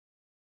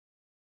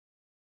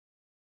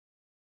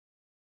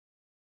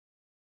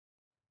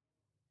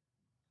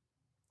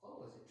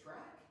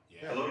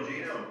Hello,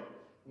 Gino.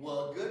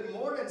 Well, good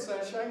morning,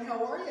 Sunshine.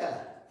 How are you?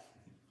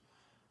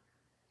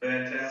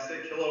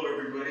 Fantastic. Hello,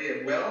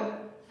 everybody. Well?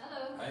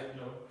 Hello. Hi.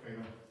 Hello.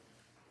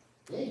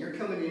 Hey, you're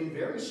coming in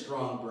very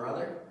strong,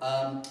 brother.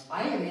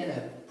 I am in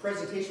a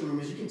presentation room.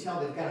 As you can tell,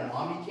 they've got an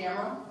Omni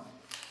camera.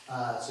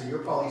 So you're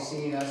probably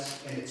seeing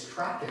us, and it's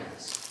tracking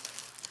us.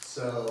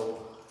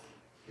 So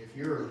if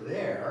you're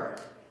there,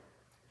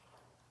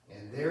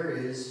 and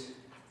there's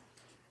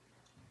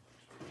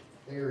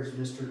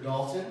Mr.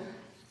 Dalton.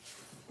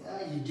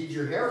 You did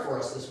your hair for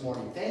us this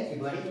morning. Thank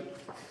you, buddy.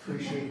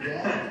 Appreciate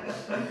that.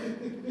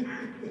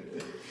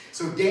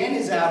 So Dan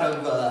is out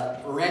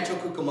of Rancho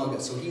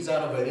Cucamonga, so he's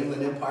out of an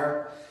Inland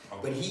Empire,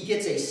 but he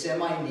gets a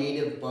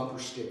semi-native bumper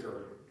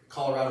sticker,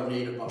 Colorado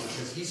native bumper,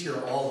 because he's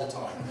here all the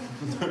time.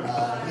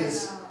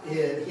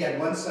 He had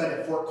one son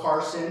at Fort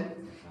Carson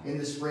in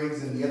the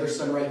Springs, and the other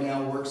son right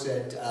now works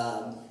at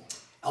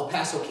El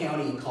Paso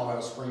County in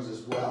Colorado Springs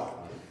as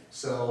well.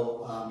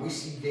 So we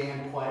see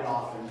Dan quite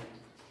often.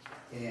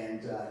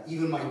 And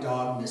even my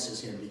dog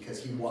misses him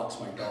because he walks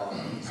my dog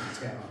when he's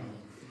in town.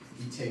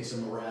 He takes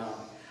him around.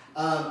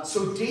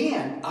 So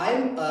Dan, I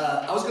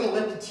was going to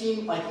let the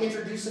team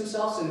introduce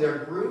themselves in their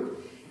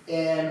group,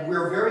 and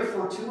we're very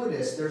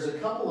fortuitous. There's a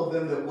couple of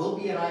them that will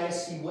be at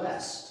ISC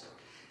West.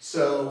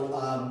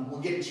 So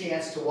we'll get a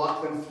chance to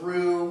walk them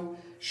through,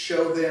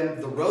 show them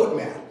the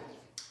roadmap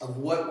of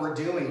what we're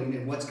doing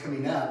and what's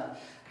coming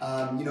up.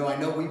 I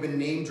know we've been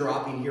name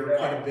dropping here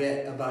quite a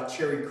bit about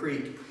Cherry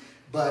Creek.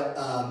 But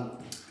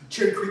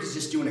Cherry Creek is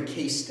just doing a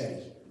case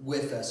study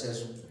with us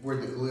as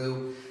we're the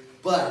glue.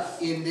 But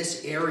in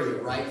this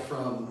area, right,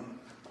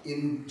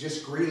 in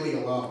just Greeley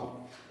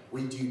alone,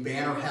 we do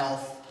Banner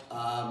Health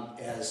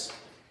as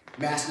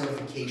mass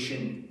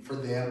notification for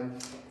them.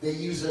 They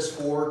use us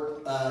for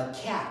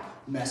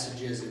CAP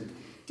messages, and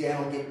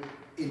Dan will get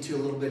into a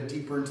little bit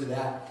deeper into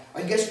that.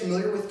 Are you guys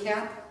familiar with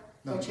CAP?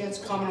 No chance?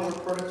 Common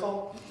Alert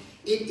Protocol?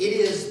 It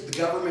is the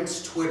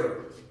government's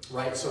Twitter,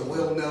 right? So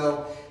we'll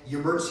know the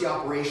Emergency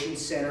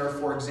Operations Center,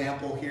 for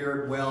example,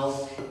 here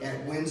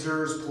at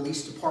Windsor's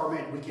Police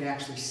Department, we can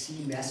actually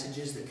see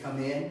messages that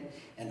come in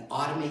and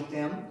automate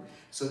them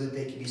so that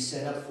they can be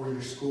set up for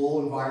your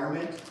school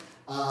environment.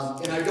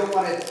 And I don't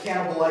want to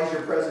cannibalize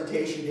your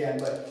presentation, Dan,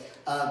 but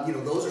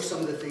those are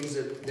some of the things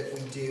that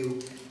we do.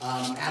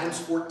 Adams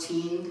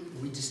 14,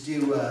 we just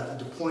do a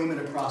deployment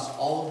across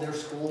all of their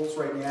schools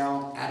right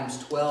now. Adams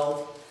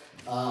 12.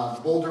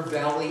 Boulder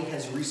Valley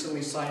has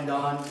recently signed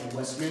on, and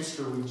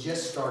Westminster, we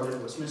just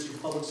started, Westminster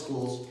Public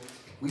Schools,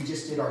 we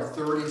just did our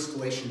third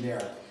installation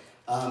there.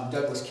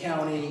 Douglas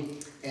County,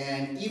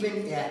 and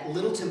even at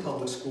Littleton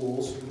Public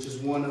Schools, which is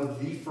one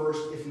of the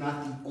first, if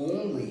not the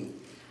only,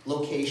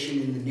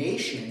 location in the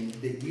nation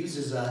that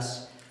uses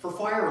us for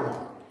fire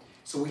alarm.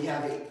 So we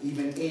have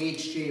even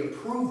AHJ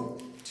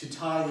approval to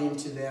tie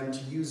into them to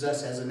use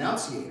us as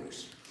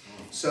annunciators.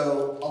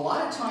 So a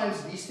lot of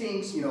times these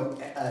things,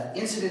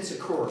 incidents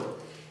occur,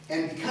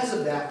 and because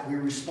of that, we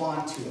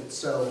respond to it.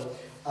 So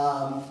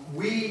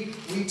we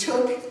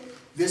took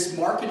this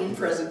marketing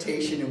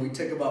presentation and we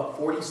took about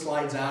 40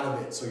 slides out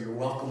of it, so you're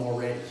welcome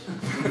already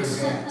in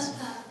advance.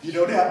 You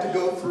don't have to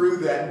go through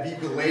that and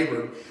be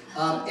belabored.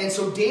 And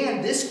so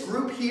Dan, this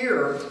group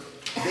here,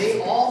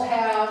 they all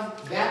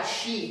have that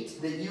sheet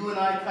that you and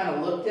I kind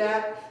of looked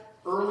at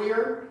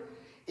earlier,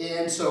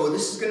 and so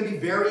this is going to be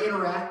very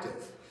interactive.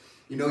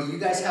 You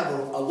guys have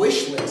a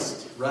wish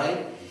list,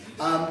 right?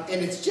 And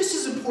it's just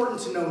as important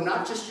to know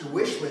not just your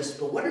wish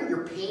list, but what are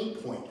your pain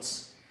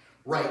points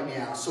right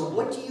now? So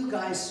what do you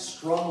guys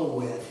struggle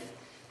with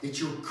that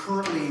you're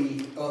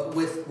currently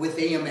with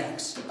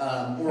AMX?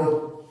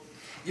 Or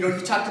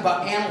you talked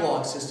about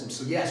analog systems.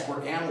 So yes,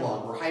 we're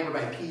analog, we're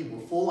hybrid IP,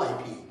 we're full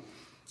IP.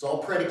 It's all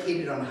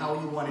predicated on how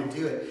you want to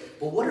do it.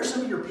 But what are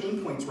some of your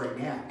pain points right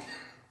now?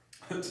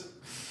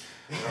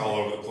 They're all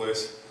over the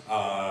place.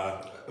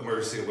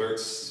 Emergency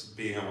alerts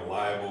being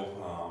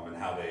unreliable, and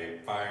how they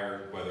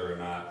fire, whether or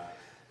not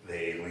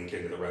they link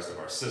into the rest of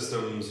our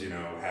systems,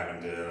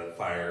 having to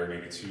fire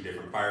maybe 2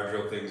 different fire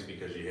drill things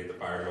because you hit the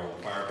fire drill on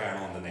the fire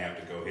panel and then they have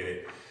to go hit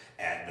it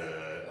at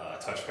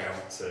the touch panel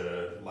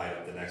to light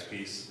up the next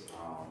piece.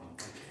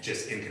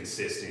 Just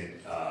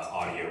inconsistent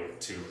audio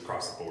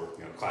across the board.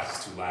 Class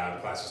is too loud,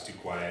 class is too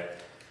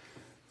quiet.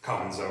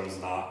 Common zone's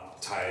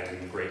not tied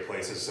in great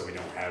places, so we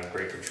don't have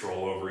great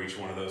control over each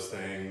one of those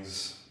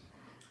things.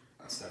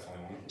 That's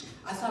definitely one.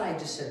 I thought I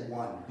just said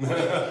one.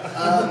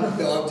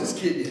 No, I'm just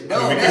kidding.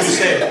 No, we could just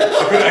say, I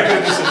could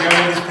have just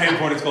said, this pain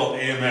point is called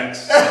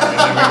AMX. And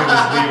then we could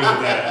just leave it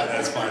at that.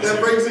 That's fine.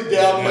 That brings it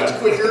down much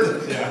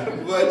quicker. Yeah.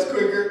 Much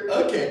quicker.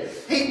 Okay.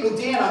 Hey, well,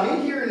 Dan, I'm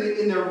in here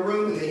in their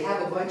room, and they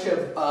have a bunch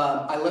of,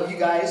 I love you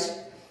guys,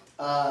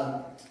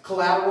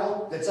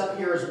 collateral that's up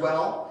here as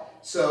well.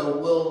 So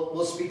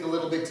we'll speak a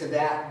little bit to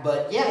that.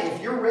 But yeah,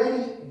 if you're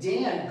ready,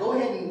 Dan, go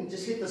ahead and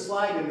just hit the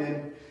slide, and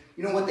then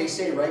you know what they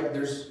say, right?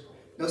 There's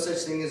no such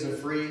thing as a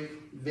free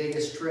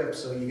Vegas trip,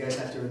 so you guys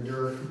have to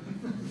endure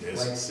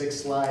like 6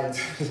 slides.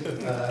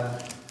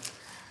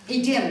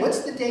 Hey Dan,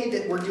 what's the day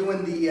that we're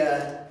doing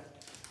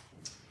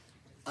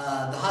The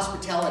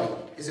hospitality,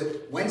 is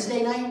it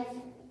Wednesday night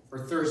or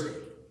Thursday?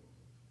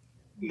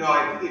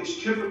 No,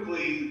 it's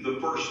typically the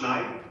first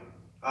night.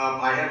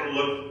 I haven't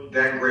looked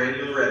that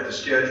granular at the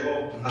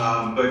schedule,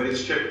 but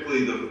it's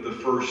typically the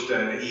first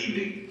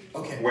evening,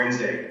 Okay.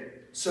 Wednesday.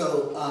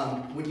 So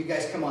when you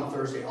guys come on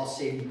Thursday, I'll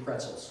save you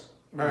pretzels.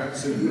 All right.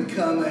 So you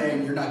come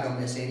in, you're not going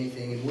to miss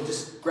anything, and we'll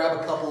just grab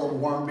a couple of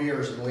warm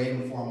beers and wait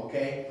them for them,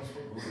 okay?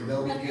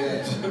 They'll be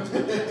good.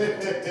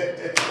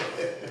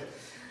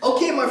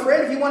 Okay, my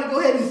friend, if you want to go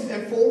ahead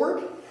and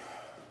forward,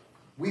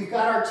 we've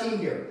got our team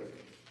here.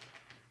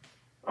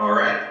 All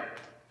right.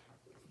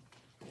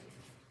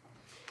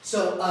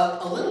 So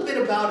a little bit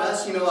about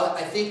us, you know,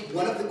 I think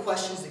one of the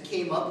questions that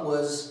came up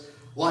was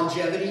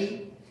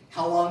longevity.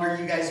 How long are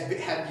you guys,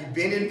 have you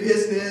been in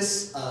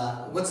business?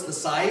 What's the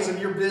size of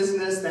your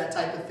business? That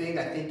type of thing.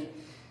 I think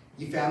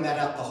you found that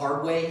out the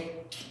hard way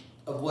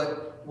of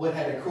what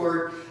had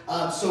occurred.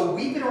 So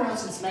we've been around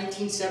since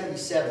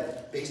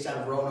 1977, based out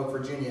of Roanoke,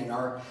 Virginia. And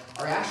our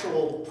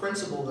actual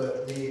principal,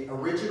 the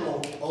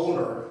original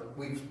owner,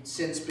 we've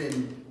since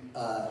been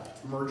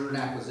merger and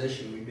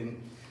acquisition. We've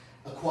been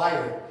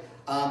acquired.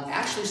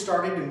 Actually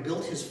started and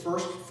built his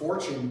first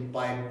fortune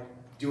by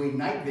doing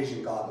night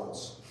vision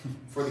goggles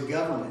for the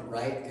government,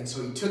 right? And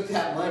so he took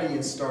that money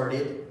and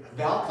started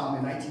Valcom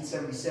in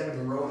 1977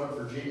 in Roanoke,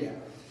 Virginia.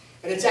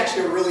 And it's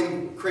actually a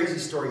really crazy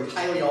story,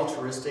 highly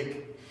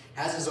altruistic,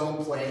 has his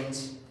own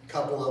planes, a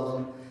couple of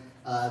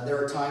them.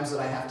 There are times that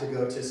I have to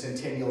go to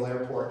Centennial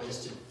Airport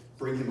just to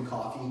bring him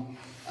coffee.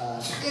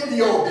 In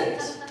the old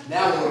days.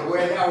 Now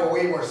we're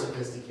way more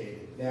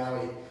sophisticated. Now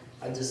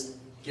I just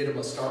get him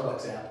a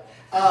Starbucks app.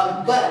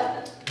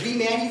 But we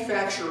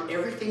manufacture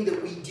everything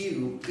that we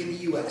do in the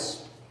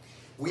U.S.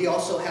 We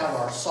also have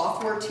our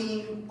software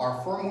team,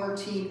 our firmware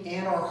team,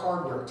 and our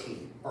hardware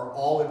team are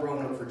all in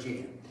Roanoke,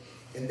 Virginia.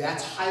 And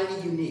that's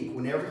highly unique.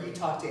 Whenever you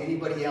talk to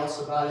anybody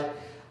else about it,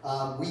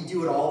 we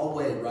do it all the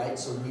way, right?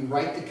 So we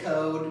write the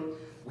code,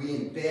 we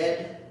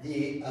embed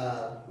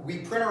we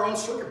print our own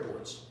circuit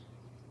boards,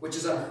 which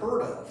is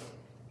unheard of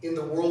in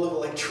the world of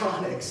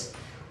electronics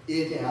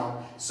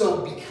now.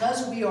 So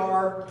because we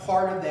are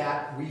part of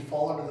that, we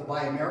fall under the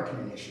Buy American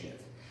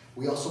initiative.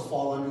 We also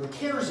fall under the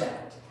CARES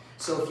Act.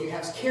 So if you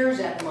have CARES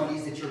Act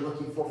monies that you're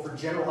looking for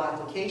general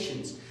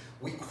applications,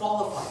 we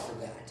qualify for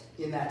that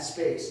in that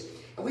space.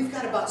 And we've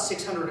got about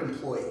 600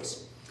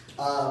 employees.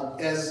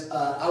 As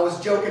I was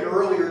joking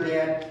earlier,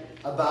 Dan,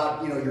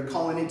 about, you know, you're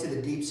calling into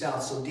the Deep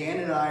South. So Dan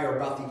and I are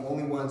about the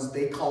only ones,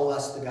 they call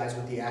us the guys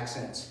with the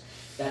accents.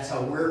 That's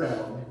how we're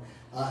known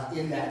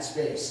in that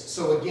space.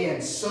 So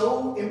again,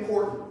 so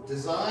important.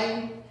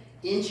 Designed,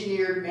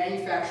 engineered,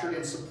 manufactured,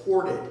 and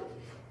supported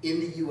in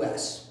the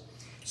U.S.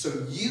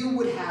 So you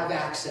would have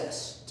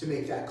access to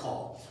make that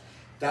call.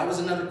 That was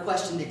another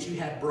question that you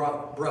had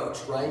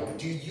broached, right?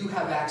 Do you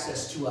have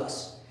access to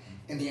us?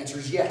 And the answer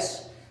is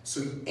yes.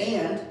 So,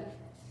 and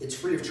it's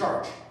free of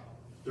charge.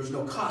 There's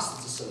no cost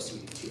that's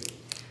associated to it.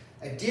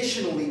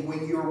 Additionally,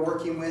 when you're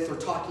working with or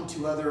talking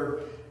to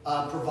other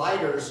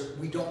providers,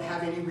 we don't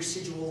have any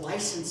residual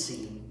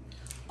licensing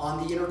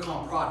on the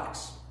intercom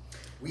products.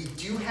 We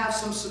do have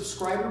some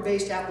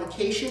subscriber-based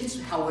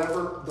applications.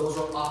 However, those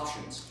are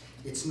options.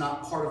 It's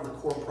not part of the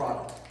core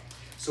product.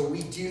 So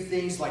we do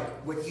things like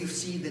what you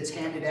see that's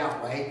handed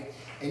out, right?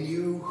 And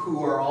you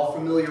who are all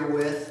familiar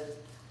with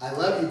I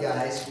Love You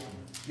Guys,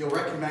 you'll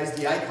recognize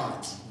the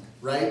icons,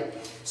 right?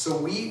 So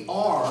we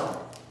are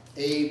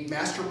a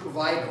master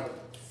provider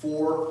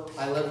for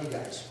I Love You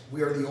Guys.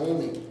 We are the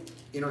only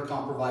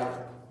intercom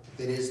provider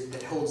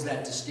that holds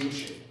that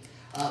distinction.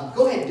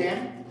 Go ahead,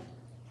 Dan.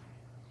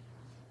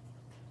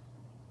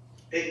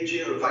 Hey,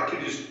 Gio, if I could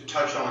just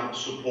touch on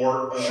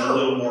support Sure. a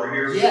little more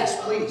here.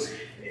 Yes, please.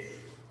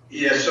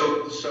 Yeah,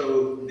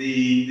 so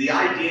the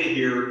idea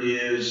here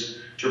is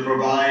to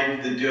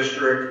provide the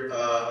district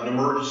an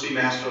emergency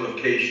mass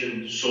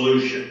notification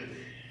solution.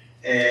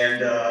 And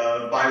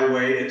by the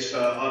way, it's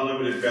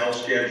unlimited bell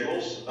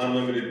schedules,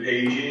 unlimited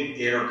paging,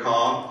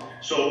 intercom.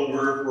 So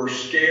we're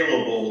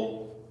scalable.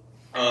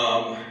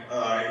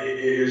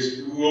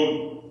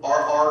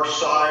 Our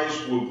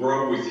size will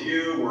grow with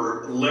you.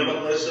 We're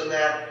limitless in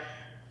that.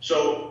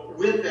 So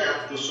with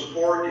that, the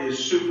support is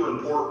super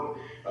important.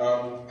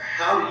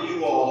 How do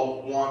you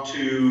all want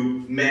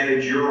to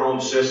manage your own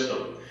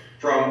system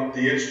from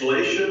the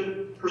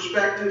installation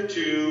perspective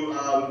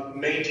to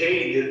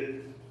maintaining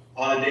it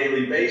on a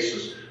daily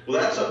basis?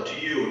 Well, that's up to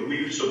you, and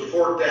we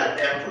support that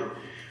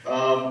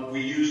effort.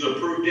 We use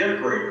approved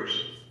integrators.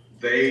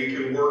 They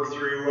can work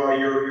through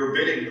your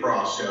bidding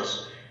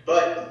process.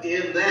 But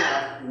in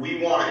that,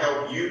 we want to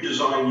help you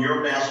design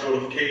your mass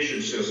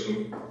notification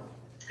system,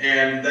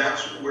 and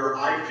that's where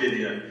I fit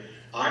in.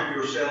 I'm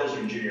your sales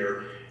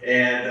engineer,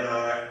 and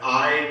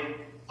I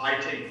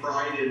take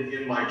pride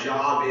in my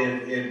job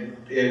in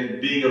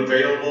being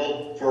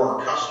available for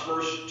our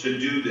customers to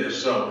do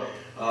this. So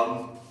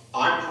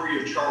I'm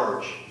free of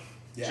charge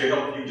to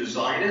help you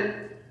design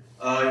it,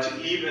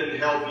 to even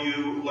help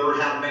you learn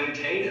how to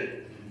maintain it.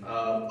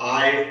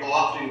 I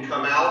often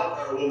come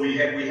out, well, we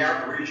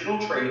have regional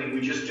training.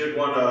 We just did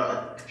one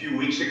a few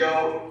weeks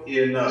ago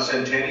in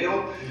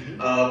Centennial,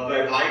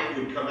 but I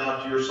would come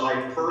out to your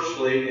site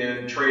personally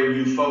and train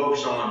you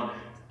folks on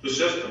the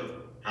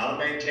system, how to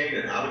maintain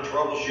it, how to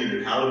troubleshoot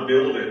it, how to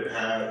build it,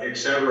 et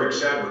cetera, et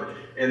cetera.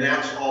 And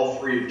that's all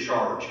free of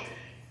charge.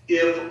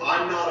 If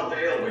I'm not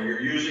available,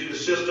 you're using the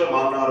system,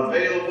 I'm not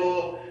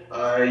available,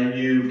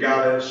 you've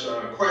got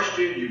a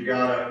question,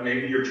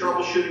 maybe you're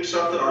troubleshooting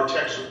something, our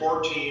tech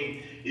support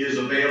team is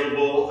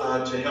available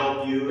to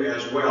help you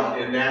as well,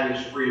 and that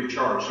is free of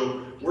charge.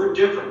 So we're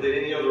different than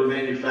any other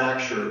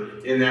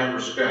manufacturer in that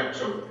respect.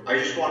 So I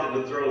just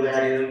wanted to throw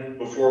that in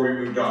before we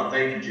moved on.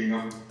 Thank you,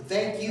 Gino.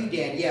 Thank you,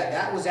 Dan. Yeah,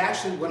 that was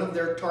actually one of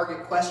their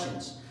target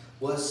questions,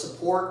 was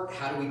support,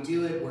 how do we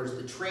do it, where's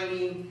the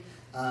training,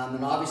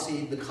 and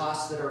obviously the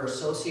costs that are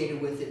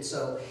associated with it.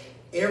 So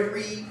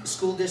every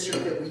school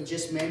district that we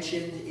just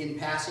mentioned in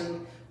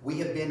passing, we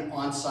have been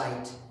on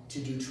site to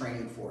do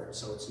training for it.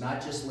 So it's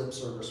not just lip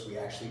service, we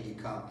actually do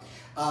come.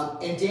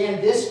 And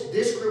Dan,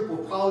 this group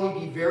will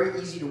probably be very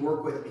easy to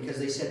work with because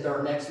they said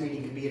our next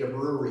meeting could be at a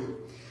brewery.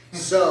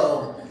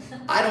 So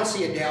I don't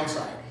see a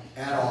downside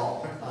at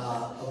all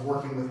of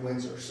working with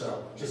Windsor.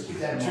 So just keep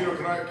that in mind. Gino,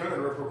 can I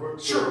interrupt real quick?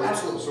 Sure,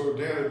 absolutely. So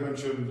Dan had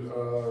mentioned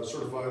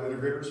certified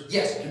integrators.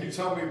 Yes. Can you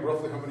tell me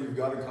roughly how many you've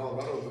got in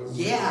Colorado?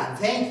 Yeah,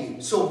 thank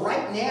you. So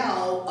right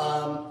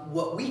now,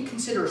 what we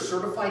consider a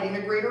certified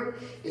integrator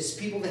is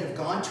people that have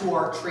gone to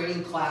our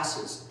training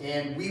classes,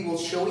 and we will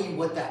show you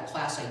what that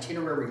class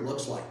itinerary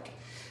looks like.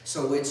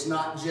 So it's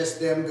not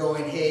just them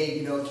going, hey,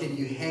 you know, can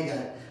you hang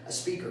a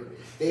speaker?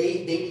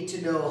 They need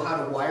to know how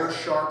to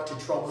Wireshark to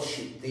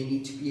troubleshoot. They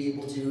need to be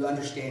able to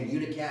understand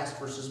unicast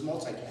versus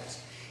multicast.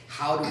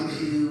 How do we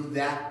do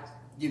that,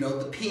 you know,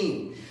 the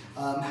ping?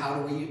 How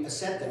do we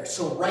set there?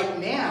 So right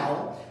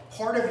now,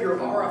 part of your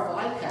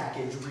RFI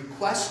package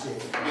requested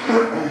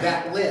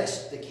that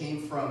list that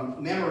came from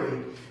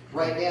memory.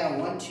 Right now,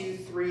 1, 2,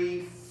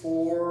 3,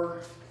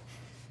 4,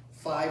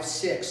 5,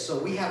 6. So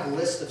we have a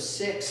list of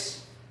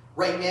 6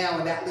 right now,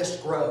 and that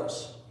list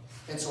grows.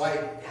 And so I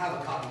have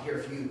a copy here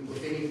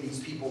if any of these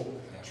people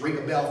ring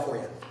a bell for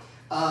you.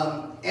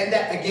 And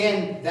that,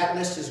 again, that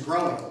list is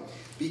growing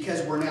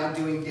because we're now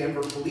doing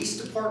Denver Police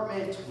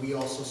Department. We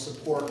also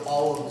support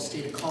all of the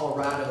state of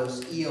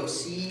Colorado's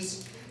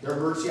EOCs, their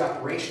Emergency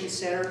Operations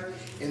Center,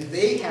 and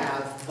they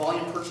have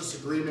volume purchase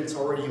agreements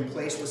already in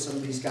place with some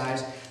of these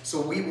guys.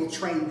 So we will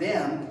train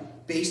them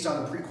based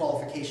on a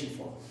pre-qualification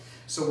form.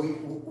 So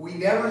we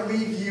never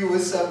leave you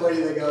with somebody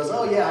that goes,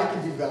 oh yeah, I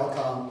can do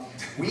Valcom.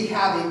 We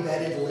have a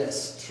vetted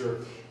list. Sure.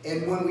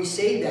 And when we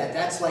say that,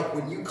 that's like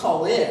when you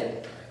call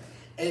in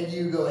and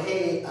you go,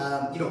 hey,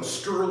 you know,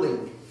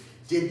 Sterling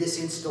did this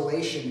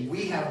installation.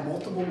 We have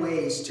multiple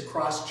ways to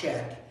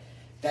cross-check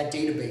that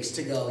database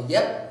to go,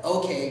 yep,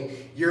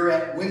 okay, you're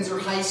at Windsor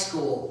High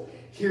School.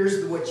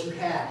 Here's what you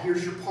had.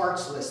 Here's your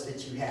parts list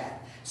that you had.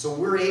 So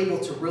we're able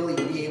to really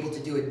be able to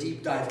do a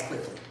deep dive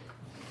quickly.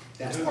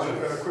 That's part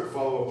of it. A quick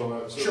follow-up on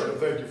that. So sure.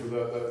 Thank you for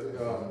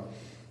that.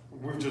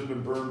 We've just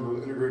been burned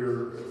with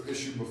integrator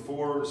issue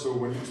before, so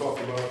when you talk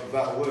about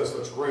that list,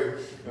 that's great,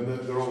 and then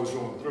they're always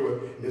going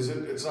through it.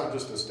 It's not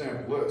just a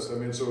stamped list. I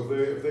mean, so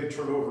if they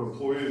turn over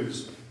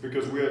employees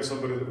because we had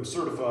somebody that was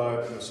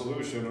certified in a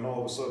solution, and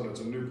all of a sudden it's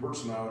a new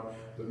person out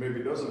that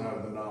maybe doesn't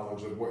have the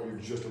knowledge of what you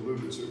just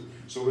alluded to.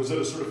 So is it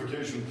a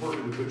certification per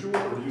individual,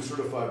 or do you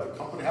certify the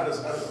company? How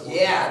does that work?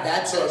 Yeah,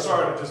 that's a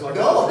sorry to just like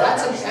no,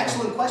 that's an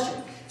excellent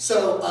question.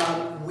 So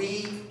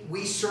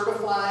we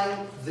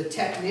certify the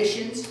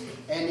technicians.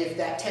 And if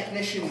that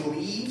technician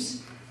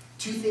leaves,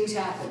 2 things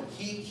happen.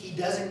 He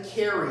doesn't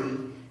carry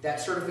that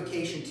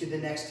certification to the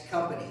next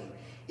company.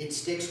 It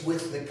sticks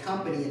with the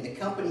company, and the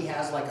company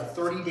has like a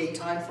 30-day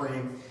time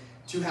frame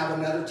to have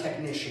another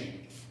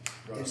technician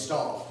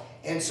installed.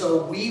 And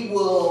so we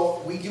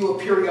do a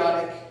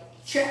periodic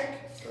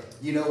check.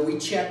 You know, we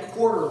check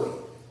quarterly.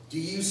 Do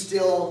you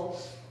still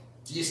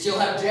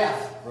have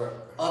Jeff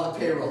on the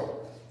payroll?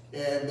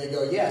 And they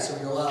go, yes.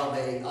 And we go, well,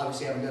 they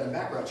obviously haven't done a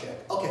background check.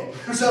 Okay,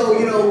 so,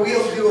 you know,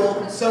 we'll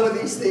do some of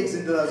these things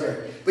into those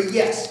areas. But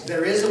yes,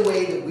 there is a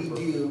way that we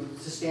do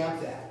to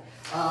stamp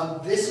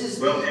that. This is...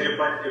 Well, and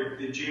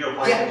if Gino, if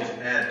I can just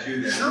add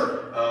to that.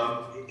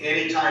 Sure.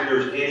 Anytime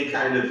there's any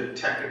kind of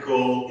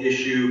technical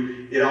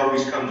issue, it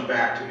always comes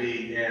back to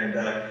me. And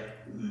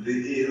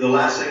the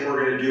last thing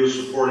we're going to do is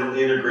support an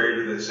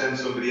integrator that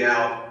sends somebody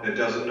out that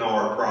doesn't know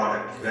our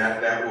product.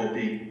 That will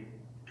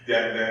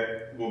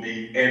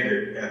be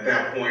ended at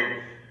that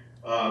point.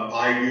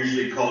 I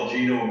usually call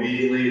Gino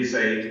immediately and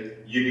say,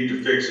 you need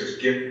to fix this.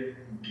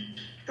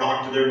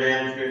 Talk to their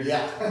management,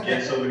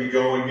 get somebody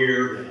going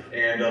here,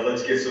 and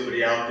let's get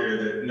somebody out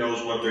there that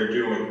knows what they're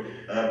doing.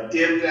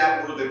 If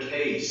that were the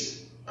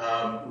case,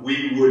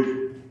 we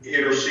would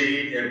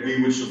intercede and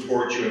we would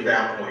support you at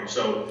that point.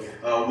 So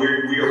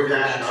we are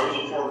passionate. I was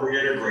a former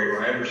integrator.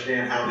 I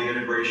understand how the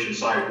integration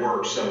side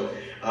works. So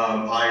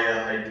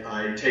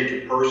I take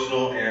it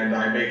personal, and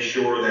I make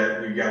sure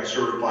that we've got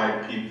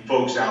certified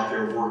folks out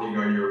there working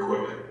on your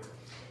equipment.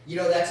 You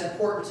know, that's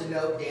important to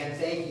note, Dan.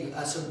 Thank you.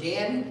 So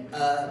Dan,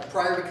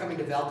 prior to coming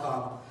to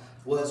Valcom,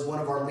 was one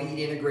of our lead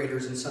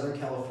integrators in Southern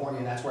California,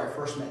 and that's where I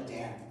first met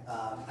Dan,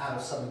 out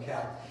of Southern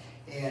Cal.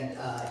 And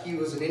he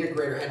was an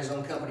integrator, had his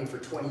own company for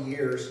 20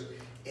 years,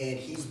 and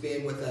he's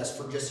been with us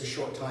for just a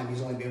short time.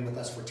 He's only been with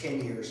us for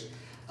 10 years,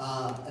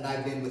 and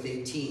I've been with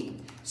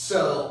 18.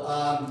 So,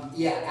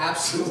 yeah,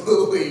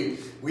 absolutely.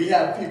 We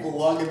have people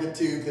long in the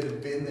tooth that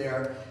have been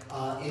there.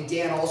 And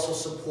Dan also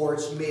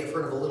supports, you may have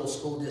heard of a little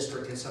school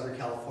district in Southern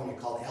California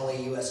called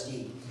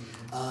LAUSD.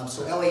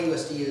 So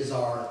LAUSD is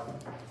our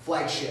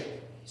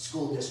flagship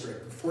school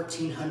district,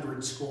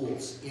 1,400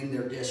 schools in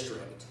their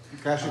district.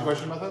 Can I ask you a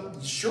question about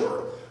that?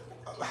 Sure.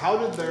 How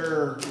did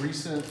their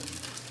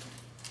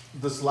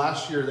this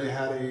last year they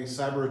had a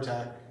cyber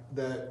attack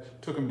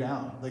that took them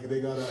down? Like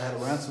they had a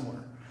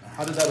ransomware.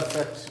 How did that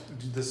affect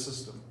the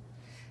system?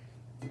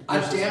 Dan, I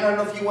don't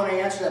know if you want to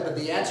answer that, but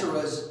the answer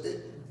was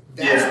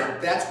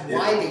that's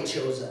why they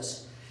chose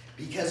us,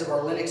 because of our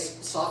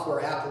Linux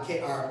software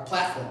our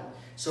platform.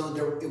 So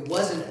it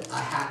wasn't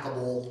a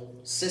hackable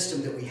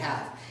system that we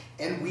have.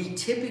 And we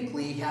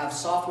typically have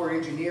software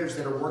engineers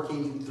that are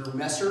working through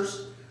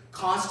messers,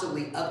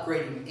 constantly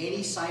upgrading any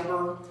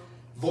cyber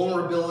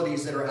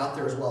vulnerabilities that are out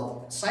there as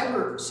well.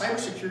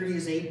 Cybersecurity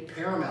is a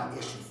paramount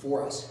issue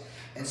for us.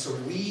 And so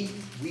we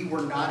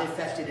were not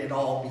affected at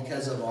all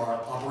because of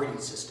our operating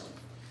system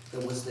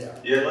that was there.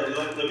 Yeah,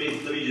 let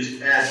me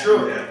just add Sure.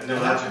 to that. No,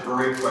 that's a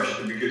great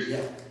question, because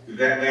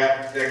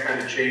that kind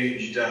of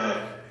changed.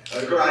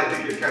 I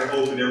think it kind of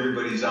opened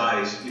everybody's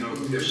eyes. You know,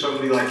 if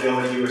somebody like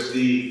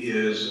LAUSD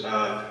is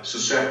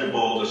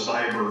susceptible to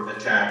cyber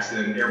attacks,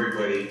 then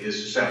everybody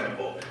is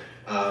susceptible.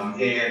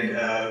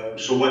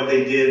 So what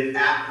they did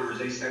after is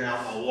they sent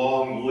out a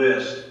long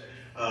list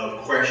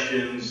of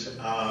questions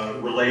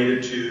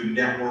related to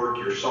network,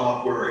 your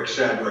software,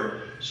 etc.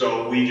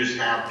 So we just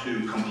have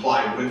to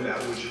comply with that,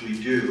 which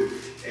we do.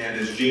 And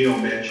as Gino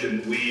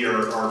mentioned, we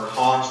are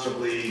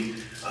constantly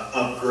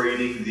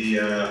upgrading the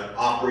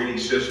operating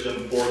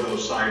system for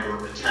those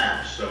cyber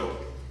attacks. So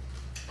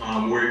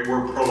we're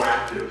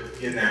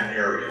proactive in that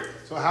area.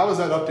 So how is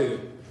that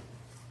updated?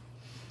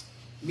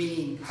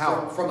 Meaning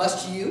how? From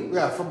us to you?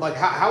 Yeah, from like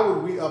how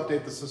would we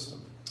update the system?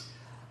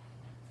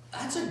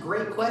 That's a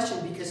great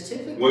question, because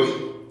typically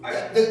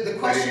the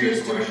question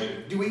is,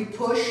 do we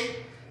push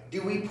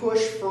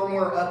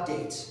firmware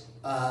updates?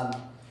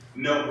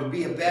 No, would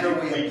be a better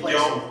way of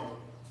placing it.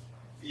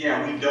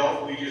 Yeah, we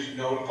don't. We just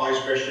notify,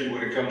 especially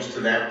when it comes to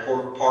that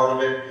part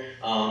of it.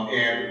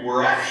 And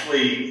we're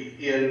actually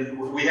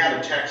we have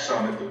a tech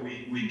summit that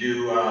we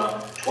do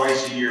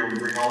twice a year. We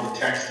bring all the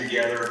techs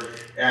together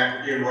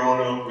in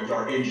Roanoke with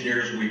our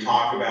engineers, and we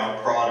talk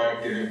about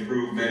product and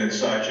improvement and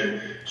such.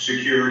 And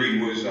security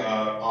was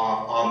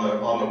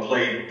on the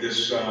plate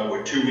this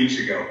 2 weeks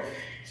ago.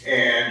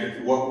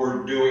 And what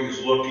we're doing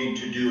is looking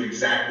to do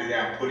exactly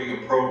that, putting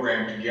a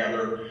program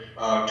together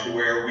to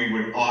where we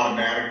would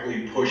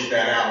automatically push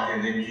that out,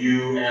 and then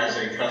you as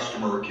a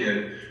customer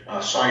can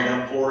sign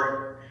up for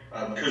it.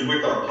 Because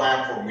with our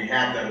platform, we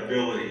have that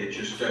ability. It's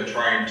just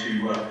trying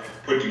to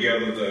put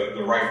together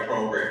the right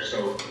program.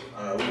 So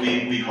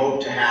we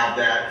hope to have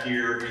that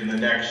here in the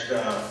next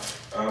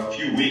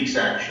few weeks,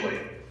 actually.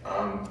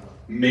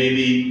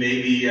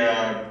 Maybe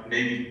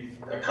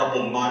a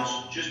couple months,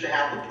 just to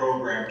have the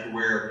program to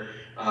where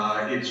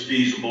it's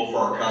feasible for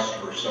our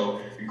customers.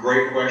 So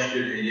great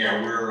question, and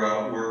yeah,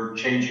 we're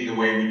changing the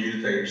way we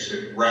do things.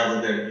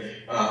 Rather than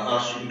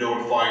us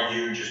notifying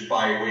you just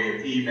by way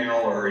of email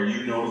or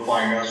you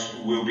notifying us,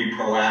 we'll be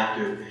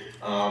proactive,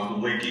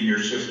 linking your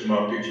system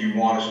up if you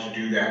want us to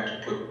do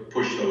that, to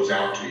push those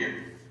out to you.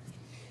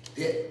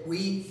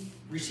 We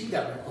received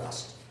that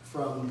request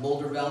from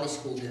Boulder Valley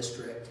School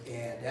District,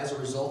 and as a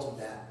result of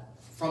that,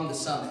 from the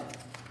summit,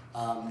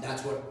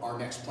 that's what our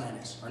next plan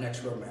is, our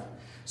next roadmap.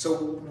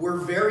 So we're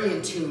very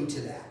in tune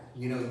to that.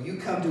 You know, you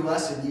come to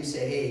us and you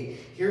say, hey,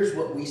 here's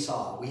what we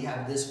saw. We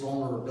have this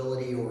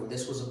vulnerability, or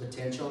this was a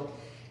potential,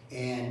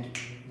 and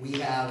we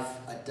have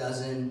a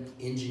dozen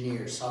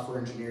engineers, software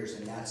engineers,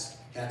 and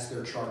that's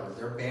their charter.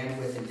 Their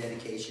bandwidth and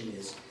dedication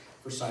is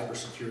for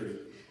cybersecurity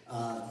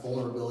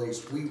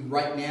vulnerabilities. We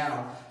right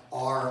now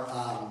are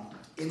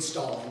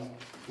installing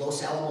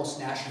Los Alamos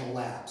National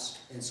Labs,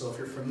 and so if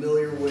you're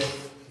familiar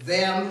with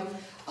them,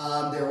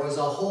 there was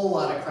a whole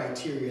lot of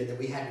criteria that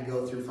we had to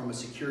go through from a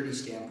security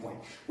standpoint.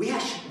 We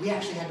actually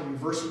had to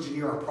reverse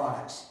engineer our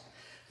products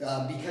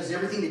because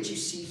everything that you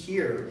see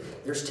here,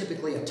 there's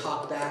typically a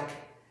talkback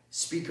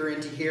speaker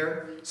into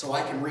here, so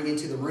I can ring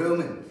into the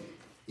room and,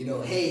 you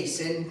know, hey,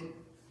 send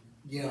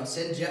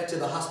Jeff to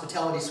the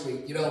hospitality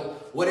suite, you know,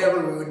 whatever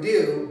we would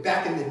do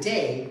back in the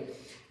day.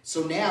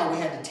 So now we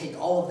had to take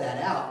all of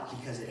that out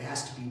because it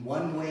has to be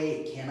one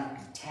way, it cannot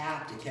be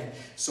tapped,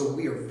 so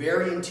we are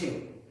very in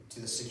tune to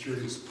the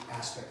security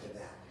aspect of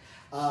that.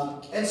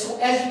 And so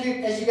as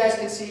you guys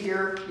can see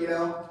here, you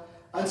know,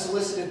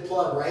 unsolicited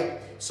plug, right?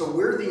 So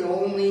we're the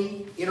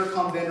only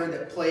intercom vendor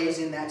that plays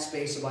in that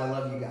space of I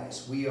Love You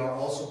Guys. We are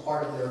also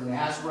part of their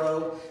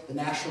NASRO, the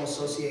National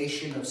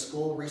Association of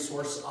School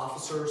Resource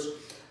Officers.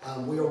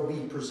 We will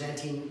be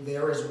presenting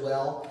there as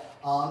well.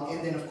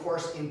 And then, of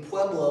course, in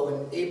Pueblo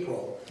in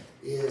April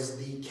is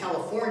the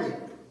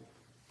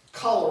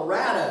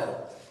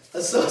Colorado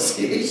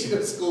Association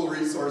of School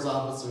Resource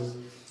Officers.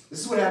 This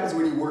is what happens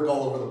when you work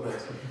all over the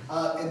place.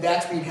 And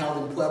that's being held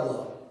in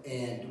Pueblo,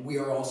 and we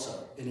are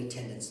also in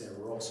attendance there.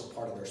 We're also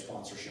part of their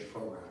sponsorship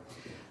program.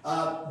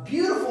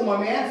 Beautiful, my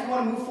man, if you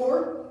want to move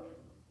forward.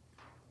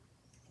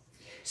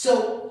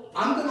 So,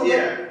 I'm going to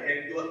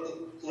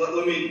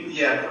let me,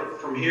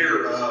 from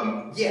here,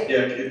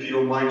 if you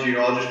don't mind,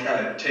 Gino, I'll just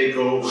kind of take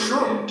over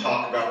and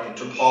talk about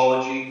the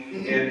topology.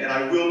 And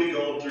I will be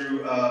going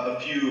through a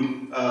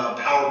few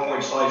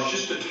PowerPoint slides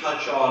just to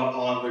touch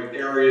on the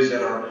areas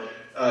that are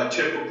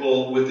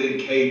typical within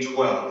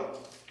K-12.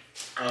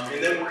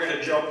 And then we're going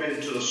to jump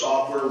into the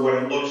software, what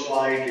it looks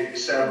like,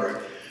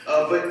 etc.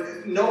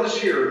 But notice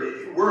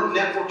here, we're a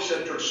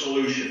network-centric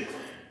solution.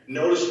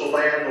 Notice the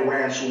LAN, the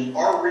WAN. So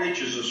our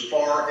reach is as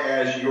far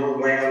as your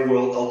WAN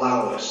will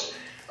allow us.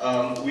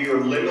 We are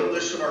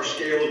limitless in our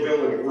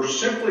scalability. We're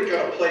simply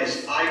going to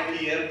place IP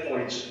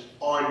endpoints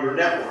on your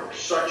network,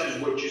 such as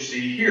what you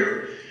see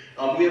here.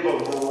 We have a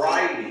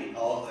variety.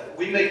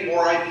 We make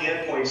more IP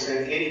endpoints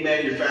than any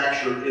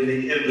manufacturer in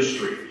the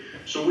industry.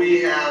 So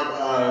we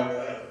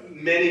have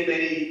many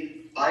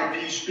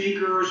IP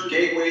speakers,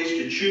 gateways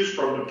to choose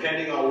from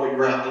depending on what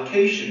your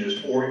application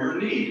is or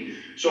your need.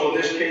 So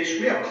in this case,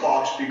 we have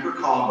clock speaker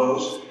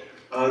combos.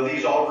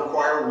 These all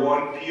require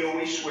one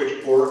PoE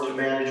switch port to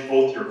manage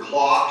both your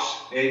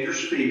clocks and your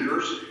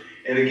speakers.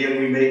 And again,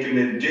 we make them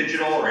in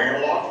digital or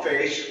analog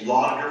face, a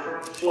lot of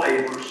different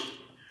flavors.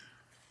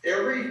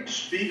 Every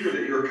speaker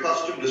that you're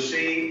accustomed to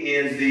seeing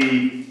in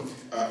the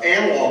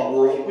analog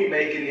world, we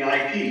make in the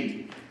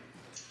IP.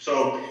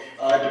 So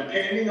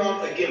depending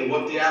on, again,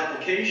 what the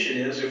application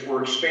is, if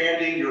we're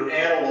expanding your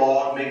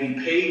analog, maybe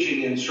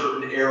paging in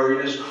certain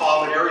areas,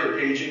 common area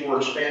paging, we're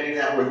expanding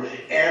that with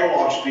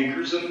analog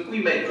speakers, and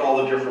we make all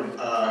the different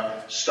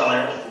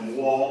styles from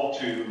wall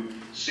to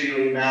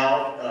ceiling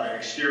mount,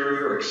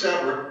 exterior,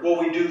 etc. Well,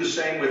 we do the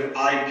same with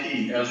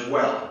IP as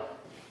well.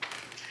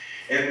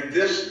 And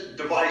this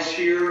device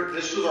here,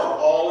 this is our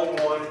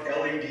all-in-one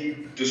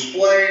LED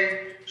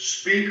display,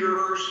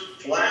 speakers,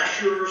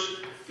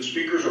 flashers. The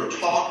speakers are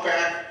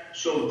talkback.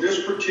 So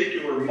this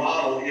particular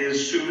model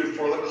is suited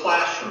for the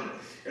classroom.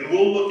 And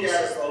we'll look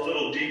at it a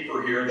little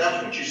deeper here.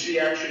 That's what you see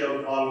actually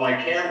on my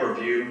camera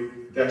view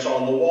that's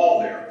on the wall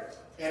there.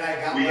 And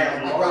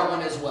I brought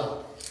one as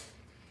well.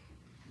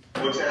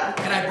 What's that?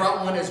 And I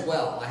brought one as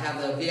well. I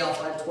have the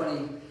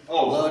VL520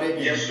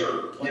 loaded. Yes,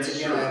 sir. Once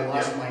again, I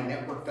lost my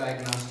network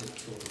diagnostic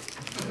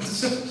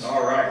tool.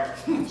 All right.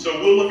 So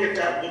we'll look at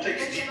that. We'll take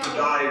a deeper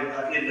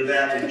dive into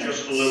that in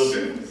just a little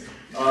bit.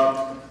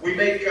 We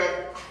make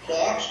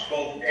clocks,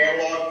 both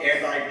analog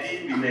and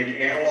IP. We make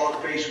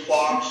analog-based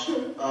clocks.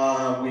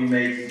 We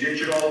make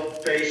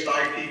digital-based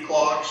IP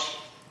clocks.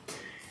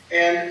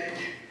 And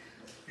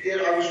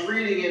I was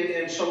reading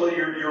in some of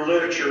your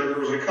literature, there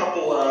was a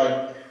couple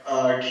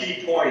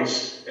key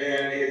points,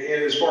 and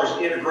as far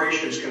as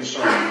integration is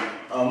concerned.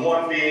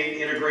 One being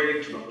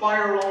integrating to the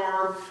fire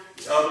alarm,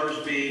 others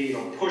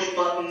being push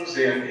buttons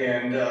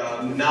and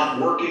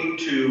not working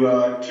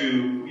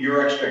to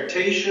your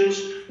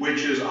expectations,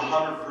 which is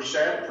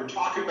 100%. If we're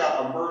talking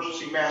about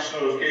emergency mass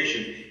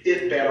notification,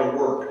 it better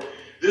work.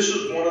 This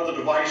is one of the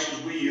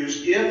devices we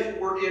use if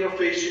we're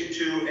interfacing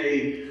to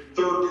a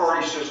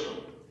third-party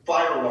system,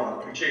 fire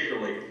alarm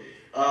particularly.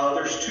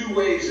 There's two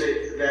ways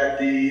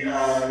that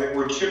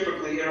we're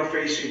typically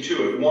interfacing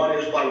to it. One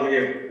is by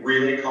way of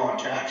relay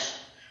contacts,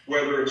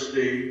 whether it's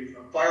the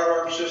fire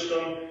alarm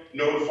system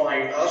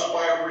notifying us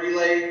by a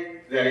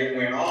relay that it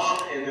went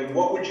off, and then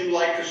what would you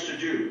like us to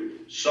do?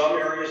 Some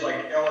areas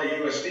like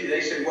LAUSD,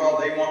 they say, well,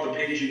 they want the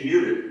paging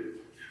muted.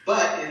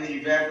 But in the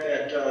event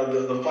that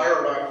the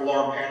fire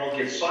alarm panel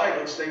gets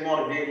silenced, they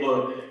want to be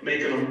able to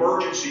make an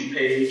emergency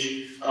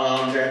page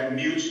that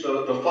mutes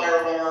the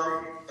fire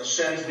alarm,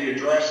 sends the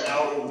address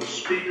out over the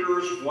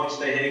speakers. Once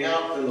they hang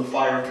up, then the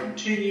fire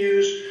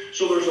continues.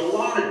 So there's a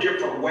lot of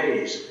different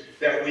ways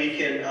that we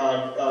can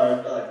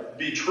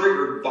be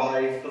triggered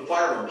by the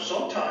fire alarm.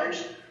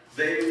 Sometimes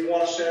they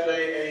want to send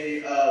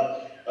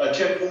a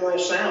temporal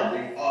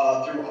sound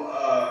through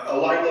a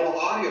line level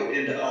audio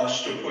into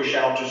us to push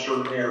out to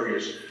certain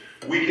areas.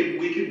 We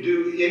can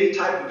do any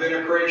type of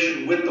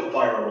integration with the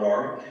fire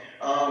alarm.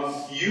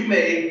 You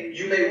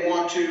may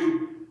want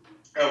to,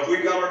 if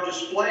we've got our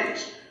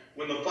displays,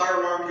 when the fire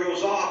alarm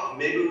goes off,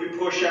 maybe we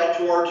push out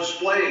to our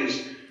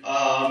displays,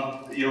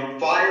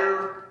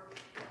 fire,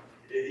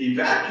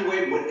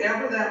 evacuate,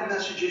 whatever that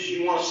message is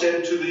you want to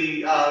send to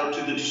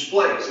the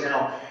displays.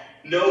 Now,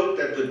 note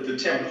that the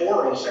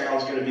temporal sound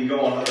is going to be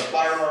going on, the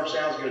fire alarm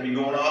sound is going to be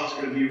going off, it's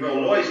going to be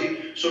real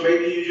noisy, so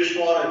maybe you just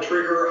want to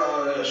trigger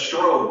a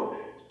strobe,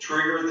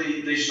 trigger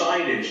the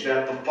signage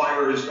that the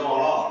fire has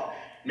gone off.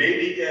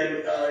 Maybe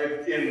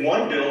in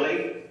one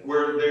building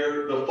where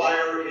the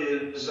fire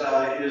is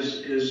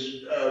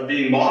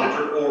being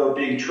monitored or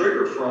being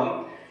triggered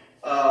from,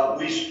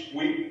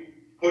 we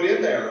put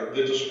in there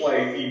the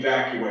display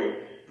evacuate.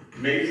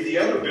 Maybe the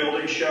other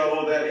buildings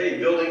show that, hey,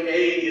 building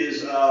A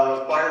is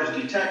fire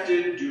is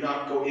detected, do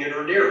not go in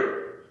or near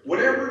it.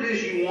 Whatever it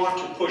is you want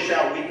to push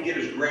out, we can get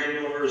as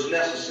granular as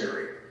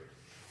necessary.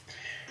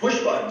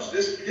 Push buttons.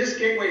 This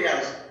gateway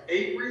has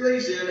 8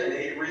 relays in and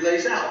 8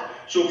 relays out.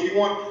 So if you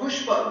want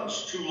push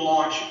buttons to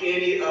launch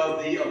any of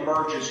the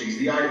emergencies,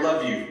 the I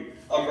love you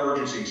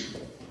emergencies,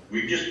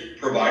 we just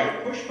provide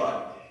a push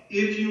button.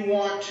 If you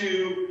want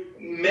to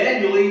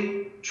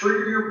manually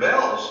trigger your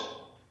bells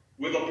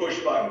with a push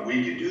button,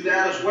 we can do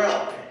that as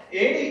well.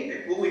 Any,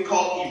 what we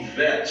call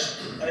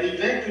events. An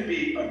event could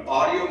be an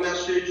audio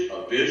message,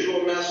 a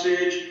visual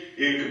message,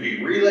 it could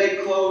be relay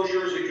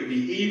closures, it could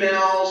be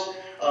emails,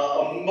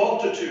 a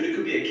multitude. It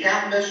could be a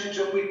CAP message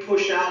that we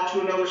push out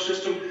to another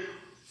system.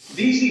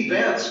 These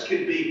events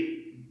can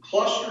be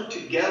clustered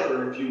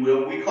together, if you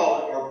will. We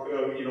call it,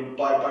 our,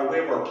 by way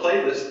of our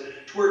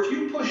playlist, to where if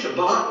you push a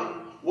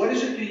button, what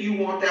is it that you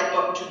want that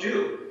button to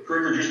do?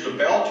 Trigger just a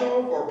bell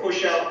tone or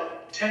push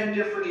out 10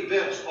 different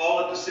events all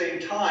at the same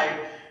time?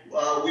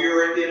 We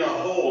are in a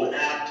hold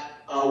at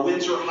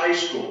Windsor High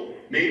School.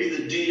 Maybe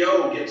the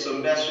DO gets a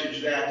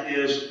message that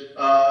is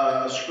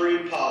a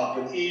screen pop,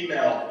 an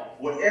email,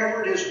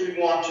 whatever it is we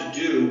want to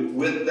do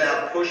with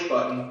that push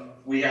button,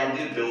 we have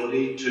the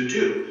ability to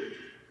do.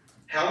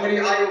 How many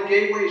I/O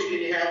gateways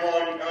can you have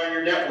on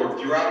your network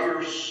throughout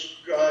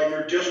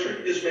your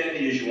district? As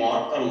many as you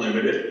want,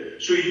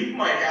 unlimited. So you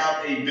might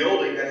have a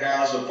building that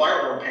has a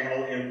fire alarm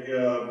panel in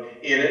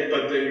it,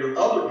 but then your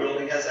other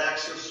building has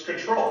access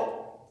control.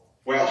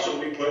 Well, so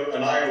we put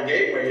an I/O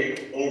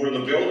gateway over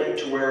the building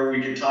to where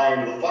we can tie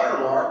into the fire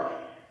alarm,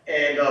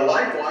 and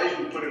likewise,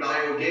 we put an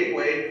I/O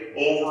gateway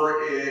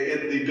over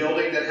in the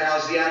building that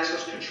has the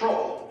access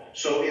control.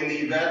 So in the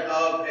event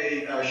of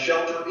a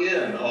shelter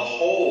in, a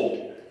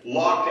hold,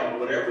 lockdown,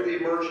 whatever the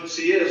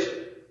emergency is,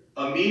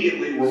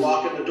 immediately we're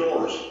locking the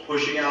doors,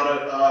 pushing out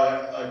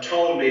a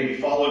tone maybe,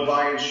 followed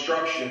by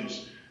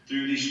instructions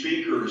through these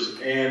speakers,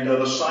 and the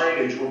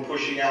signage, we're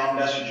pushing out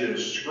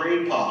messages,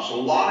 screen pops, a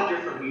lot of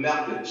different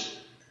methods.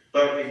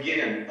 But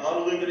again,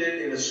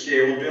 unlimited in its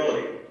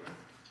scalability.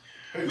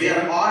 Hey, we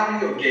have an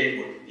audio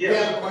gateway. Yes.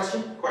 We have a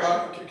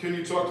question? Can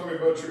you talk to me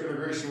about your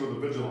integration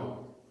with the Vigilon?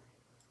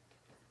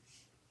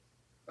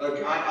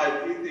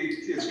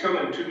 It's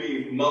coming to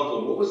me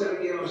muffled. What was that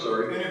again? I'm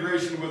sorry.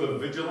 Integration with a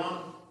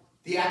Vigilon?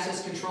 The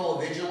access control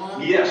of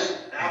Vigilon? Yes,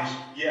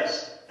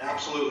 yes,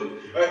 absolutely.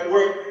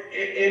 We're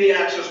any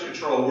access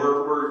control.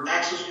 We're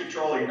access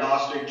control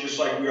agnostic, just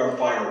like we are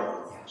fire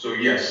alarm. So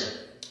yes.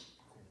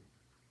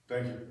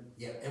 Thank you.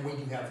 Yeah, and we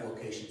do have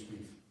locations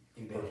we've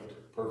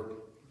embedded. Perfect.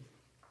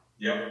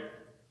 Yep.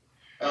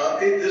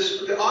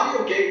 The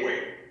audio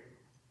gateway.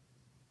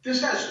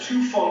 This has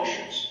 2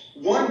 functions.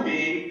 One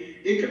being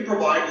it can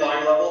provide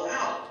line level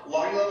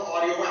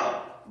audio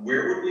out.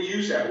 Where would we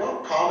use that? Well,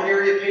 common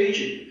area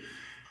paging.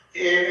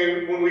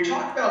 And when we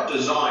talk about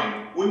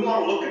design, we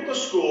want to look at the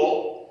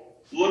school,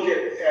 look at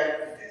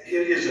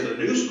is it a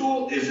new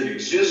school? Is it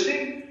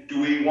existing?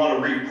 Do we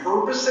want to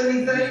repurpose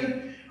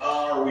anything?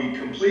 Are we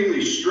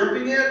completely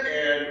stripping it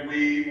and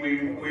we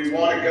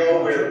want to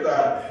go with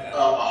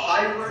a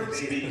hybrid,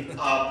 maybe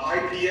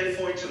IP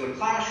endpoints in the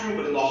classroom,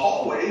 but in the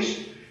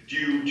hallways? Do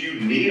you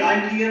need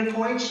IP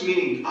endpoints,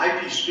 meaning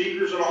IP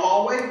speakers in a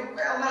hallway?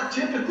 Well, not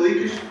typically,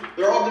 because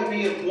they're all going to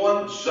be in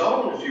one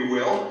zone, if you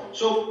will.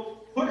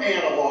 So put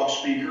analog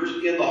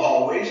speakers in the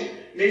hallways.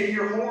 Maybe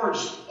your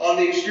horns on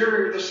the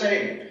exterior are the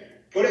same.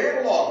 Put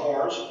analog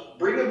horns,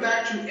 bring them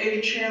back to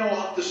a channel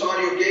off this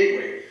audio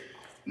gateway.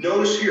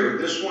 Notice here,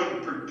 this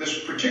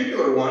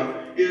particular one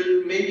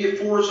is maybe a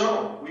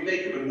 4-zone. We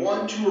make them in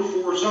 1, 2, or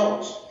 4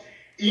 zones.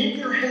 In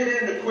your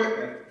head-end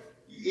equipment,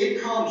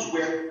 it comes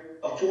with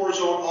a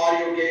 4-zone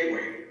audio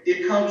gateway.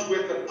 It comes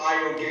with an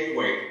I/O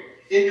gateway.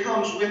 It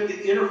comes with the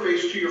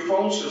interface to your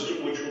phone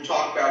system, which we'll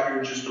talk about here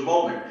in just a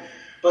moment.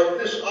 But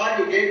this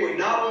audio gateway,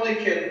 not only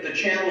can the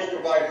channels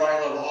provide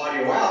line-level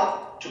audio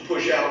out to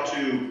push out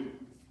to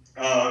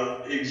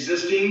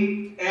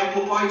existing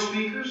amplified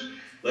speakers.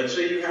 Let's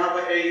say you have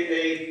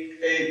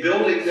a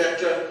building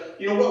that,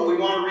 you know what, we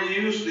want to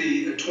reuse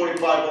the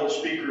 25-volt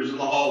speakers in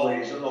the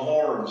hallways and the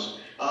horns.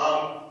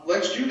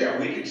 Let's do that.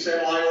 We can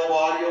send line-level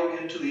audio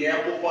into the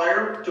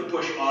amplifier to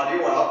push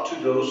audio out to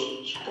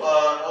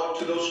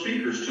those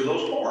speakers, to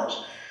those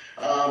horns.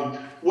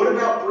 What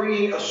about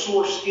bringing a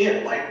source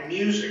in, like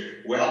music?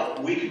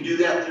 Well, we can do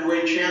that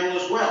through a channel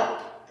as well.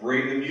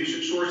 Bring the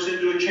music source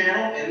into a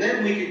channel, and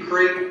then we can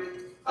create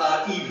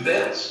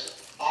events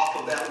off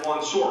of that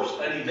one source.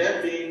 An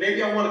event being,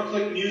 maybe I want to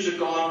click music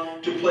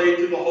on to play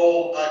through the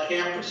whole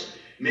campus.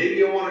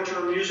 Maybe I want to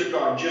turn music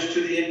on just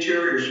to the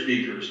interior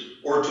speakers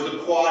or to the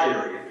quad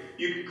area.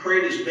 You can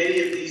create as many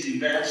of these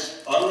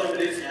events,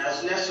 unlimited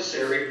as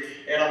necessary,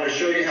 and I'm going to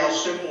show you how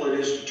simple it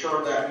is to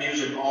turn that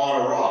music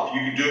on or off.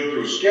 You can do it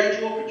through a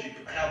schedule, but you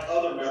can have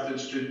other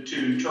methods to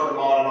turn them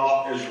on and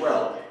off as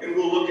well. And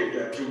we'll look at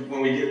that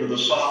when we get into the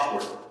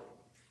software.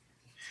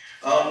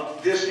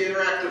 This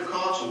interactive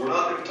console, we're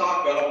not going to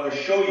talk about it. I'm going to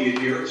show you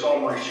here. It's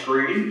on my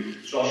screen.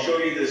 So I'll show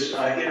you this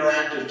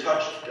interactive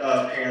touch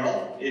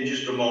panel in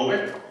just a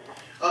moment.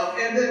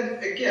 And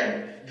then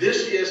again,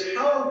 this is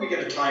how are we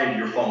going to tie into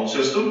your phone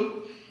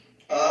system?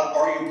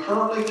 Are you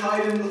currently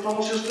tied into the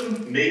phone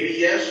system? Maybe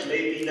yes,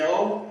 maybe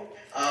no.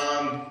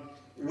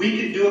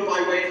 We can do it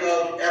by way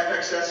of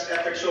FXS,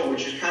 FXO,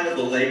 which is kind of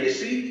the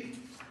legacy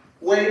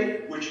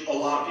way, which a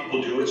lot of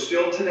people do it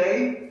still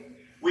today.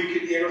 We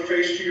could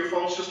interface to your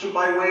phone system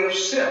by way of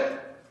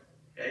SIP.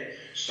 Okay?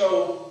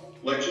 So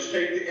let's just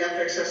take the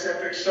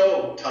FXS,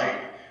 FXO type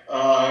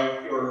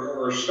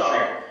or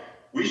style.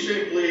 We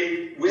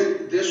simply,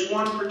 with this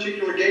one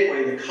particular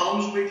gateway that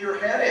comes with your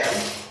head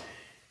end,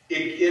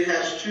 it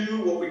has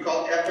two what we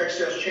call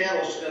FXS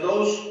channels, and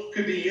those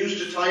could be used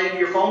to tie into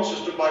your phone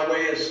system by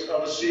way of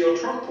a CO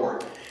trunk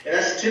port. And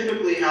that's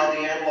typically how the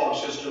analog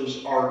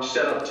systems are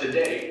set up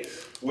today.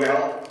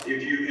 Well,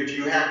 if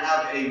you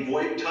have a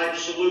VoIP type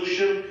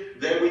solution,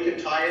 then we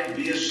can tie in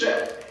via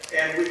SIP.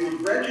 And we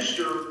would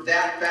register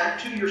that back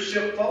to your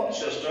SIP phone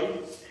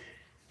system.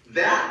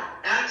 That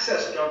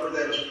access number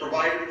that is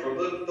provided from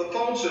the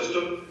phone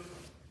system,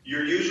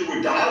 your user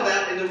would dial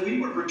that, and then we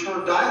would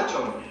return dial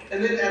tone.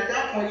 And then at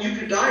that point, you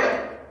could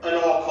dial an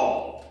all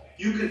call.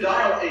 You could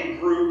dial a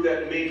group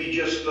that may be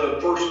just the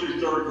 1st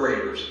through 3rd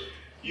graders.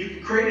 You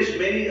can create as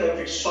many of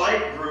your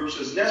side groups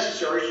as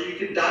necessary so you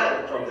can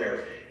dial it from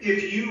there.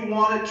 If you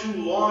wanted to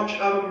launch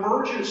an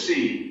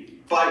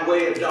emergency by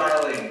way of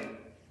dialing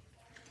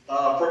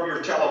from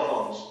your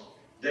telephones,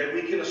 then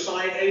we can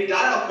assign a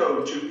dial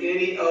code to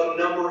any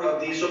number of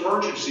these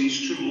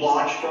emergencies to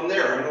launch from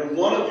there. I know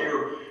one of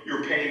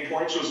your pain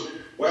points was,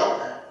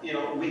 well, you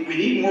know, we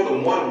need more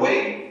than one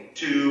way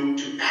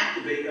to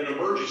activate an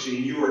emergency.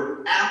 You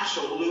are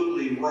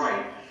absolutely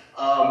right.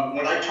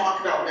 When I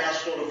talk about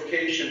mass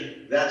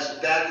notification,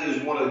 that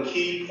is one of the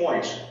key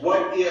points.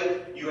 What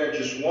if you had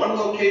just one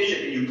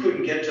location and you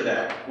couldn't get to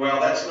that? Well,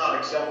 that's not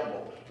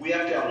acceptable. We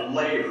have to have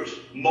layers,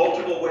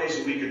 multiple ways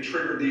that we could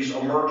trigger these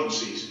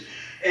emergencies.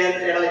 And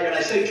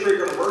I say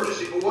trigger an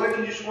emergency, but what if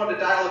you just wanted to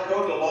dial a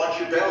code to launch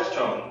your bells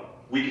tone?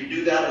 We could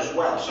do that as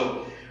well.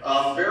 So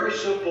very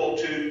simple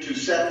to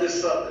set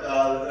this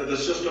the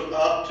system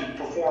up to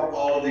perform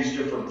all of these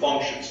different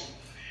functions.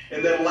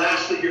 And then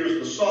lastly, here's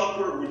the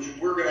software, which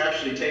we're going to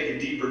actually take a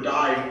deeper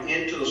dive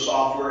into the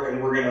software,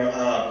 and we're going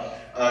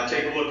to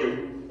take a look at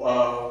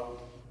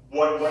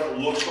what it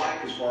looks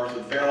like as far as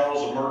the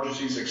bells,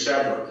 emergencies,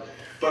 etc.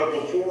 But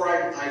before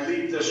I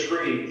leave this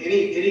screen,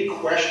 any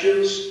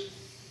questions?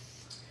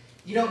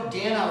 You know,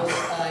 Dan,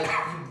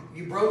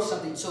 you broke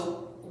something.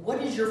 So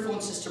what is your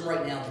phone system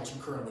right now that you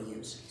currently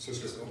use?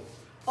 Cisco.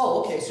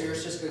 Oh, okay, so you're a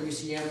Cisco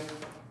UCM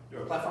Yeah.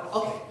 platform?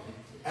 Okay.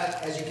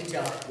 As you can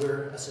tell,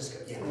 we're a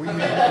Cisco.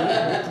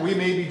 Yeah. We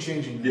may be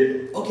changing.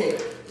 Okay,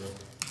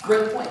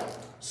 great point.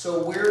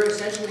 So we're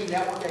essentially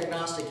network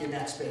agnostic in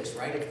that space,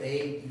 right? If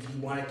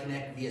you want to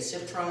connect via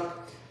SIP trunk,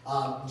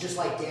 just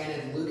like Dan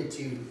had alluded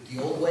to,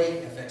 the old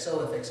way,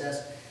 FXO,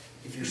 FXS.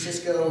 If you're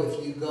Cisco,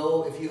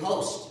 if you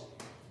host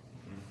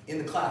in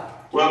the cloud.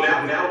 Well,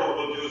 now what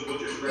we'll do is we'll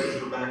just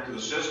register back to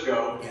the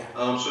Cisco.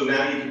 Yeah. So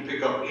now you can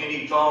pick up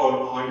any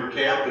phone on your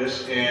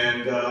campus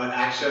and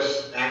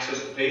access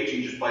the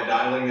paging just by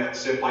dialing that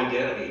SIP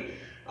identity.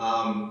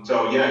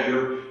 So yeah,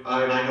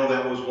 and I know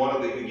that was one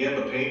of the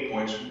pain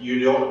points.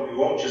 You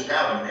won't just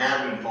have an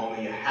admin phone,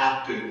 and you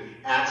have to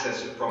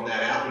access it from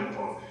that admin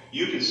phone.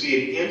 You can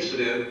see an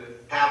incident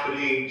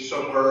happening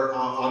somewhere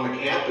on the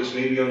campus,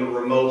 maybe on the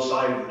remote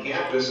side of the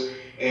campus,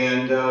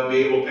 and be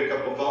able to pick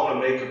up a phone and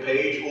make a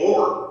page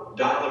or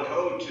dial a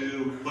code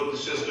to put the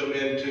system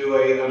into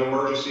an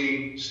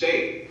emergency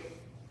state.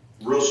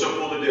 Real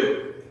simple to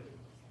do.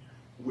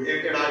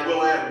 And I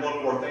will add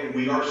one more thing.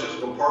 We are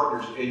Cisco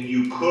partners, and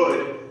you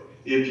could,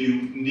 if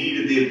you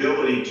needed the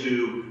ability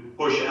to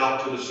push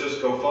out to the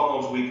Cisco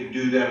phones, we could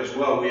do that as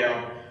well. We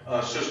have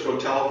a Cisco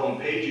telephone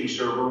paging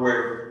server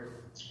where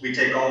we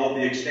take all of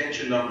the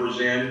extension numbers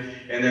in,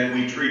 and then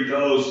we treat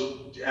those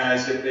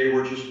as if they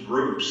were just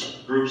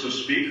groups of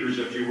speakers,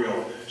 if you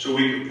will. So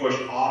we can push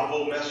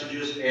audible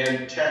messages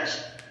and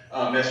text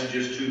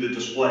messages to the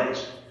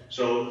displays.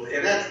 So,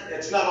 and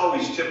it's not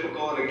always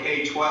typical in a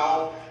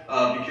K-12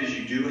 because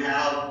you do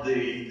have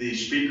the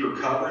speaker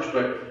coverage,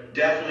 but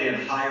definitely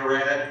in higher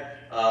ed,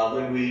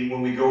 when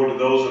we go into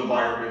those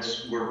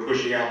environments, we're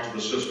pushing out to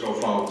the Cisco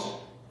phones.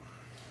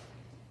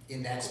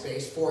 In that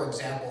space, for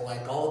example,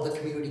 like all of the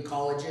community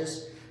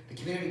colleges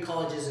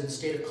in the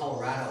state of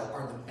Colorado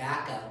are the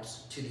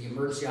backups to the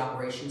emergency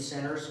operations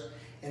centers,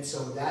 and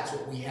so that's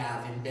what we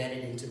have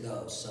embedded into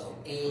those. So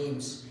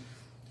Ames,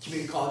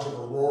 Community College of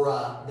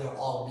Aurora, they'll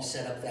all be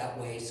set up that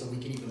way, so we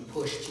can even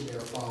push to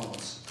their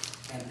phones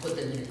and put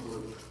them in a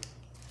group.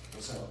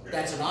 So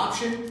that's an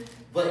option,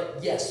 but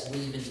yes, we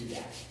even do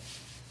that.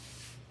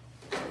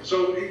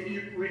 So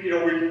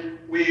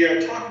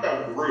we talk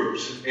about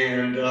groups,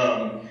 and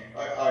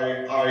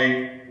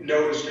I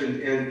noticed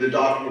in the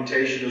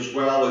documentation as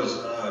well as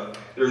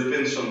there's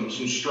been some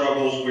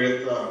struggles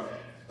with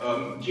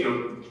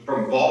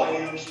from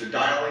volumes to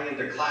dialing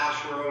into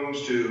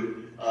classrooms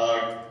to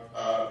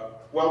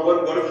well,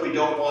 what if we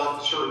don't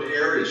want certain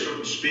areas,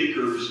 certain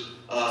speakers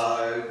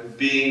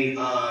being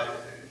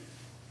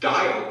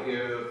dialed,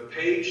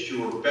 page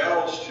to or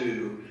bells to,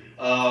 you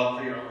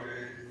know,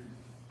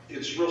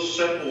 it's real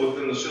simple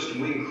within the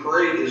system. We can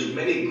create as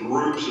many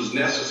groups as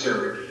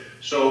necessary.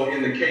 So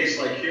in the case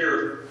like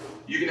here,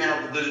 you can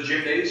have the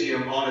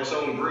gymnasium on its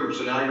own group.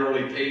 So now you're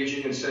only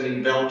paging and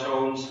sending bell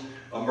tones,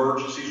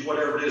 emergencies,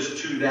 whatever it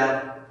is, to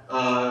that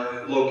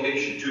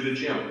location, to the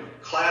gym.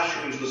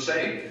 Classrooms the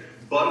same.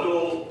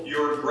 Bundle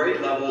your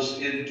grade levels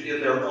in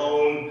their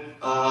own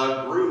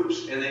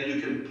groups, and then you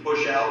can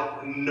push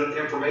out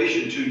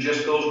information to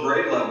just those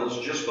grade levels,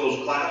 just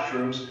those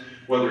classrooms,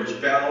 whether it's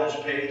bells,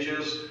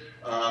 pages,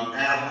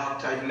 ad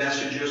hoc type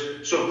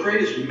messages. So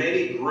create as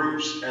many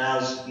groups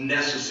as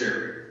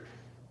necessary.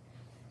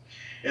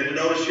 And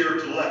notice here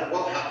to the left,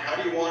 well,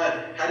 how do you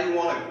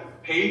want to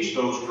page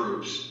those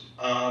groups?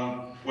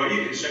 Well,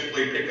 you can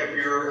simply pick up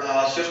your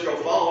Cisco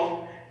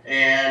phone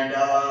and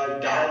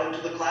dial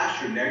into the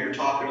classroom. Now you're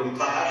talking to the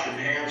classroom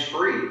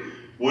hands-free.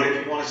 What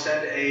if you want to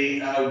send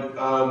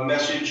a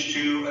message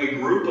to a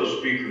group of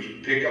speakers?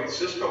 Pick up the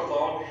Cisco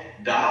phone,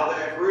 dial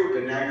that group,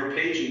 and now you're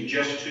paging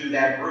just to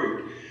that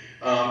group.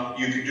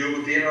 You can do it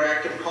with the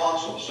interactive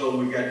console. So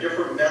we've got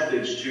different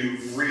methods to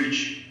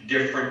reach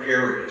different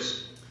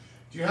areas.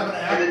 Do you have an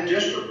app? And then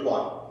District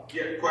 1.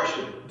 Yeah,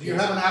 question. Do you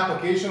have an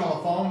application on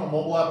the phone, a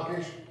mobile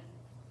application?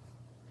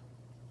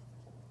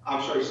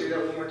 I'm sorry, say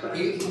that one more time.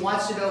 He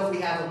wants to know if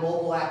we have a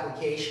mobile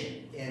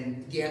application,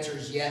 and the answer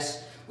is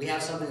yes. We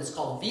have something that's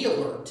called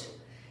V-Alert,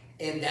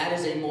 and that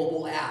is a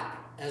mobile app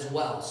as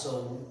well.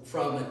 So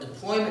from a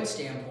deployment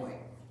standpoint,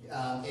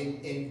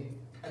 and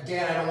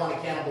again, I don't want to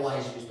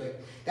cannibalize you,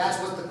 but that's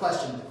what the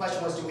question. The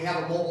question was, do we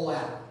have a mobile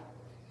app?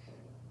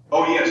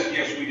 Oh,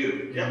 yes, we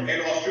do. Yep.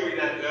 And I'll show you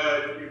that.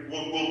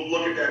 We'll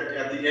look at that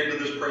at the end of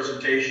this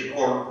presentation,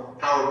 or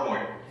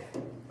PowerPoint.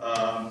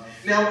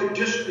 Now,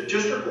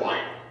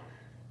 district-wide,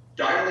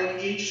 dialing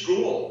each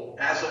school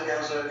as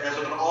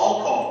an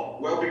all call.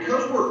 Well,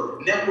 because we're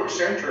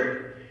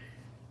network-centric,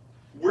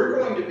 we're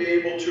going to be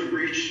able to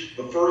reach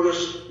the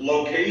furthest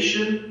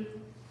location,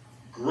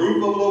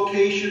 group of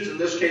locations, in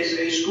this case,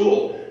 a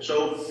school.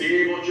 So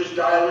being able to just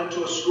dial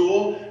into a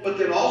school, but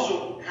then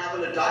also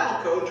having a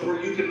dial code to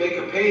where you can make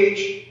a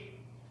page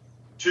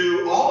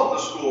to all of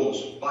the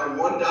schools by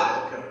one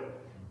dial code.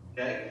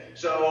 Okay?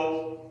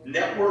 So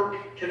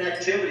network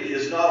connectivity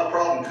is not a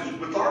problem, because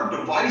with our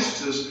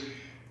devices,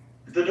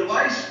 the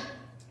device,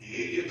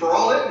 for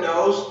all it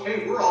knows,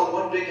 hey, we're all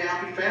one big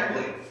happy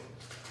family.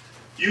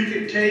 You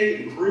can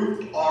take and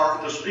group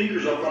the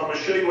speakers up. I'm going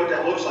to show you what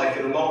that looks like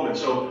in a moment.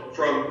 So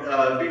from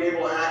being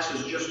able to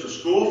access just a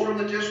school from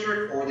the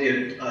district or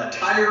the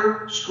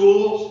entire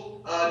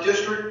school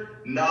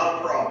district, not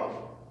a problem.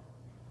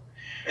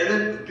 And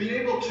then being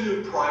able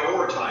to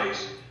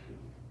prioritize.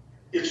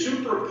 It's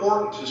super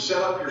important to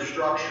set up your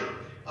structure.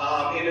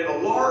 And in a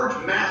large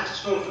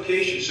mass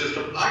notification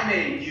system, I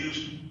may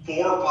use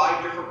 4 or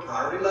 5 different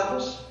priority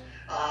levels.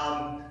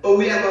 But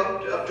we have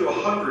up to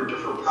 100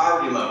 different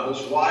priority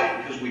levels.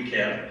 Why? Because we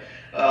can.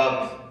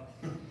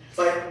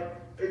 But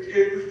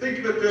think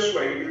of it this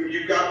way.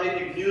 You've got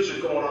maybe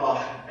music going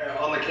off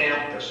on the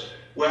campus.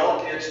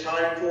 Well, it's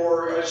time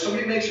for,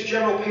 somebody makes a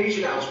general page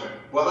announcement.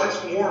 Well,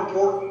 that's more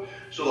important.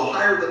 So the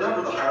higher the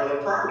number, the higher the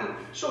priority.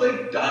 So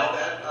they dial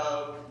that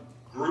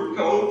group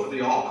code for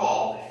the all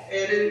call,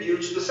 and it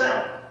mutes the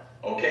sound.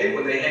 Okay,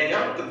 when they hang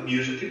up, the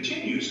music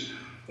continues.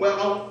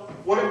 Well,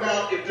 what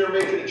about if they're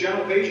making a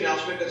general page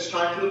announcement and it's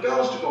time for the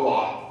bells to go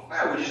off?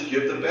 Well, we just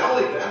give the bell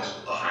events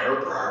a higher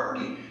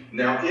priority.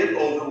 Now it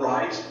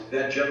overrides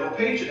that general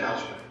page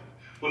announcement.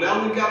 Well,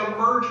 now we've got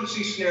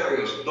emergency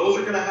scenarios. Those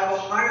are going to have a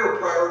higher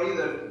priority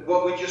than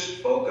what we just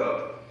spoke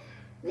of.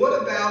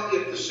 What about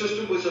if the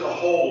system was in a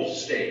hold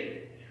state?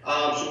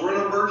 So we're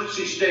in an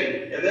emergency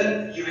state, and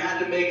then you had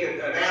to make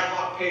an ad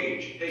hoc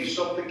page. Hey,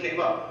 something came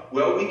up.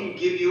 Well, we can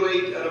give you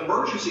an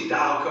emergency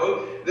dial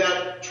code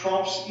that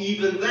trumps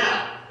even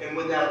that. And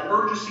when that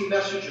emergency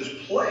message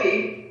is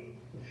played,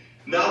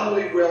 not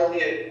only will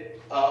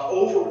it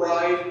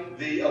override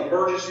the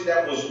emergency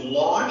that was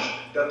launched,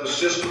 that the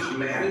system's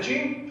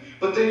managing,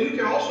 but then you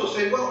can also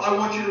say, well, I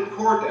want you to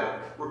record that.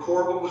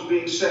 Record what was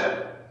being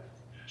said.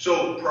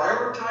 So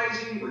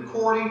prioritizing,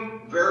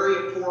 recording,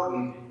 very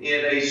important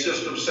in a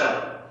system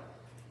setup.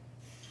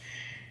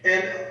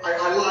 And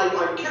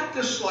I kept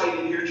this slide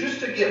in here just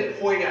to again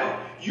point out,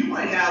 you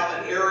might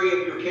have an area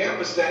of your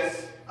campus that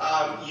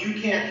you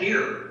can't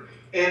hear.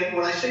 And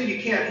when I say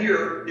you can't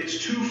hear,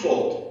 it's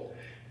twofold.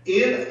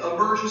 In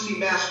emergency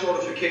mass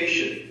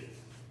notification,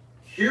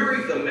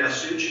 hearing the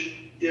message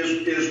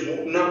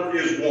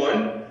is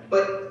one,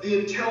 but the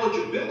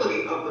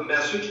intelligibility of the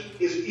message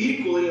is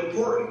equally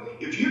important.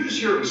 If you're just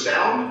hearing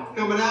sound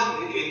coming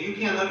out and you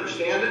can't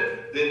understand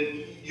it,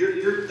 then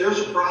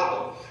there's a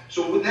problem.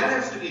 So that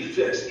has to be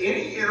fixed.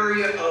 Any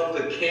area of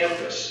the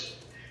campus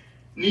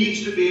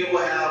needs to be able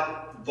to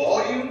have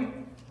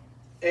volume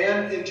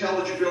and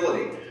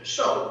intelligibility.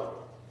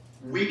 So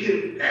we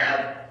can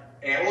add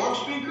analog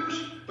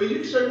speakers, but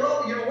you can say,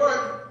 well, you know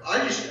what?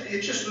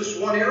 It's just this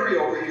one area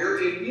over here,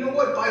 and you know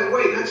what? By the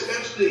way, that's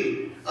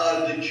the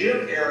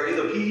gym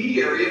area, the PE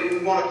area, and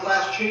we want a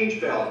class change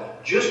bell.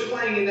 just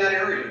playing in that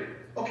area.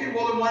 Okay,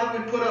 well then why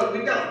don't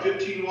we've got a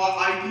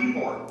 15-watt IP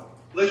horn.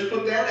 Let's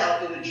put that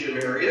out in the gym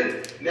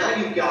area. Now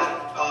you've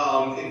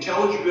got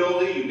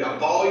intelligibility, you've got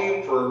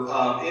volume for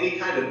any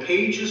kind of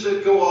pages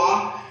that go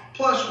off,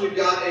 plus we've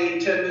got a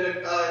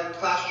 10-minute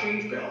class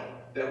change bell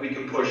that we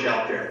can push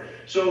out there.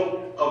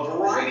 So a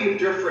variety of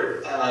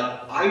different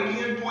IP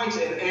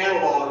endpoints and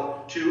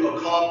analog to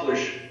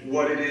accomplish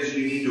what it is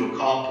you need to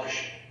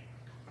accomplish.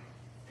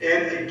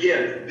 And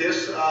again,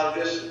 this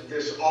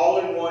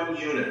all-in-one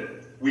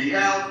unit, we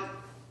have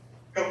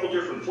a couple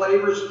different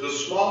flavors. The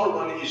smaller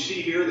one that you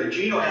see here that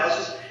Gino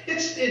has,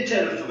 it's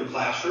intended for the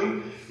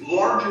classroom.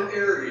 Larger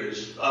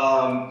areas,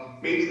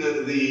 maybe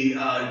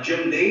the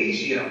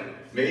gymnasium,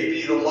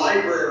 maybe the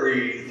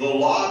library, the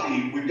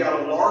lobby. We've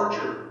got a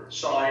larger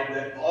sign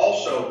that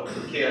also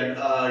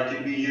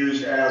can be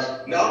used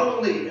as not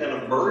only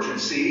an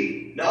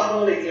emergency, not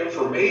only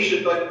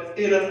information, but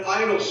in an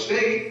idle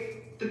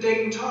state, the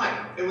date and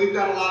time. And we've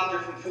got a lot of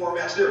different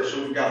formats there.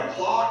 So we've got a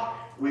clock,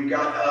 we've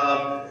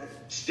got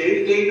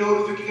day-to-day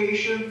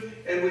notification,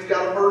 and we've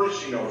got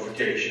emergency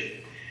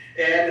notification.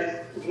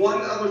 And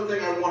one other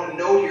thing I want to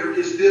note here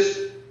is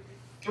this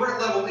threat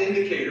level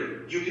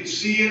indicator. You can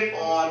see it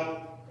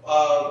on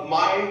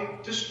my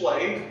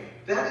display.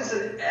 That is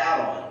an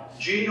add-on.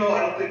 Gino,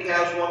 I don't think,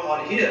 has one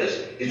on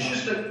his. It's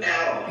just an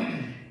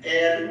add-on.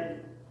 And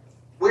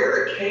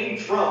where it came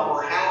from,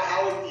 or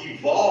how it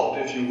evolved,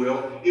 if you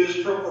will, is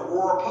from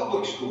Aurora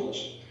Public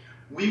Schools.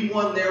 We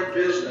won their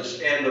business,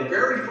 and the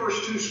very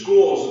first 2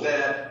 schools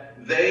that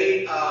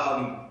they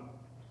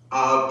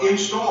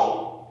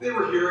installed, they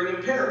were hearing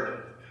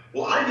impaired.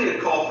 Well, I get a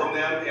call from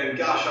them, and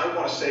gosh, I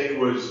want to say it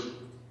was,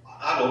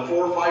 I don't know,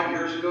 4 or 5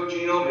 years ago,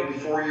 Gino, maybe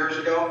 4 years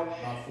ago.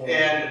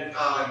 And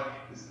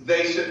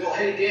they said, well,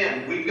 hey,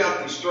 Dan, we've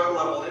got these threat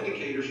level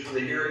indicators for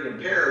the hearing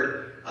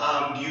impaired.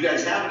 Do you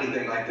guys have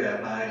anything like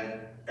that? And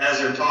as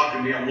they're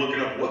talking to me, I'm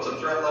looking up, what's a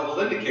threat level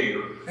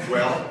indicator?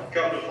 Well,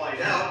 come to find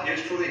out,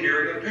 it's for the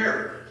hearing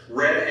impaired,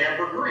 red,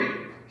 amber,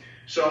 green.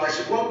 So I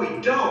said, well, we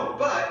don't,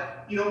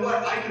 but you know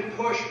what? I can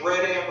push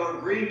red, amber,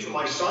 and green to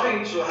my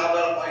sign, so how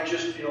about if I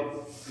just,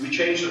 we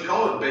change the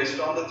color based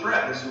on the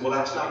threat? And I said, well,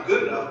 that's not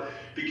good enough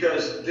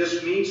because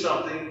this means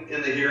something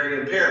in the hearing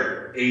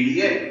impaired,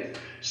 88.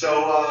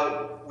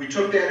 So we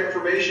took that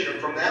information,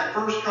 and from that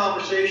first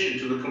conversation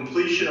to the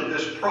completion of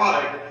this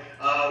product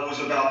was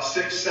about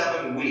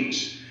 6-7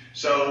 weeks.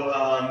 So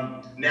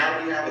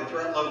now we have a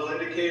threat level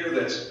indicator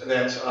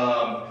that's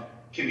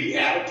can be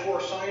added to our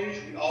signage.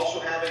 We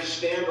also have a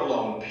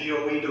standalone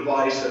PoE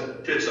device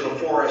that fits in a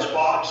 4S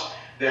box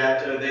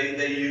that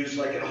they use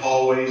like in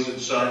hallways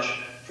and such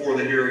for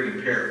the hearing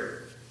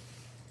impaired.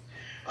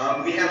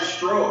 We have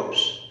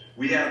strobes.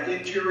 We have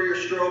interior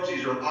strobes.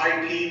 These are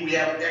IP. We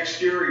have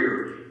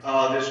exterior.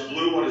 This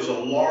blue one is a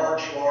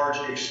large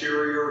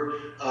exterior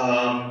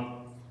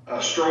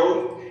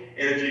strobe.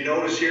 And if you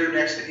notice here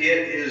next to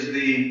it is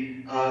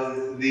the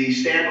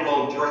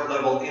standalone threat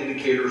level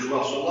indicator as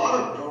well. So a lot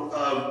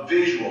of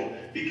visual,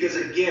 because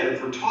again,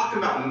 if we're talking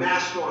about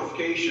mass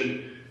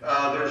notification,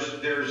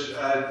 there's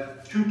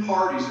 2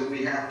 parties that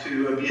we have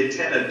to be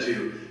attentive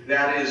to.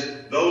 That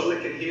is those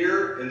that can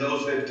hear and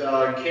those that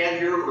can't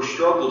hear or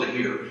struggle to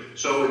hear.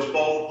 So it's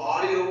both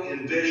audio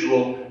and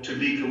visual to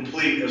be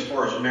complete as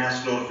far as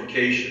mass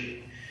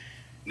notification.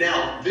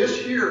 Now, this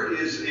here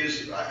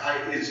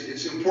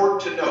it's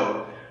important to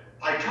note.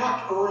 I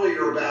talked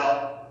earlier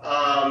about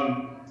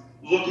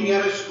looking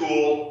at a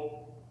school,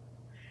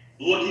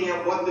 looking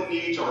at what the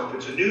needs are. If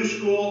it's a new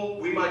school,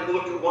 we might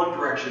look at one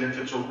direction. If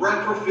it's a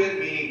retrofit,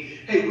 meaning,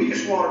 hey, we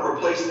just want to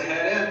replace the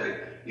head end.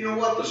 You know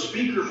what? The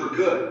speakers are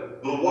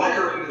good. The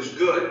wiring is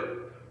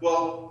good.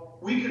 Well,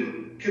 we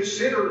can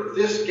consider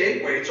this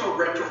gateway. It's our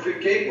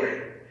retrofit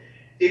gateway.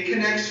 It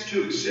connects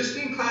to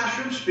existing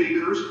classroom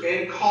speakers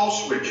and call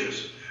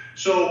switches.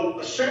 So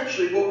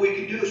essentially what we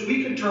can do is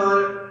we can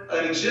turn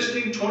an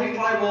existing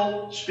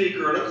 25-volt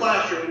speaker in a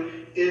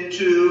classroom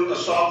into a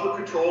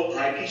software-controlled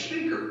IP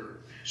speaker.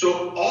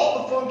 So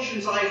all the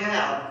functions I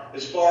have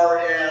as far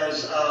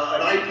as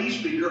an IP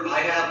speaker, I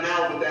have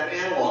now with that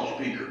analog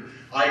speaker.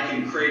 I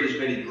can create as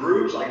many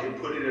groups. I can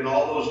put it in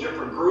all those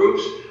different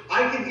groups.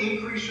 I can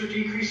increase or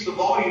decrease the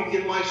volume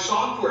in my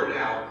software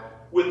now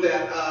with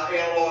that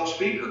analog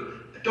speaker.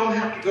 I don't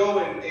have to go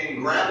and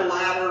grab a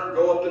ladder,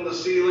 go up in the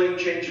ceiling,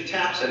 change the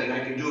tap setting.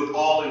 I can do it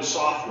all in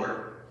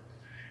software.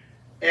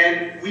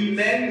 And we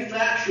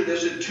manufacture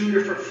this in 2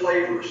 different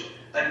flavors,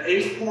 an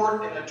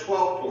 8-port and a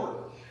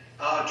 12-port.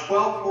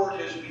 12-port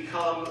has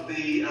become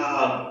the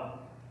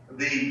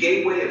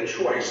gateway of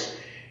choice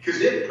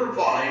because it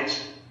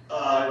provides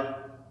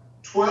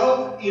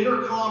 12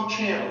 intercom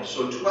channels,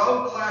 so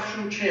 12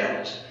 classroom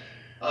channels.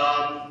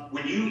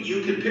 When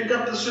you can pick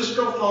up the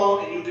Cisco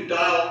phone and you can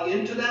dial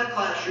into that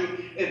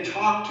classroom and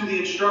talk to the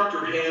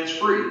instructor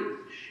hands-free.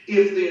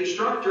 If the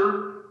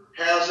instructor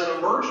has an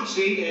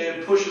emergency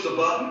and pushes a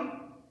button,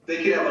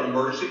 they can have an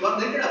emergency button.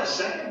 They can have a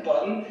second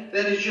button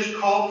that is just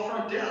call the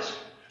front desk.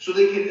 So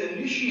they can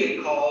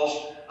initiate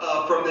calls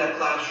from that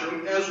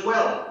classroom as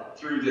well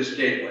through this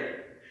gateway.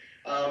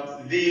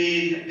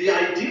 The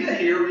idea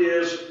here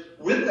is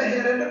with the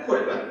head-end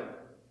equipment,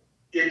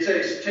 it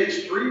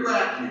takes 3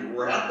 RACU.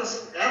 We're at the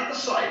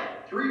site,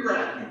 3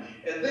 RACU.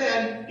 And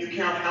then you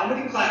count how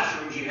many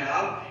classrooms you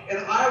have. And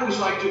I always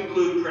like to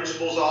include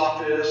principal's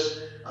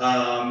office,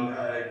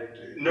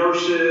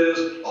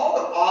 nurses, all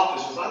the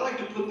offices. I like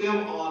to put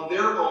them on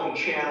their own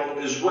channel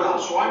as well.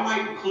 So I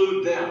might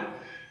include them.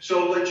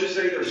 So let's just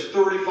say there's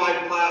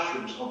 35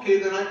 classrooms. Okay,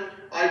 then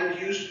I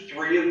use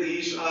 3 of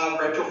these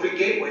retrofit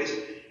gateways.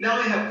 Now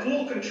I have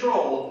full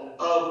control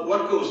of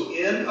what goes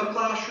in a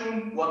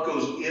classroom, what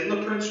goes in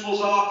the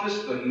principal's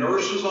office, the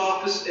nurse's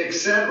office,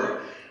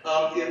 etc.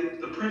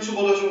 If the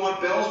principal doesn't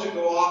want bells to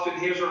go off in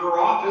his or her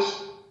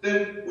office,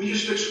 then we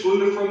just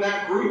exclude it from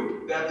that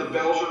group that the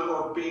bells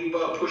are being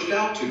pushed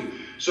out to.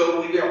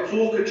 So we have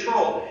full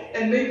control.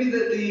 And maybe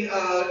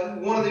that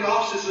one of the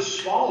offices is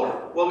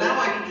smaller. Well, now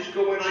I can just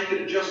go in, I can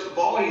adjust the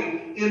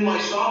volume in my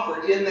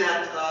software in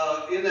that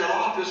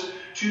office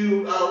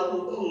to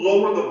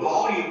lower the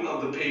volume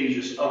of the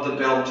pages of the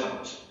bell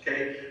tones.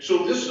 Okay,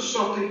 so this is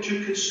something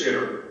to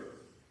consider.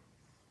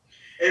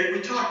 And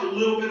we talked a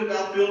little bit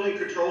about building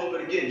controls,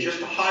 but again, just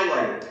to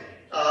highlight it.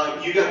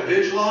 You got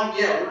Vigilon?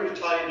 Yeah, we're going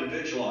to tie into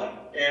Vigilon.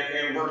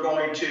 And we're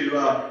going to,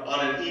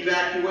 on an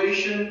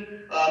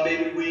evacuation,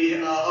 maybe we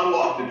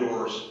unlock the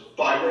doors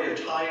by way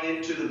of tying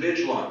into the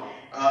Vigilon.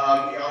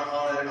 On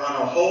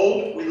a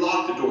hold, we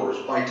lock the doors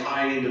by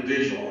tying into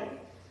Vigilon.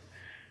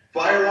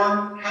 Fire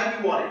alarm, how do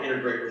you want to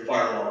integrate with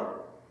fire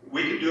alarm?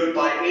 We can do it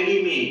by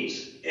any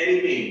means,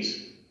 any means.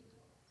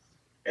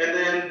 And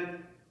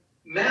then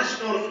mass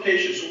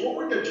notification. So what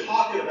we've been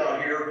talking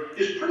about here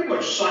is pretty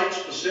much site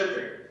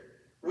specific.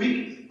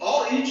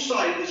 Each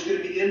site is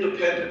going to be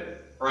independent,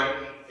 right?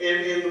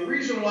 And the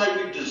reason why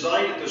we've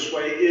designed it this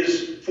way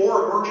is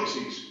for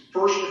emergencies,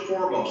 first and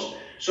foremost.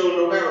 So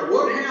no matter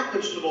what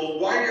happens to the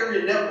wide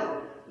area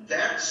network,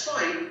 that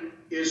site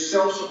is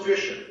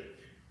self-sufficient.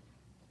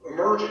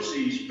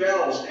 Emergencies,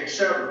 bells,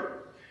 etc.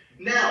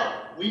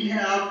 Now, we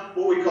have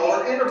what we call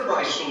our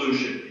enterprise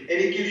solution, and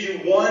it gives you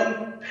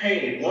one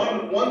pane,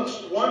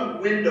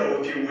 one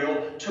window, if you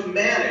will, to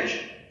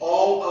manage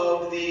all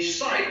of these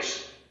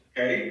sites,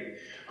 okay?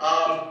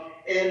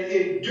 And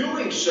in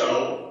doing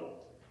so,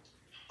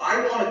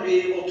 I want to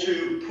be able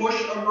to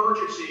push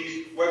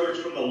emergencies, whether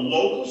it's from the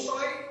local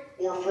site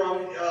or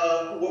from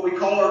what we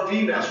call our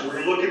VMAS. We're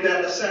going to look at that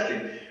in a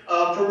second.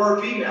 From our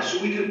VMAS,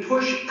 so we can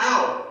push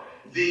out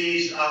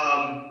these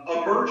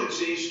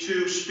emergencies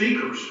to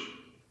speakers.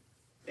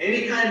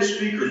 Any kind of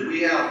speakers.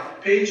 We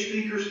have page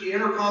speakers,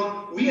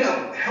 intercom. We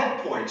have help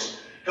points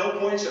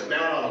that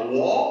mount on a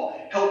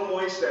wall, help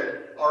points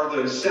that are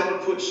the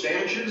 7-foot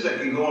stanchions that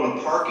can go in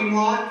a parking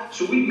lot.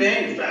 So we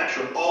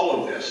manufacture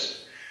all of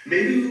this.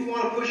 Maybe we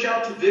want to push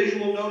out to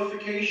visual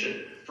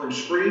notification, from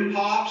screen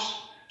pops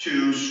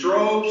to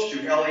strobes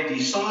to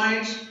LED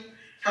signs.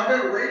 How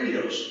about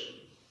radios?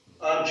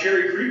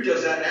 Cherry Creek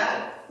does that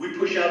now. We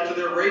push out to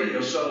their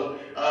radios. So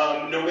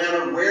no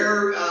matter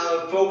where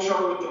folks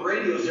are with the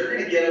radios, they're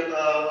going to get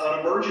an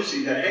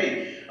emergency that,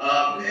 hey,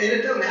 and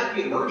it doesn't have to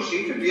be an emergency.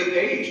 It could be a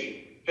page.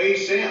 Hey,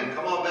 Sam,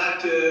 come on back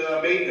to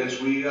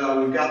maintenance. We've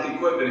got the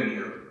equipment in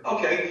here.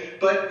 Okay,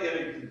 but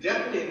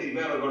definitely in the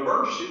event of an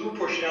emergency, we're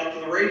pushing out to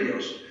the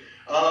radios.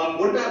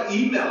 What about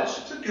emails?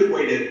 It's a good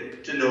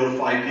way to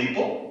notify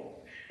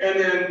people. And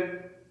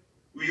then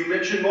you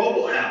mentioned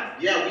mobile app.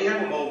 Yeah, we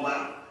have a mobile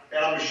app.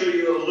 And I'm going to show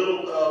you a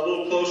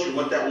little closer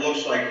what that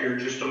looks like here in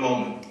just a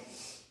moment.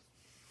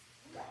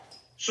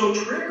 So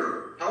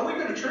trigger. How are we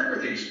going to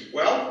trigger these?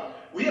 Well,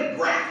 we have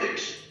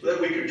graphics that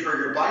we can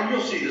trigger by.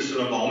 You'll see this in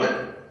a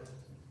moment.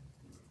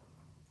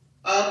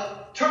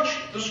 Touch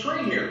the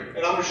screen here,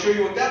 and I'm going to show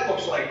you what that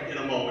looks like in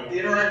a moment. The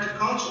interactive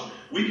console.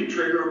 We can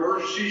trigger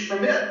emergencies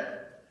from it.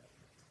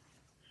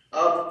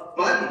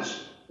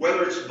 Buttons.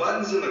 Whether it's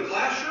buttons in the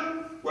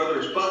classroom, whether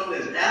it's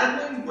buttons as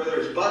admin, whether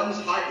it's buttons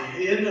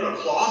hidden in a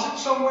closet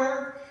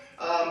somewhere,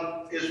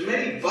 as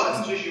many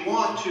buttons as you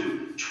want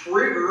to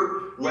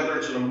trigger, whether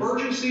it's an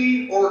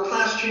emergency or a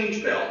class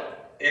change bell,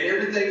 and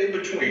everything in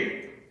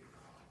between.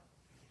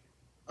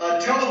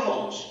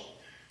 Telephones.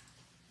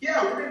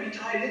 Yeah, we're going to be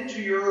tied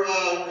into your,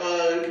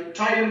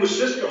 tied in with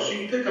Cisco, so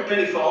you can pick up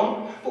any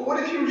phone. But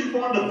what if you just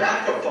wanted a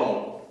backup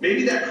phone?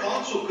 Maybe that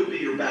console could be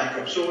your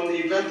backup. So in the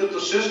event that the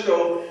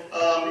Cisco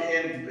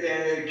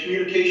and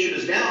communication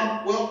is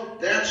down, well,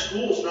 that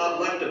school's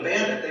not left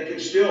abandoned. They can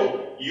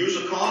still use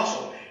a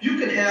console. You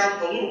can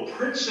have a little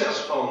princess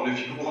phone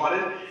if you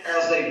wanted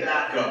as a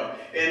backup,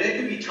 and it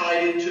could be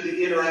tied into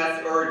the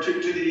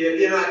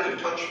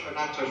interactive touch,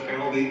 not touch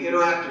panel, the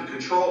interactive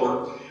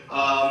controller,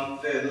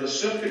 the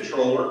SIP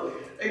controller.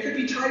 It could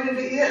be tied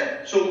into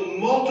it. So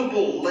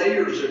multiple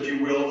layers, if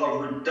you will,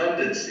 of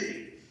redundancy.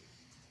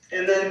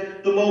 And then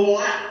the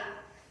mobile app.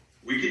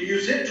 We can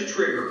use it to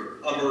trigger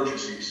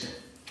emergencies.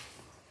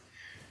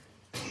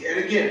 And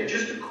again,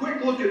 just a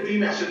quick look at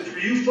VMAS. And for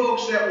you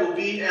folks that will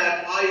be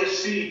at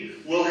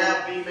ISC, we'll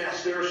have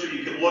VMAS there so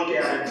you can look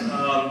at it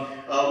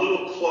a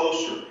little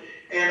closer.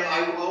 And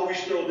I always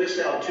throw throw this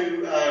out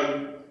too.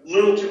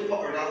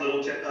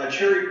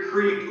 Cherry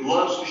Creek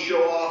loves to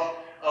show off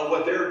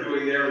what they're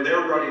doing there, and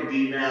they're running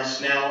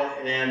BMAS now,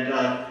 and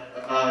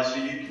so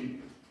you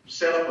can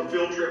set up a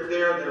field trip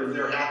there.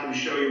 They're happy to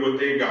show you what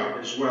they got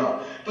as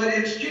well. But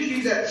it gives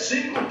you that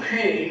single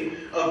pane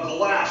of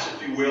glass,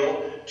 if you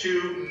will,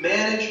 to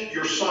manage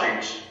your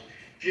sites.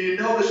 If you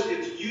notice,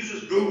 it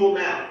uses Google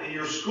Map, and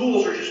your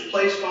schools are just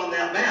placed on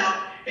that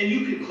map, and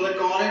you can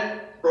click on it,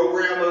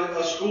 program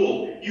a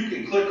school. You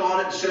can click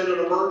on it and send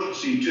an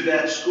emergency to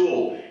that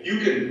school. You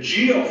can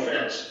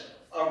geofence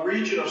a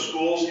region of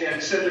schools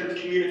and send a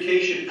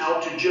communication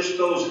out to just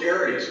those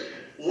areas.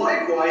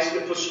 Likewise,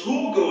 if a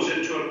school goes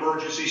into an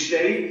emergency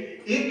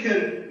state, it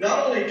can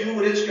not only do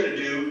what it's going to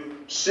do,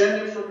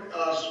 send it from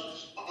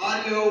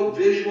audio,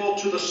 visual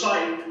to the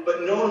site,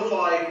 but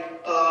notify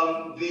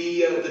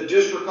the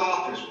district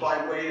office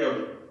by way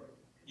of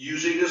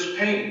using this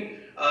pane.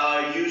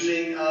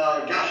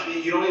 Gosh,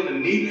 you don't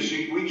even need this.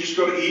 We just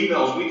go to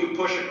emails. We can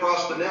push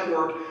across the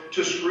network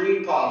to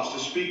screen pops, to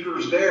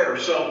speakers there.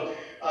 So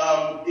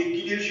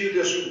it gives you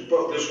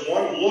this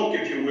one look,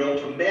 if you will,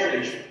 to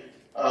manage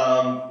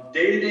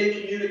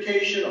day-to-day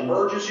communication,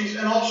 emergencies,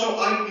 and also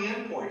IP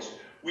endpoints.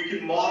 We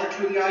can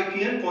monitor the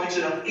IP endpoints,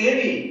 and if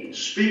any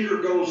speaker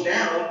goes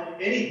down,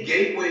 any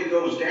gateway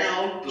goes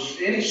down,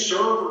 any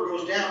server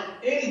goes down,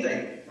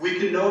 anything, we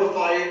can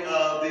notify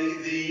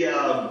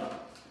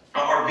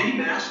our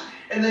VMAS,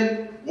 and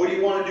then what do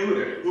you want to do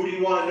with it? Who do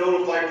you want to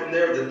notify from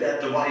there that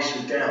that device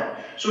is down?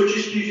 So it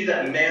just gives you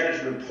that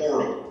management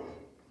portal.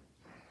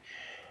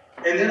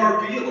 And then our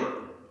VLR,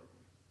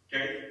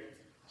 okay?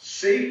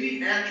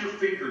 Safety at your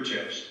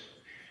fingertips.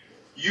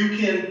 You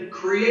can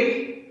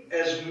create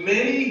as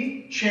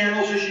many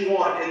channels as you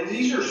want, and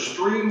these are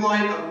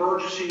streamlined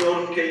emergency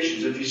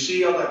notifications. If you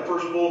see on that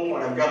first bullet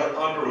point, I've got it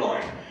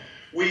underlined.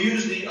 We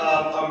use the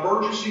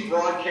emergency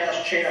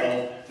broadcast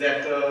channel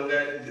that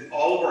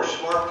all of our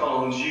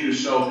smartphones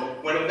use. So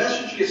when a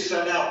message gets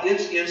sent out,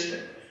 it's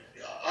instant.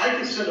 I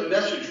can send a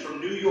message from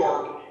New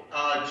York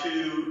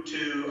to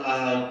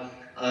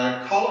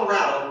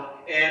Colorado,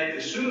 and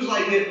as soon as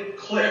I hit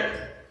click,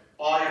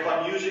 if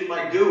I'm using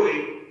my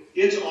GUI,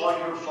 it's on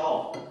your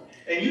phone.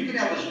 And you can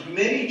have as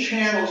many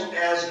channels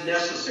as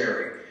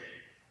necessary.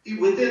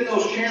 Within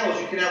those channels,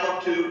 you can have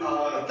up to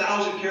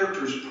 1,000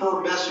 characters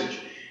per message.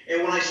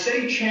 And when I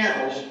say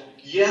channels,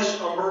 yes,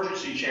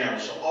 emergency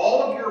channels. So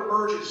all of your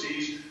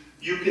emergencies,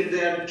 you can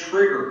then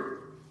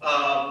trigger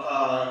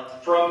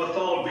from the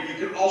phone, but you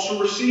can also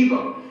receive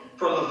them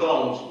from the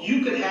phones.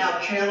 You can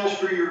have channels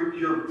for your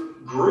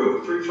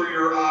group, for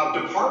your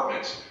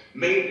departments,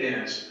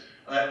 maintenance,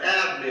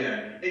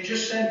 admin, and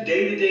just send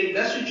day-to-day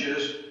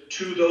messages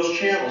to those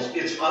channels.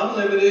 It's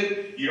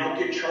unlimited. You don't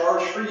get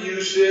charged for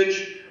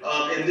usage.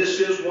 And this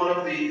is one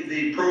of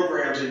the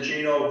programs that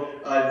Gino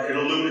had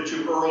alluded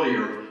to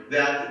earlier,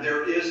 that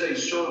there is a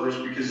service,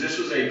 because this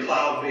is a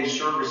cloud-based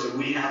service that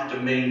we have to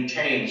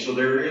maintain. So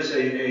there is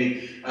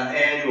an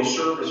annual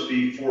service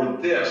fee for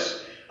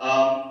this.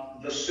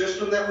 The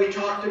system that we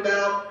talked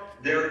about,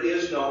 there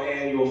is no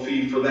annual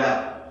fee for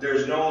that.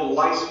 There's no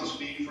license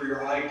fee for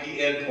your IP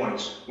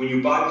endpoints. When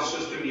you buy the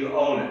system, you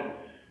own it.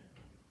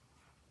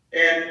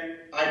 And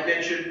I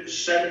mentioned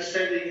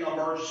sending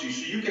emergencies.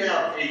 So you can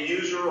have a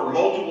user or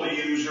multiple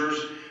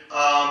users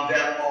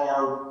that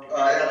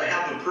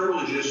have the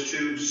privileges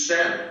to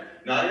send.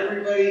 Not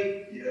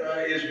everybody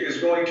is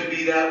going to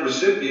be that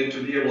recipient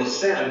to be able to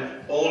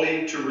send,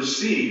 only to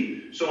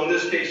receive. So in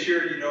this case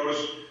here, you notice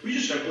we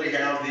just simply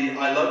have the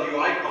I love you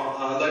icon,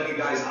 I love you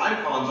guys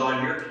icons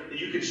on here, and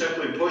you can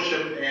simply push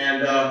them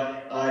and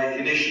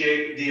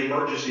initiate the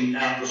emergency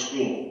at the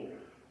school.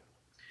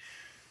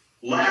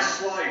 Last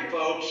slide,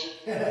 folks.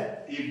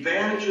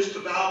 Advantages to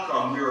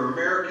Valcom. We are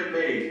American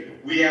made.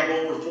 We have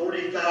over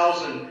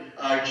 40,000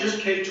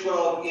 just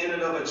K-12 in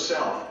and of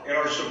itself, and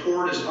our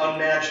support is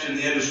unmatched in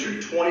the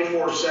industry,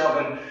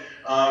 24/7.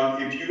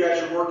 If you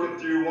guys are working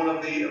through one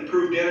of the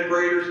approved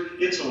integrators,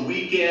 it's a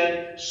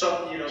weekend,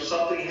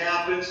 something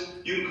happens,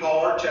 you can call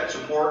our tech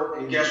support,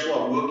 and guess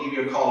what? We'll give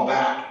you a call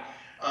back.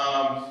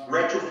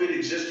 Retrofit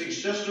existing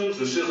systems.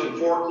 This isn't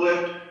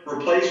forklift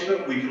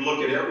replacement. We can look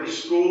at every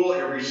school,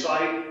 every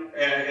site,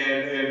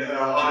 and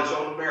on its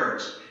own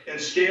merits. And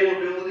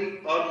scalability,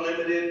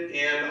 unlimited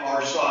in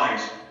our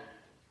size.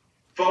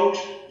 Folks,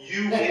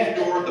 you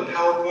endured the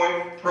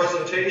PowerPoint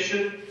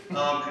presentation.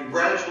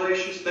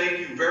 Congratulations. Thank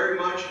you very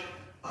much.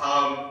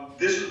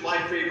 This is my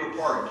favorite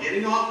part,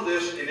 getting off of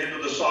this and into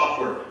the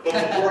software. But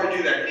before I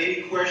do that,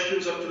 any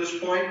questions up to this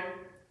point?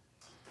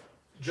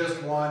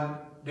 Just one.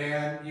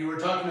 Dan, you were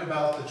talking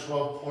about the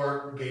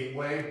 12-port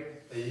gateway,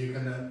 that you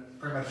can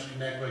pretty much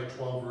connect like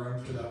 12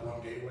 rooms to that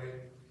one gateway.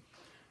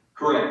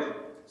 Correct.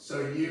 So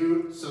I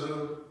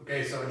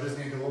just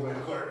need a little bit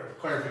of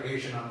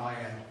clarification on my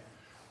end.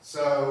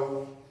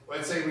 So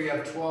let's say we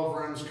have 12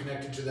 rooms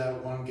connected to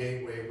that one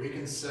gateway. We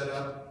can set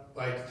up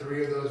like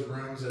 3 of those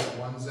rooms at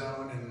one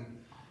zone and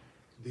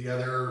the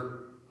other,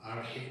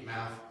 I hate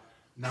math,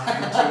 9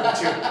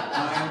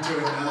 to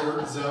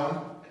another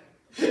zone.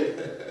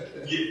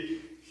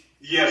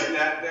 Yes,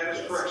 that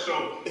is correct.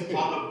 So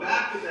on the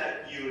back of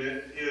that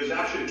unit is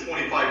actually a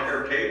 25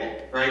 pair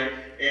cable, right?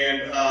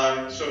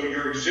 And so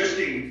your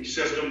existing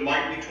system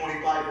might be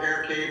 25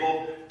 pair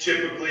cable.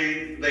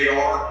 Typically they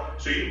are.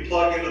 So you can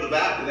plug into the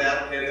back of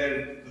that, and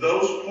then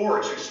those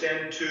ports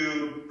extend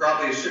to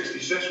probably a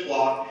 66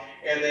 block,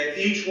 and then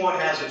each one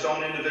has its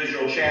own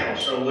individual channel.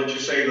 So let's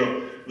just say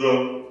the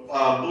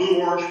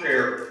blue-orange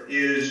pair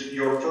is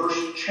your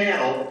first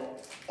channel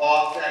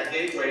off that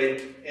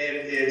gateway, and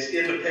it's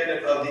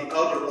independent of the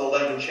other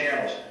 11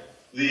 channels.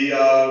 The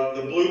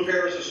blue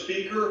pair is a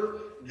speaker.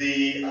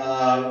 The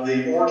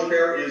orange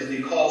pair is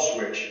the call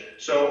switch.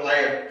 So I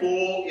have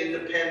full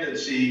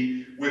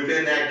independency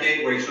within that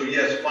gateway. So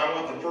yes, if I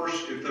want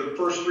if the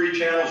first 3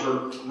 channels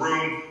are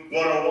room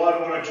 101,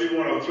 102,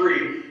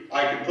 103,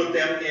 I can put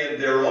them in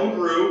their own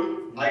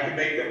group. I can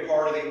make them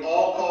part of the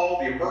all-call,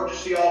 the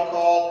emergency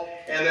all-call,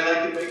 and then I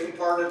can make them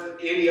part of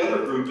any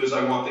other group as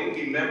I want. They can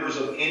be members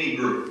of any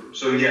group.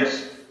 So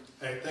yes.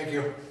 Hey, thank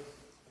you.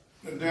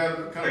 And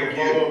Dan, kind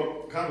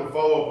of a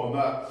follow-up on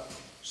that.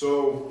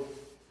 So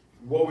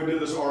what we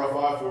did this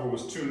RFI for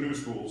was 2 new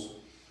schools,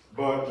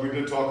 but we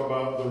did talk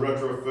about the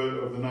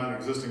retrofit of the 9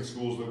 existing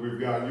schools that we've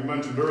got. You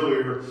mentioned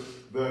earlier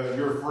that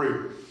you're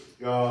free.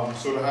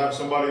 So to have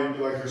somebody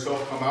like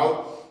yourself come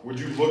out, would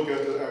you look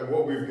at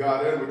what we've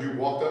got in? Would you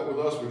walk that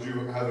with us? Would you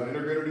have an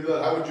integrator do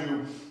that? How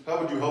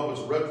would you help us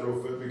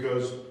retrofit?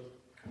 Because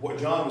what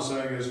John was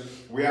saying is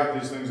we have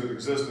these things that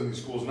exist in these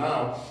schools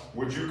now.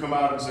 Would you come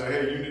out and say,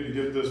 hey, you need to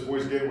get this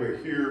voice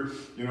gateway here,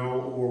 you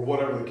know, or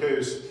whatever the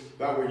case?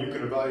 That way you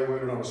can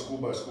evaluate it on a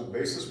school-by-school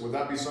basis. Would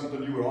that be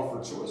something you would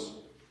offer to us?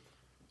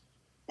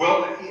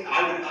 Well,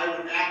 I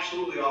would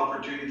absolutely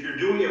offer to. If you're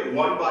doing it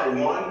one by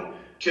one,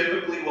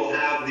 typically we'll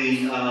have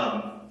the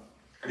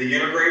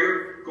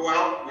integrator go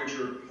out,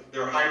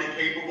 they're highly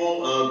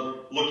capable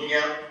of looking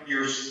at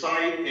your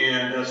site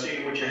and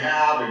seeing what you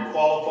have and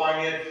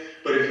qualifying it.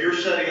 But if you're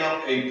setting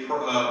up a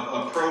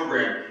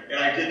program, and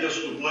I did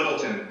this with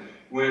Littleton,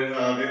 when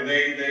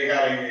they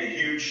had a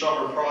huge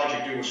summer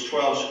project, it was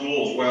 12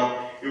 schools.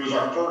 Well, it was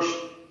our first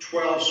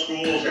 12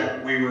 schools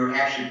that we were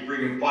actually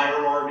bringing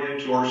FireAlarm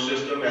into our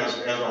system as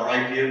our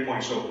IP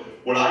endpoint. So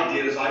what I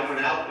did is I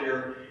went out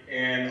there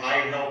and I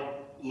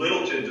helped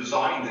Littleton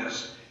design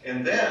this.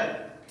 And then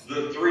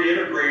the 3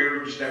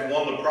 integrators that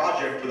won the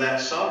project for that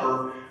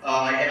summer,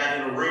 I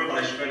had in a room, and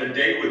I spent a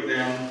day with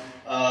them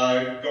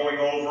going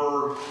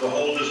over the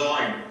whole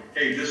design.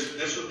 Hey, this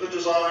is the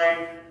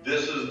design,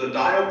 this is the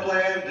dial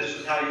plan, this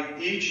is how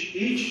each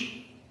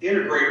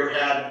integrator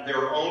had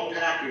their own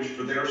package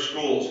for their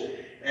schools,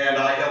 and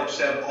I helped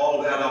set all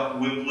of that up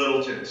with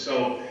Littleton.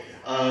 So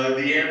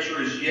the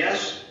answer is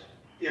yes.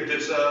 If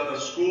it's a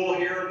school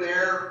here and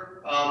there,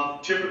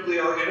 typically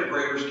our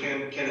integrators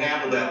can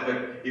handle that.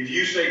 But if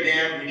you say,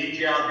 Dan, we need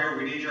you out here,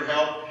 we need your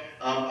help,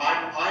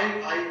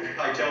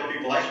 I tell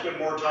people I spend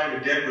more time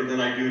in Denver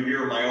than I do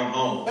here in my own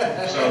home.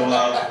 So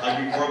I'd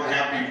be more than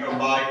happy to come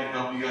by and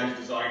help you guys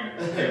design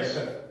it. Yes.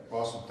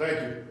 Awesome.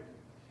 Thank you.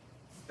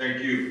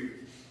 Thank you.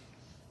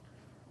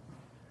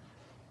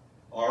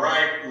 All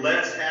right,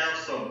 let's have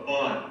some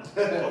fun.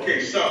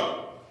 Okay,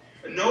 so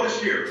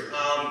notice here,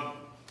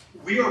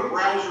 we are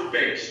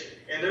browser-based.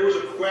 And there was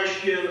a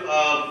question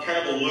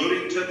kind of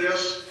alluding to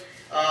this,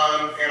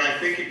 and I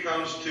think it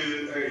comes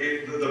to,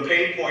 the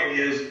pain point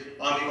is,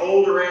 on the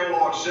older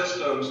analog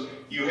systems,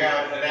 you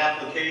have an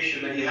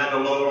application that you had to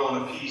load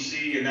on a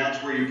PC, and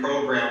that's where you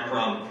program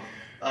from.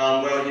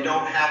 Well, you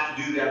don't have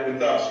to do that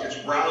with us.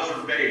 It's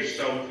browser-based,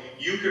 so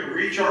you can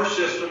reach our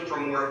system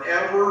from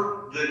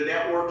wherever the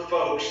network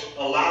folks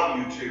allow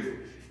you to,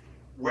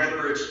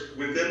 whether it's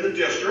within the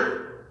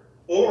district,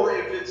 or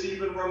if it's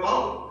even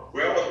remote.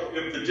 Well,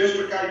 if the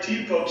district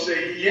IT folks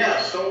say,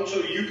 yes, so-and-so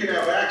you can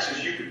have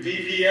access, you can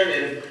VPN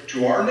in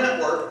to our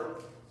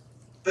network,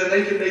 then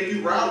they can make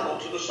you routable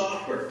to the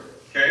software,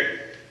 okay?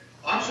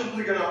 I'm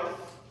simply going to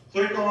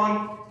click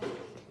on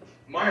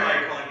my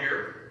icon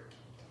here,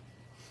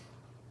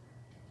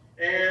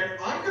 and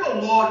I'm going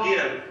to log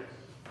in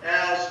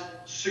as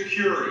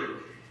security.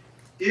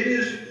 It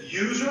is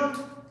user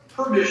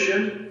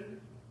permission.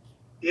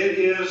 It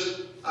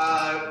is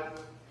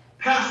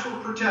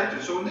password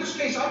protected. So in this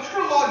case, I'm just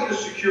going to log in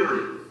as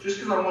security, just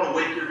because I want to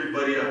wake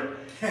everybody up.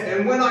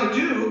 And when I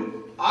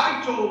do,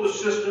 I told the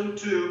system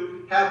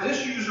to have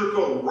this user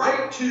go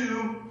right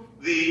to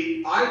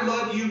the I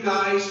love you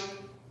guys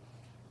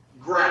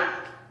graph.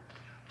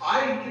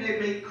 I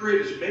can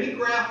create as many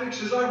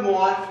graphics as I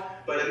want,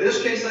 but in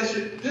this case, I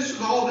said, this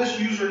is all this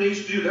user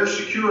needs to do, their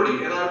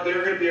security, and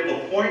they're going to be able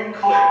to point and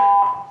click.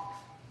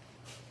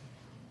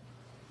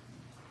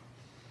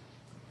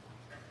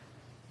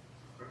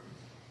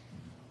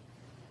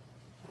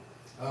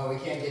 Oh, we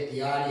can't get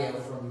the audio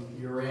from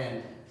your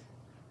end.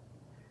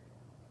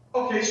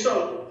 Okay,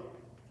 so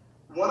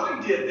what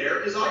I did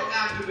there is I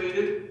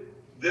activated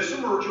this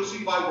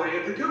emergency by way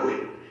of the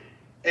GUI.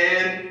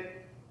 And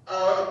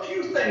a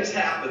few things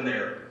happen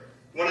there.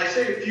 When I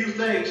say a few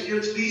things,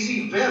 it's these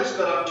events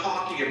that I'm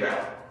talking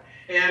about.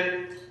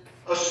 And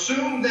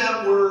assume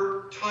that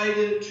we're tied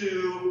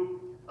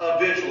into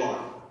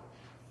Vigilon.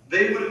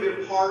 they would have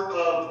been part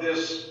of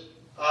this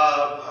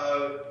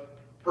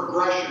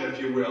progression, if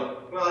you will.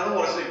 Well, I don't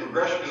want to say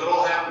progression because it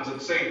all happens at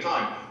the same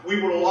time.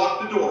 We would have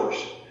locked the doors.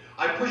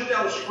 I pushed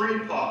out a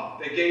screen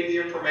pop that gave the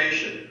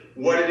information,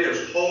 what it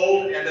is,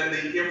 hold, and then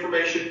the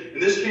information.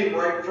 And this came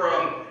right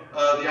from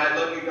the I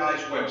Love You Guys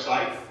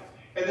website.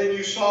 And then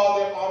you saw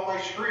that on my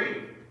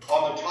screen.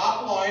 On the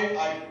top line,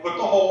 I put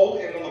the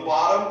hold, and on the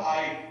bottom,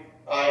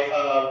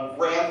 I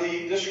ran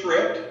the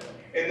script.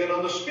 And then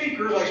on the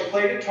speakers, I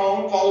played a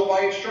tone followed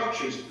by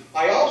instructions.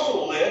 I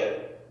also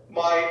lit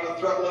my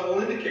threat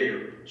level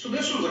indicator. So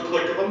this was a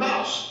click of a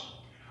mouse.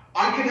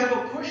 I can have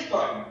a push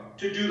button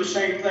to do the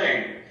same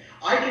thing.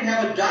 I can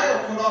have a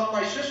dial put off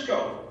my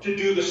Cisco to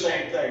do the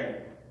same thing.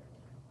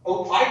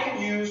 Oh, I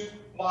can use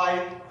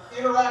my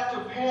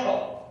interactive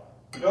panel.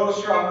 Notice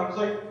here, I'm going to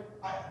click.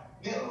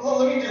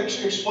 Let me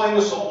explain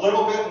this a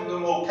little bit, and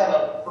then we'll kind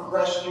of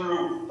progress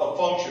through the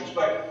functions.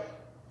 But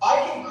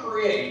I can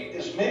create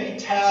as many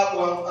tabs,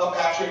 well,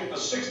 actually the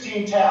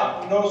 16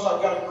 tabs. Notice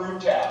I've got a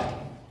group tab.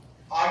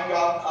 I've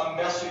got a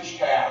message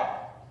tab.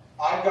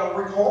 I've got a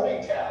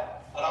recording tab.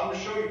 And I'm going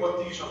to show you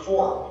what these are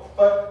for.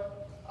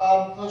 But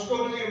let's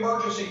go to the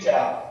emergency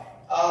tab.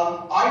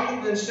 I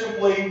can then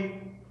simply,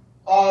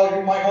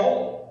 my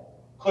home,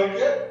 click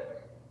it.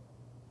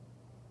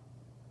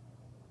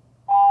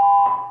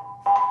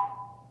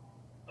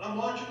 I'm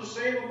launching the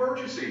same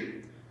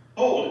emergency.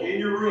 Hold in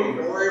your room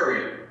or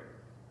area.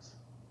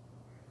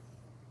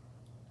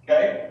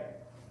 Okay?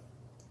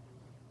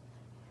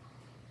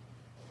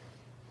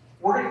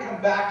 We're going to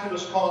come back to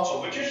this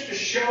console, but just to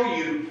show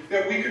you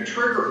that we can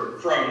trigger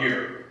from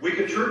here. We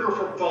can trigger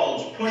from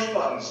phones, push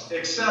buttons,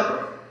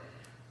 etc.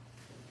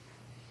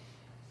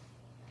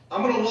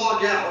 I'm going to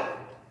log out,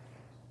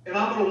 and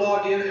I'm going to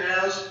log in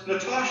as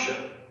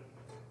Natasha.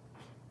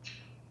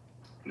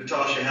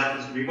 Natasha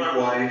happens to be my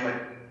wife. I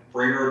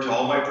bring her to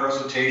all my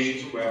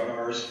presentations and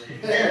webinars.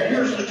 And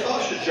here's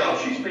Natasha's job.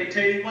 She's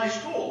maintaining my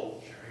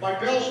school, my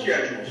bell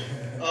schedules.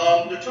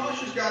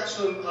 Natasha's got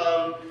some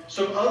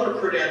other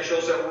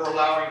credentials that we're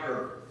allowing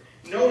her.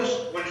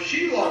 Notice when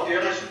she logged in,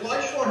 I said, well,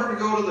 I just want her to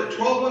go to the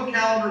 12-month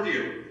calendar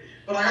view.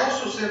 But I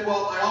also said,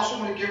 well, I also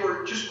want to give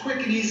her just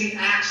quick and easy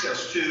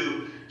access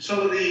to some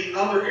of the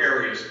other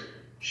areas.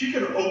 She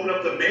can open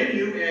up the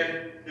menu,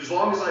 and as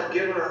long as I've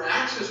given her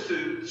access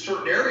to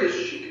certain areas,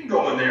 she can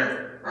go in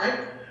there, right?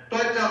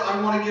 But I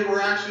want to give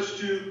her access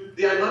to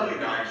the I Love You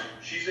Guys.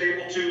 She's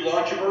able to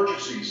launch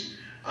emergencies.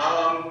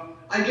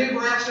 I gave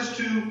her access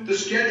to the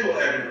schedule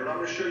editor, and I'm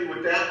going to show you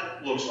what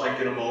that looks like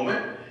in a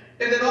moment.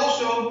 And then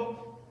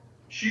also,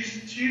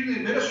 she's the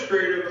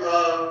administrative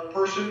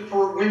person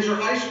for Windsor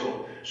High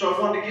School. So I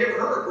wanted to give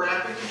her a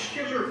graphic, which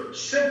gives her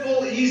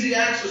simple, easy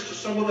access to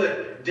some of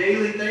the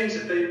daily things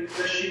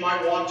that she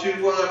might want to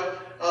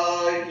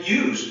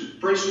use.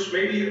 For instance,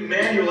 maybe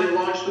manually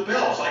launch the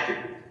bells. I could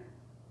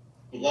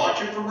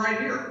launch it from right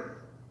here.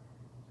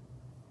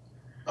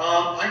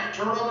 I can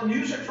turn on the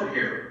music from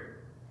here.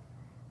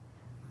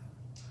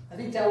 I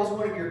think that was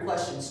one of your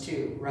questions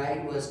too,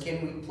 right? Was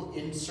can we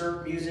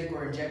insert music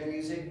or inject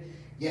music?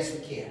 Yes, we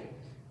can.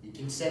 You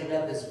can set it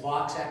up as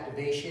Vox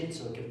activation,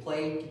 so it can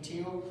play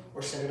continue,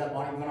 or set it up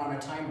even on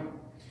a timer.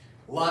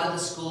 A lot of the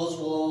schools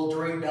will,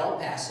 during bell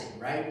passing,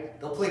 right?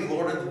 They'll play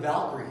Lord of the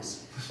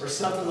Valkyries or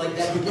something like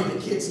that to get the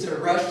kids to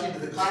rush into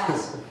the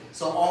class.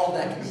 So all of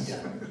that can be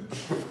done.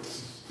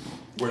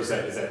 Where's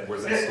that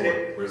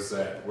stored?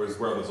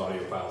 Where are those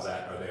audio files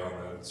at? Are they on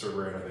the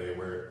server and are they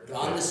where?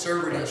 On the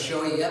server, they'll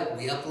show you, yep,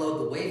 we upload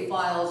the WAV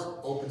files,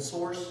 open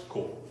source.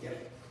 Cool.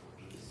 Yep.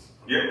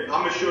 Yep, I'm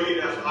going to show you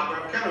that.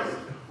 I'm kind of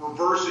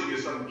reversing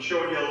this. I'm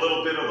showing you a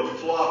little bit of the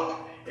fluff,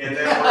 and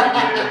then we're going to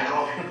get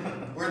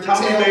into We're the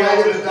tail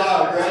wagging the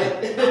dog,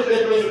 right? It goes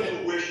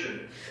to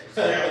fruition.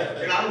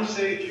 Yeah. And I would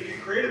say if you can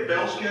create a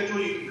bell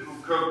schedule,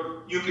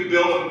 you can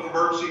build an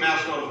emergency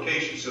mass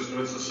notification system.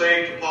 It's the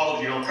same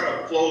topology. I'll kind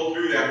of flow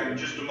through that in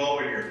just a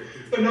moment here.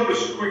 But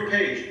notice a quick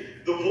page.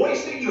 The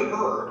voice that you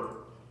heard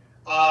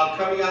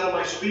coming out of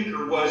my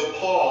speaker was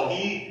Paul.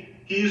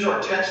 He's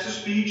our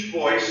text-to-speech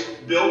voice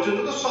built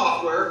into the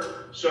software.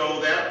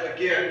 So that,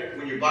 again,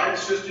 when you buy the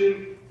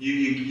system,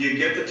 you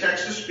get the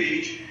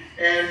text-to-speech.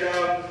 And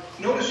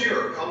notice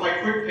here on my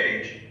quick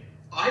page,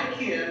 I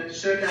can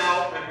send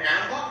out an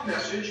ad hoc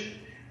message.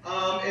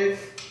 And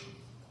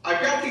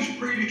I've got these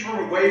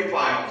predetermined WAV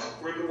files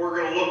we're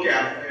going to look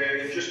at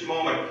in just a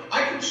moment.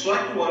 I can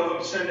select one of them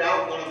and send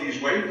out one of these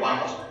WAV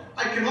files.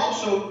 I can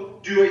also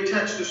do a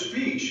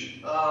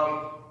text-to-speech.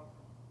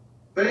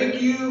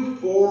 Thank you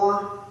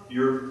for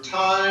your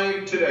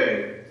time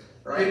today.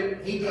 Right?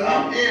 Hey,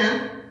 Dan.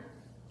 And,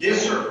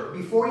 yes, sir.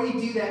 Before you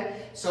do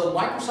that, so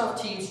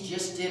Microsoft Teams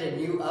just did a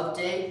new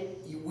update.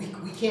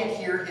 We can't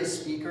hear his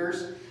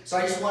speakers. So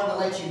I just wanted to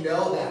let you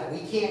know that we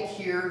can't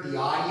hear the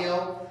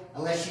audio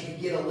unless you could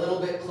get a little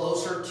bit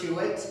closer to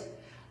it.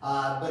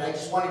 But I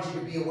just wanted you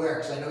to be aware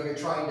because I know you're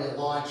trying to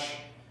launch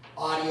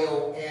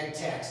audio and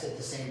text at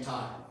the same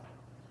time.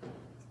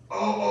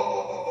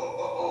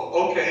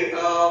 Okay.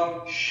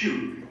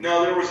 Shoot.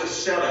 No, there was a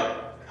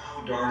setup.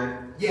 Oh, darn it.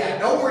 Yeah,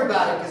 don't worry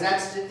about it because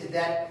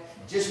that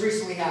just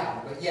recently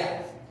happened, but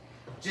yeah.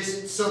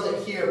 Just so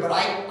that here, but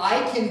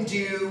I can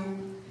do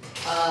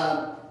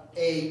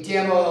a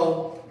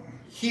demo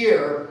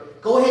here.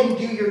 Go ahead and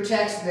do your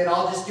text, and then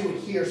I'll just do it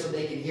here so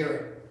they can hear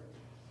it.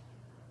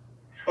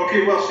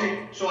 Okay, well, see,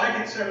 so I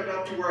can set it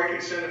up to where I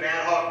can send an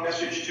ad hoc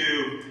message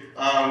to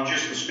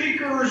just the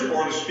speakers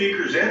or the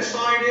speakers and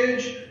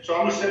signage. So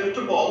I'm going to send it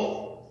to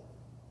both.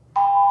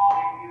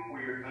 Thank you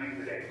for your time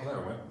today. Oh, there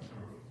we went.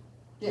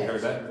 Yeah. You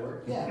heard that?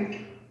 Yeah.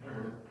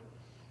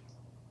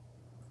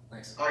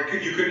 Nice. All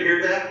right, you couldn't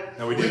hear that?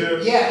 No, we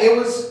did. Yeah, it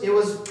was,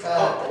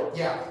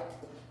 yeah.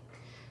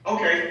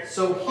 Okay.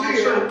 So Fine,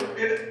 here, so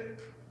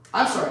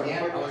I'm sorry,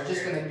 Dan, I was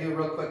just gonna do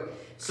real quick.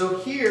 So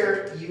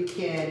here, you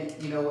can,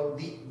 you know,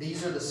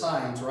 these are the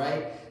signs,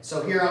 right?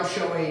 So here I'm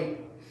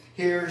showing,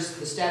 here's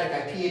the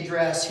static IP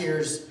address,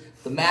 here's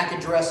the MAC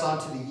address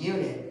onto the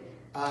unit.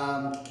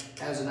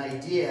 As an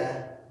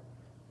idea.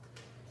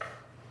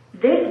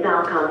 This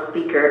Valcom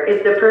speaker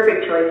is the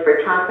perfect choice for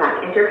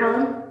talkback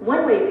intercom,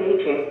 one-way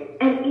paging,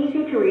 and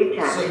easy-to-read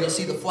text. So you'll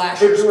see the The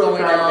flashers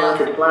going on. dual-side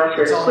mounted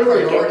flasher It's all quickly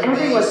gets priority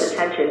everyone's based.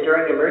 attention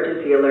during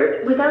emergency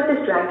alerts without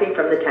distracting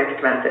from the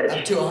text message.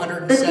 Up to The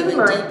 107 two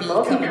lines dB coming out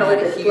multi-color of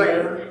display,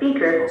 here.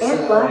 speakers, and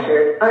So,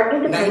 flashers are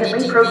 90 independently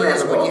dB is when you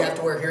programmable. have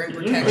to wear hearing You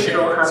protection.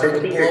 control how So the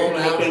you can speaker blow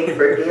them communicates out.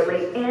 for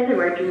daily and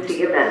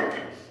emergency events.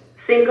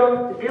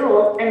 Single,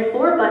 dual, and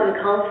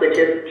 4-button call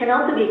switches can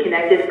also be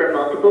connected for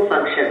multiple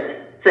functions,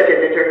 such as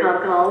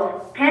intercom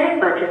calls, panic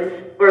buttons,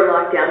 or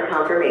lockdown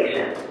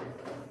confirmation.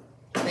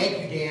 Thank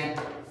you, Dan.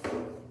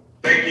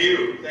 Thank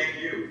you, thank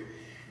you.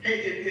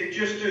 Hey,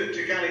 just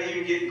to kind of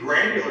even get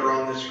granular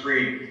on the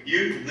screen,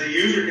 the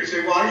user can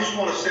say, well, I just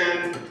want to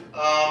send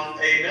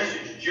a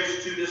message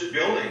just to this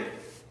building,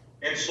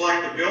 and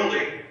select the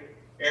building,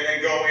 and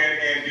then go in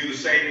and do the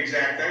same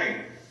exact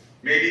thing.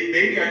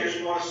 Maybe I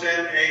just want to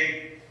send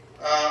a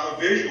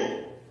visual.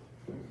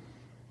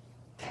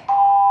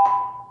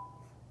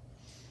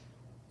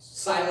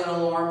 Silent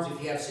alarms,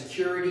 if you have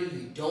security,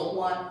 you don't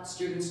want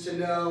students to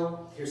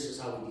know, here's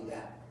just how we do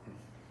that.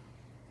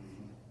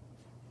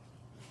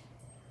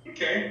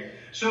 Okay,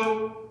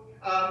 so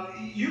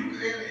you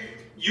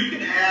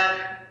can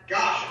add,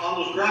 gosh,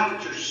 on those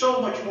graphics, there's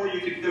so much more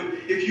you can do.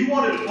 If you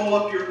wanted to pull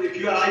up if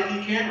you had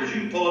IP cameras,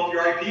 you can pull up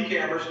your IP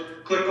cameras,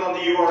 click on the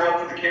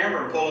URL for the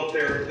camera, and pull up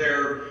their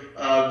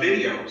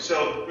video.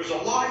 So there's a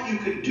lot you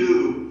can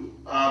do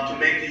to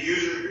make the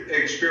user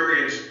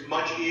experience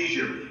much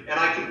easier. And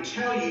I can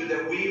tell you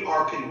that we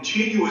are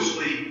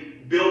continuously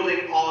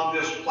building on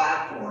this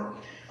platform.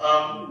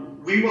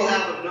 We will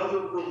have another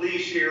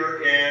release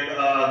here in,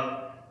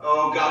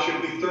 oh gosh,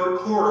 it'll be third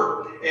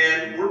quarter,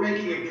 and we're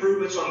making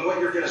improvements on what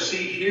you're going to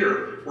see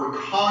here. We're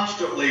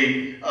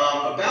constantly,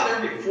 about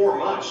every 4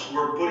 months,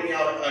 we're putting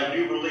out a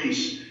new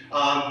release,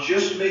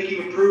 just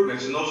making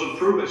improvements, and those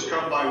improvements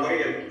come by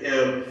way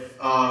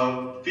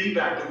of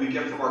feedback that we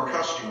get from our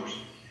customers.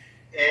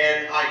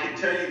 And I can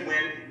tell you,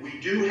 when we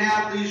do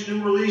have these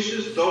new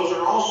releases, those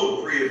are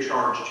also free of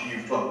charge to you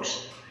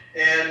folks.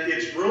 And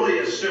it's really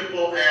as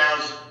simple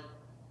as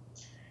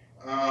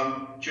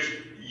just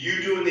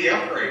you doing the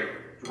upgrade.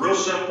 Real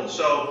simple.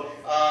 So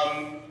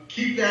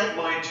keep that in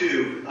mind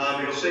too.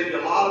 It'll save you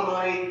a lot of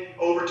money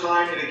over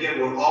time, and again,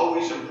 we're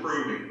always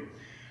improving.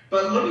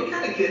 But let me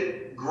kind of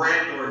get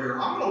granular here.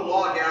 I'm going to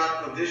log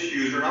out of this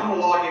user, and I'm going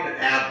to log into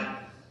admin.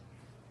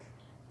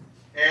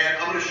 And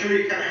I'm going to show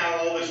you kind of how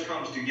all this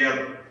comes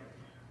together.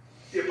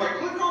 If I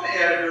click on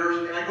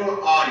editors and I go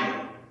to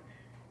audio,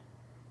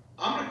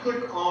 I'm going to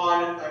click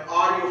on an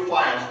audio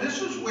files.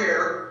 This is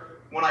where,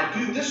 when I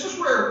do, this is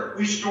where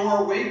we store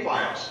our WAV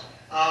files.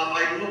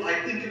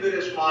 I think of it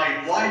as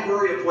my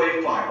library of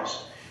WAV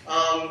files.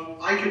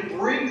 I can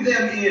bring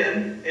them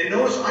in, and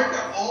notice I've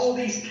got all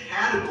these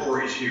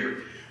categories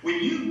here. When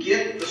you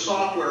get the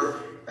software,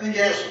 I think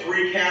it has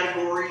 3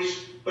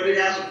 categories, but it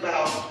has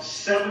about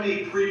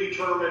 70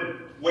 predetermined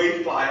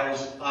WAV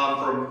files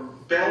from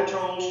bell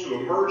tones to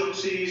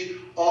emergencies,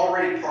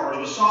 already part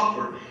of the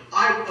software.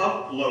 I've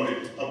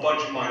uploaded a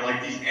bunch of mine,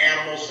 like these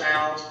animal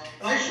sounds,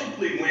 and I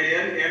simply went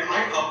in and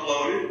I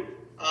uploaded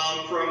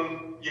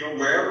from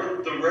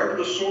wherever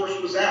the source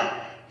was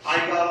at. I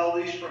got all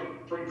these from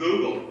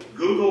Google.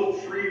 Google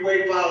free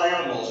WAV file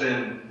animals,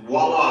 and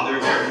voila, they're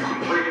there. You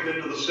can bring them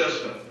into the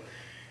system.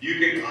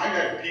 I've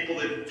had people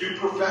that do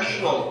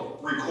professional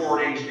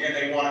recordings and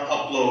they want to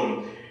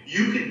upload them.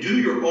 You can do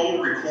your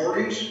own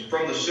recordings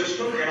from the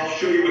system, and I'll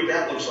show you what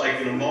that looks like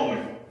in a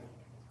moment.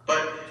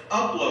 But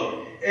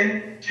upload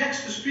and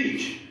text to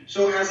speech.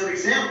 So as an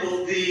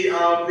example, the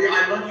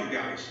I love you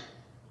guys.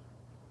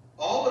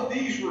 All of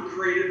these were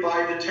created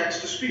by the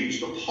text to speech,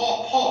 the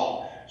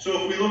Paul.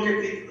 So if we look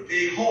at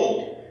the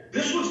hold,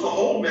 this was the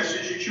hold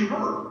message that you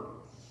heard.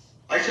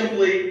 I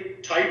simply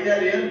type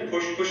that in and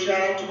push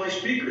that out to my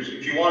speakers.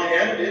 If you want to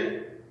edit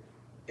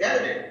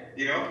it,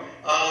 you know.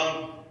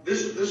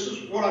 This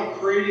is what I'm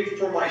creating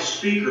for my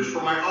speakers,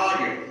 for my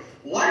audio.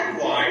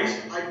 Likewise,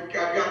 I've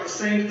got the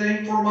same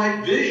thing for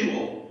my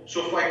visual.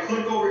 So if I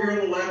click over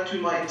here on the left to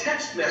my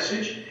text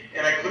message,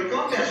 and I click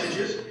on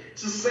messages,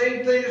 it's the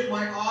same thing as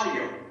my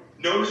audio.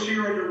 notice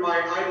here under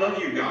my I love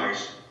you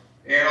guys,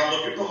 and I'll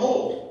look at the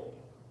hold.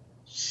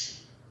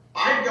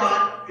 I've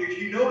got, if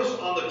you notice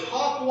on the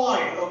top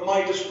line of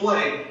my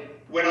display,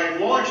 when I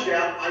launched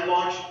that, I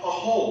launched a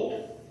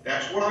hold.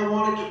 That's what I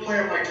wanted to play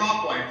on my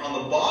top line.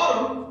 On the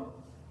bottom,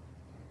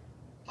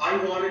 I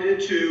wanted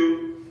it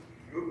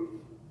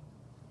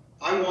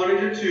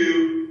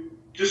to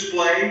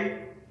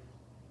display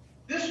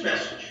this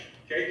message.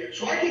 Okay,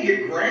 so I can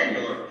get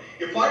granular.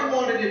 If I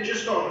wanted it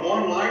just on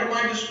one line of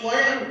my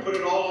display, I would put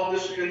it all on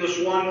this in this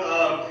one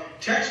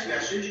text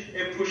message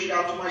and push it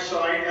out to my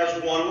side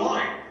as one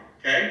line.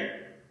 Okay,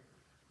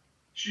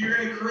 so you're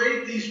going to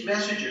create these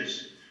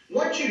messages.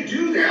 Once you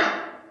do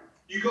that,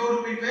 you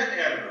go to Event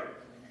Editor,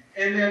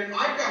 and then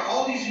I've got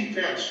all these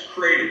events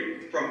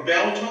created from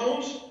bell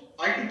tones.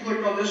 I can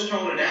click on this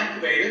tone and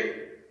activate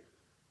it.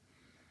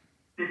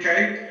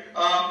 Okay,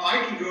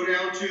 I can go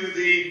down to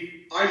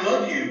the I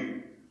love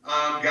you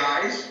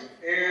guys,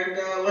 and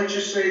let's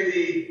just say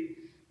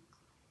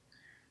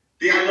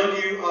the I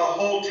love you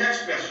whole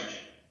text message.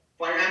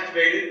 If I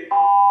activate it,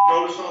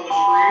 notice on the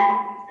screen,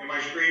 and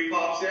my screen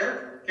pops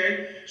there.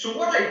 Okay, so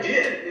what I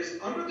did is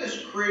under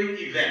this create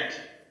event,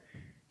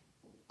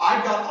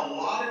 I've got a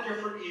lot of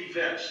different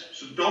events.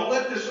 So don't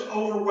let this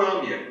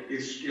overwhelm you.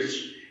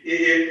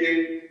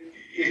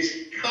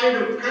 It's kind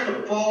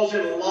of falls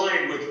in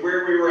line with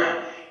where we were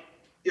at.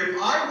 If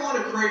I want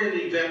to create an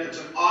event that's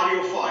an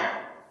audio file,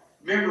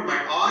 remember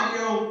my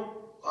audio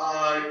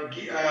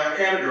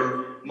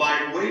editor, my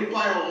WAV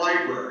file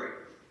library,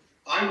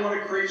 I want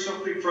to create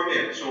something from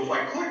it. So if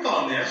I click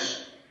on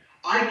this,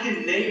 I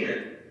can name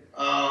it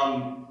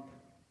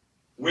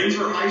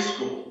Windsor High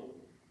School.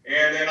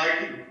 And then I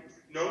can,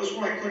 notice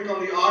when I click on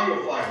the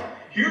audio file,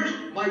 here's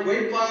my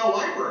WAV file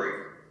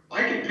library.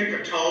 I can pick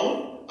a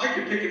tone, I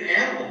can pick an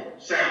animal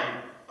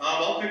sound.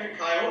 I'll pick a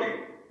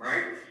coyote,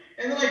 right?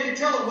 And then I can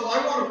tell it, well,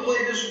 I want to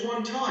play this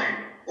one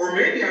time. Or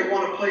maybe I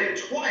want to play it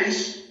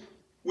twice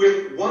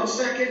with 1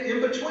 second in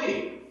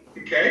between,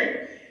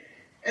 okay?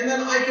 And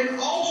then I can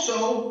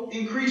also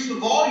increase the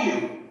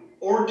volume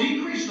or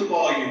decrease the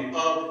volume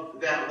of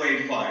that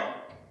WAV file.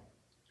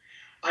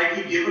 I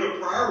can give it a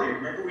priority.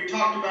 Remember, we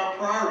talked about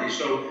priority.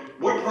 So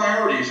what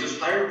priority? Is this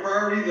higher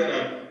priority than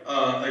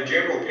a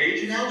general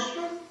page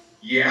announcement?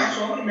 Yeah,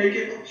 so I'm going to make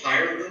it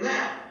higher than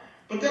that.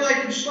 But then I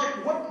can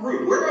select what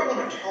group. Where do I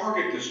want to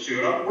target this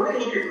to? And we're going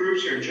to look at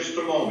groups here in just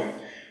a moment.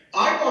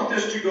 I want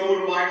this to go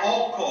to my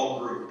alt call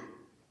group.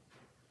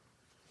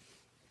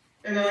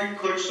 And then I can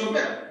click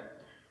submit.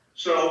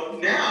 So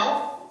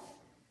now,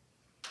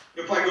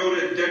 if I go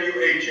to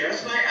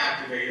WHS and I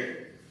activate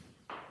it,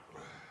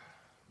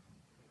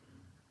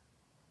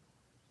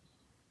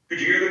 could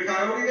you hear the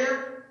coyote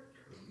there?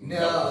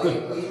 No,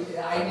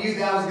 I knew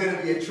that was going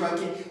to be a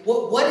trunky.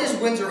 What is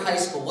Windsor High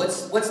School?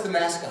 What's the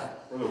mascot?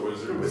 Or the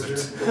wizard.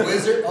 The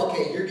wizard?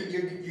 Okay,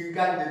 you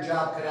got your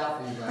job cut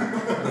out for you, guys.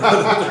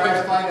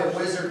 Trying to find a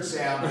wizard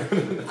sound.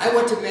 I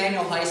went to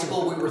Manual High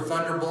School. We were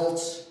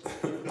Thunderbolts,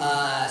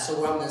 so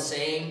we're on the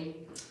same.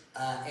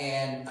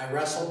 And I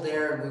wrestled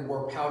there, and we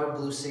wore powder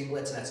blue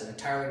singlets. That's an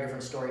entirely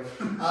different story.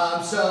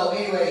 So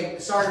anyway,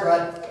 sorry,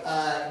 Rod.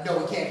 No,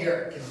 we can't hear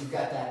it because you've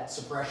got that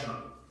suppression.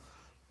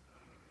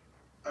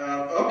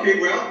 Okay,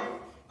 well,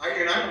 I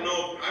don't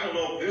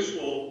know if this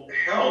will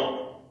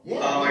help. Yeah,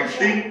 I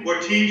think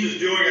what Teams is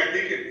doing, I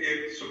think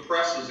it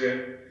suppresses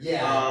it.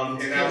 Yeah,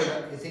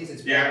 it thinks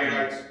it's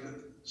bad.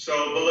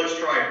 But let's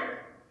try it.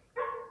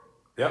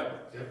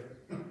 Yep.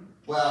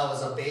 Well, it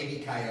was a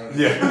baby coyote.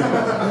 Yeah.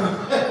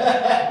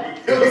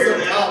 Could you hear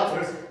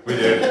that? We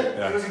did. It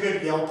Yeah. was a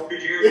good yelp.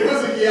 Could you hear It that?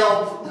 was a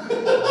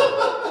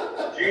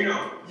yelp.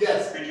 Gino,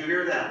 Yes. could you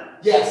hear that?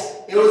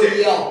 Yes, it was Okay.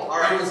 a yelp. All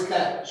right. It was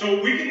cut.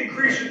 So we can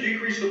increase or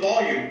decrease the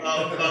volume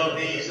of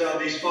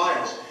these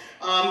files.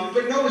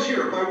 But notice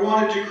here, if I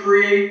wanted to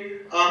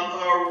create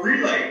a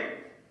relay,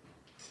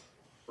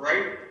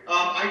 right?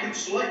 I can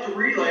select a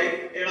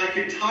relay and I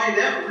can tie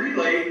that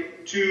relay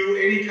to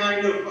any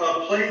kind of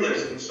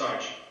playlist and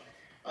such.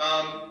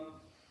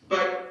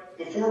 But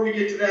before we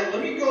get to that,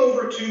 let me go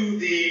over to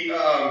the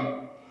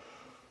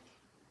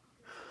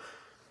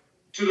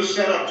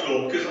setup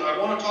tool, because I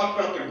want to talk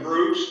about the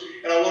groups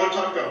and I want to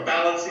talk about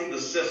balancing the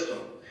system.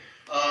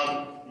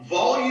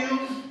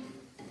 Volume,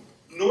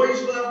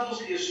 noise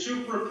levels is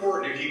super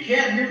important. If you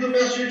can't hear the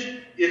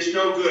message, it's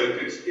no good.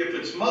 If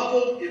it's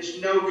muffled, it's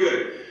no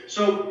good.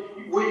 So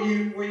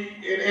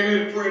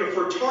if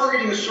we're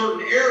targeting a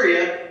certain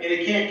area and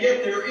it can't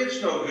get there, it's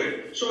no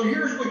good. So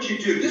here's what you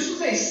do. This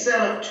is a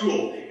setup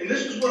tool, and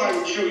this is what I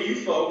would show you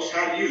folks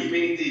how to use,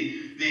 meaning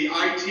the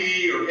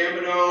IT or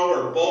M&O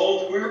or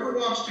both, whoever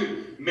wants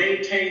to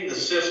maintain the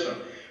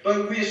system.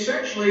 But we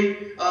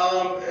essentially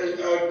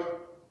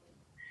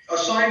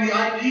assign the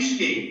IP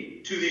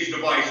scheme to these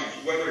devices,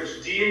 whether it's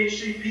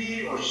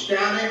DHCP or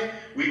static.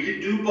 We can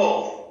do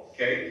both.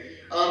 Okay.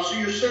 So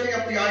you're setting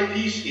up the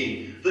IP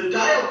scheme. The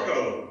dial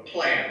code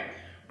plan.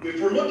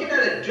 If we're looking at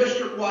a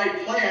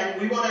district-wide plan,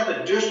 we want to have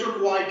a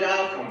district-wide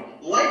dial code.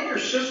 Like your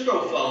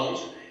Cisco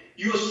phones,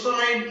 you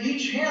assign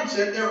each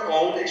handset their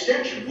own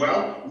extension.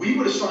 Well, we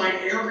would assign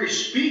every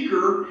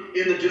speaker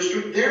in the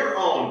district their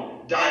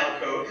own dial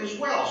code as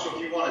well. So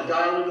if you want to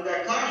dial into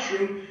that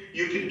classroom,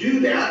 you can do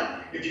that.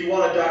 If you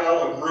want to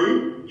dial a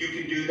group, you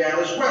can do that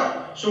as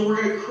well. So we're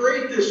going to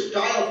create this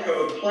dial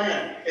code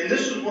plan, and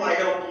this is what I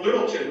helped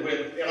Littleton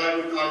with, and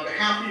I'm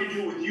happy to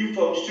do with you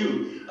folks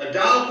too. A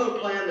dial code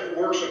plan that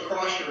works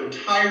across your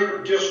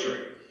entire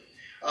district.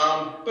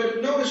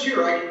 But notice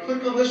here, I can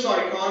click on this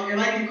icon and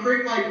I can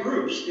create my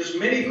groups, as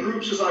many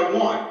groups as I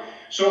want.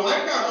 So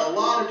I've got a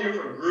lot of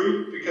different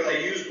groups because I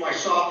used my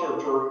software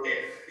for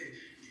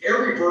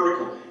every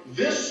vertical.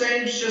 This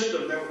same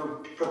system that we're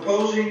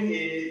proposing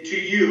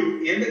to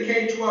you in the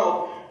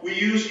K-12, we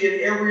use in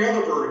every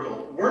other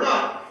vertical. We're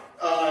not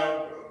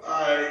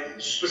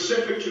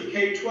specific to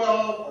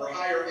K-12 or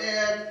higher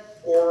ed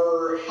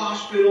or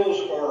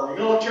hospitals or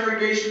military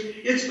bases.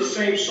 It's the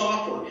same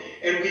software.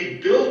 And we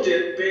built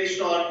it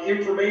based on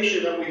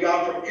information that we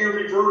got from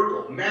every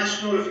vertical.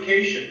 Mass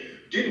notification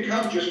didn't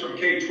come just from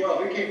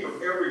K-12. It came from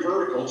every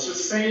vertical. It's the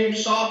same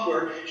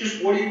software,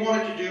 just what do you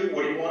want it to do,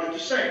 what do you want it to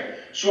say.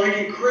 So I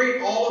can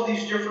create all of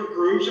these different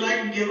groups and I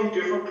can give them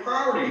different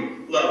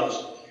priority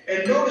levels.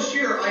 And notice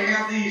here I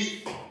have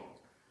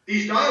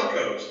these dial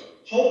codes: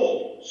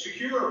 hold,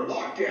 secure,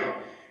 lockdown.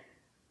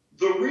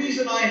 The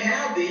reason I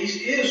have these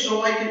is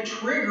so I can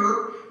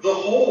trigger the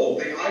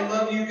hold, the I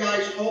love you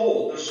guys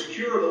hold, the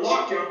secure, the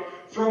lockdown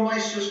from my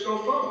Cisco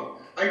phone.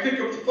 I pick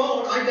up the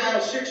phone, I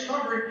dial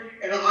 600,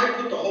 and I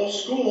put the whole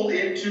school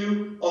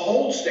into a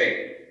hold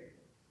state.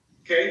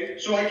 Okay,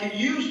 so I can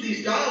use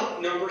these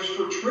dial numbers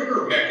for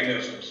trigger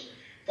mechanisms.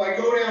 If I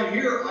go down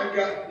here, I've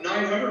got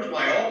 900 to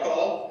my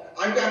all-call.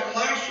 I've got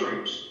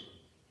classrooms.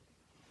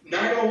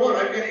 901,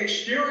 I've got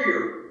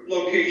exterior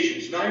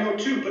locations,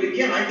 902. But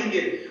again, I can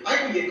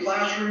get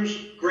classrooms,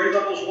 grade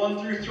levels 1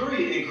 through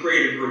 3, and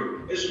create a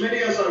group, as many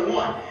as I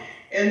want.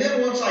 And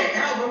then once I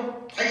have them,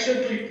 I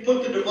simply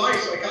put the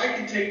device, like I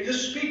can take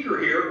this speaker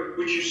here,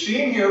 which you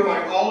see in here,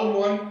 my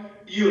all-in-one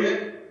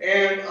unit,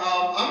 and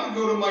I'm going to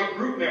go to my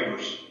group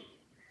members.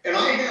 And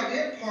I have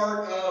it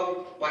part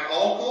of my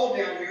all-call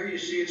down here, you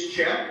see it's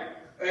checked,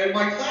 and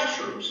my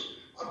classrooms.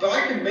 But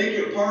I can make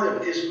it a part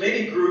of as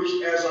many groups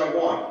as I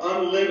want,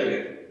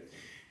 unlimited.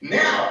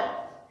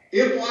 Now,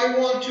 if I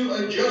want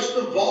to adjust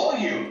the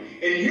volume,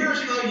 and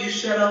here's how you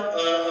set up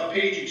a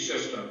paging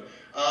system,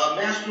 a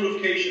mass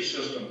notification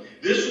system.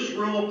 This is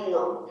real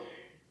important.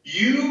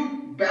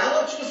 You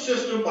balance the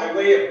system by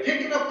way of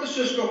picking up the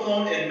Cisco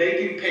phone and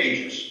making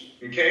pages,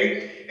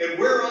 okay? And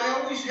where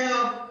I always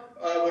have,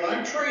 when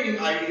I'm training,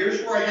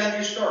 here's where I have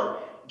you start.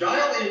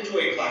 Dial into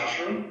a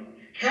classroom,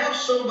 have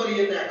somebody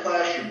in that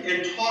classroom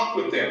and talk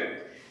with them.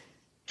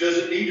 Does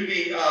it need to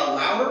be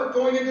louder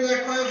going into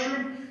that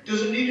classroom?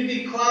 Does it need to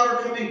be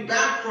louder coming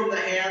back from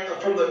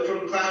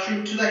the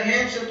classroom to the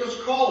handset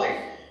that's calling?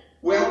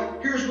 Well,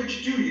 here's what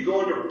you do. You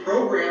go under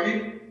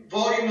Programming,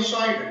 Volume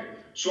Assignment.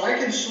 So I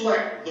can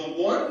select the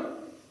one.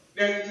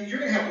 Now, you're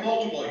going to have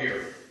multiple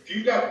here. If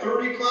you've got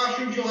 30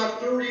 classrooms, you'll have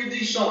 30 of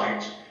these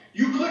signs.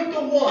 You click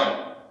the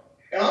one,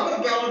 and I'm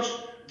going to balance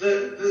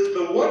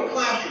the one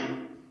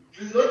classroom.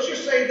 Let's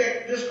just say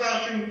that this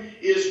classroom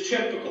is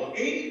typical.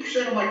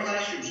 80% of my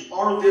classrooms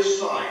are this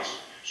size.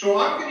 So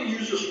I'm going to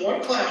use this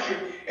one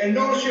classroom, and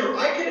notice here,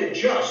 I can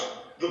adjust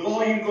the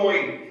volume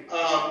going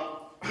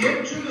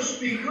into the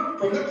speaker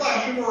from the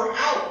classroom or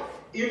out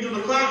into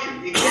the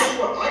classroom. And guess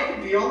what? I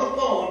can be on the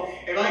phone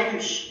and I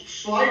can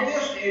slide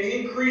this and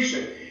increase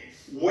it.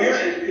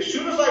 As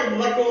soon as I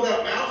let go of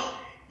that mouse,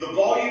 the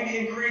volume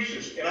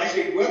increases. And I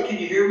say, well, can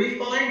you hear me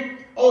fine?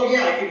 Oh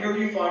yeah, I can hear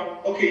you fine.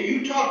 Okay,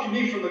 you talk to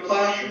me from the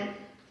classroom.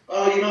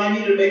 I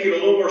need to make it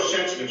a little more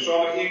sensitive, so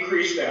I'm going to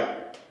increase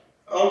that.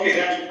 Okay,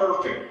 that's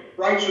perfect.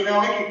 Right, so now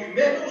I can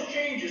commit those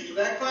changes to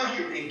that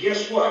classroom, and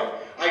guess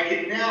what? I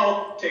can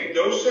now take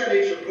those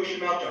settings and push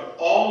them out to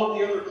all of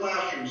the other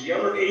classrooms, the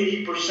other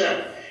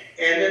 80%.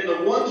 And then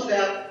the ones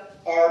that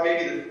are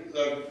maybe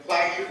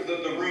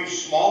the room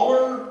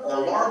smaller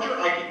or larger,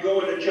 I can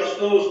go and adjust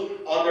those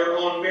on their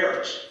own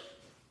merits.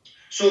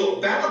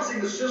 So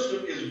balancing the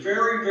system is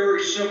very,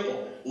 very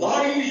simple. A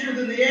lot easier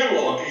than the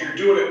analog because you're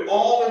doing it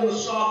all in the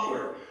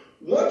software.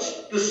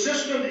 Once the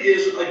system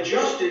is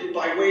adjusted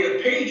by way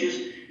of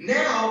pages,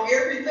 now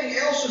everything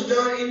else is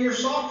done in your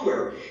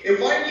software.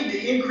 If I need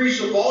to increase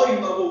the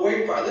volume of a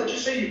WAV file, let's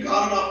just say you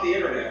got it off the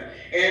internet,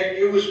 and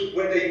it was,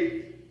 when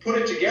they put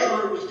it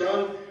together, it was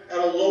done at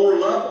a lower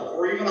level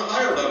or even a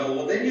higher level.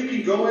 Well, then you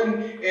can go in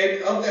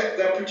and of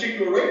that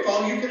particular WAV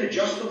file, you can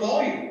adjust the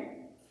volume.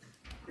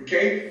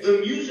 Okay, the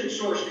music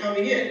source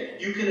coming in,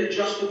 you can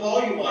adjust the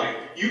volume on it.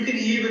 You can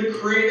even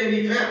create an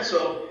event.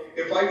 So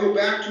if I go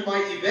back to my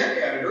event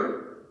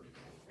editor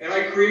and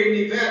I create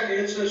an event and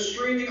it says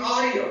streaming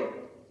audio,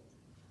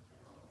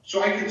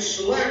 so I can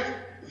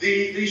select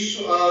the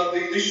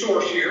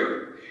source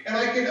here and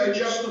I can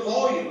adjust the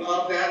volume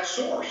of that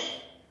source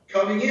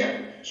coming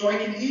in. So I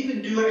can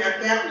even do it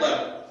at that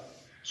level.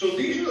 So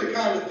these are the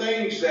kind of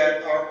things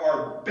that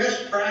are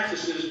best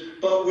practices,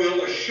 but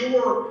will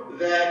assure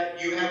that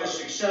you have a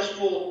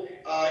successful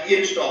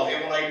install.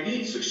 And when I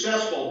mean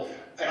successful,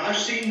 and I've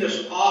seen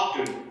this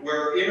often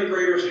where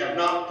integrators have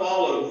not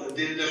followed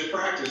this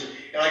practice,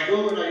 and I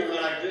go and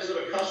I visit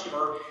a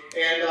customer,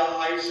 and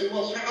I say,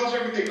 well, how's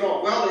everything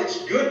going? Well,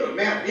 it's good, but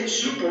man, it's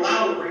super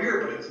loud over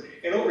here,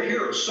 and over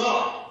here it's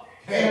soft.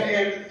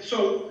 And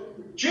so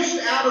just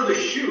out of the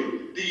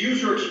chute, the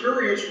user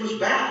experience was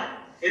bad.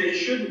 And it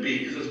shouldn't be,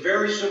 because it's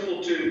very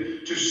simple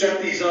to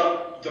set these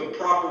up the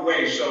proper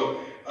way. So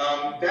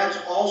that's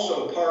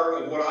also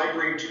part of what I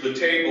bring to the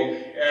table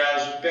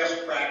as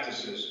best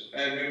practices.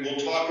 And we'll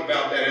talk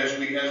about that as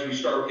we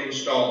start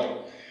installing.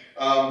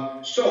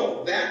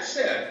 So that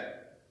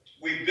said,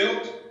 we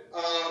built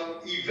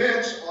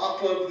events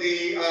off of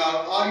the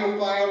audio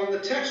file and the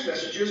text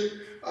messages.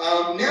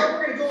 Now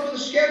we're going to go into the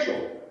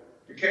schedule.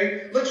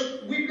 Okay,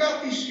 we've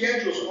got these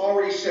schedules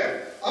already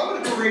set. I'm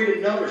going to create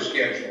another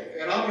schedule,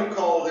 and I'm going to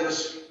call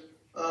this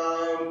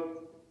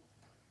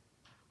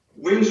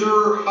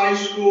Windsor High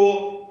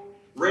School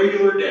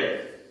Regular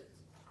Day.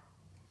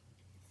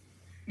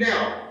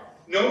 Now,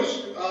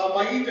 notice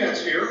my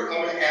events here.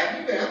 I'm going to add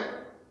an event,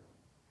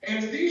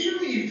 and these are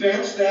the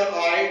events that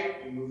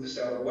let me move this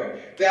out of the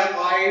way, that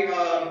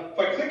if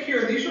I click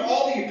here, these are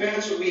all the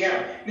events that we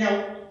have.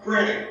 Now,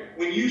 granted,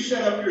 when you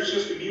set up your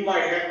system, you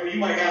might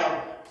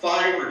have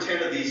 5 or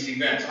 10 of these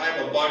events. I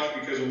have a bunch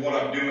because of what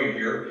I'm doing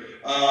here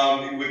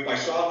with my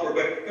software.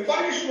 But if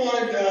I just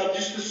wanted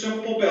just a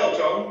simple bell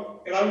tone,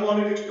 and I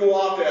wanted it to go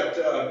off at,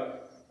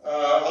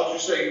 I'll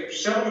just say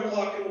 7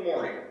 o'clock in the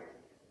morning,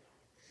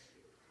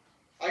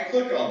 I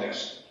click on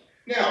this.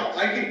 Now,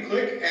 I can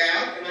click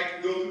add, and I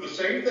can go through the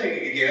same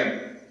thing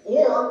again.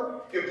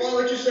 Or,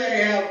 let's just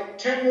say I have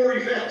 10 more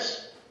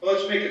events. Well,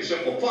 let's make it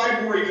simple.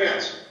 5 more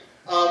events.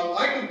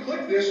 I can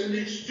click this and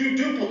just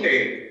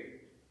duplicate it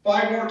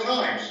 5 more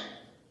times.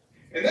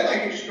 And then I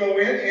can just go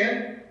in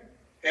and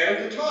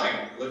edit the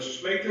time. Let's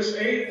just make this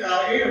 8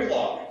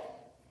 o'clock.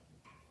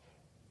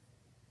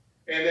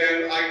 And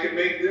then I can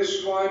make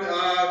this one,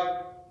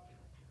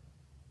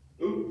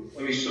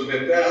 let me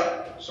submit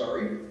that,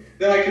 sorry.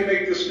 Then I can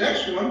make this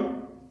next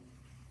one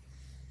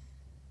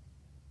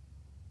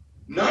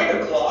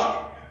 9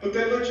 o'clock, but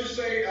then let's just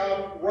say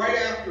right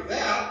after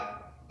that,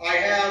 I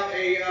have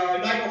a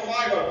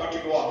 905 I want to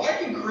go off. I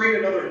can create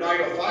another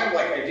 905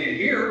 like I did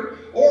here,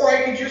 or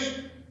I can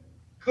just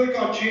click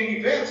on change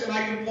events and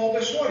I can pull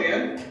this one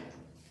in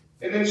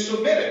and then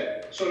submit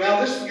it. So now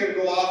this is going to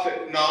go off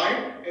at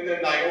 9 and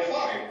then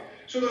 905.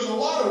 So there's a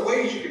lot of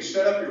ways you can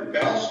set up your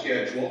bell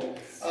schedule.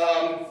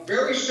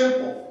 Very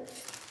simple.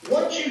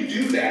 Once you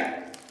do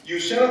that, you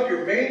set up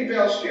your main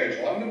bell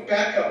schedule. I'm going to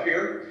back up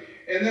here,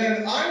 and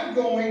then I'm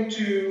going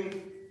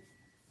to,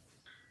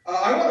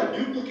 I want to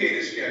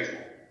duplicate a schedule.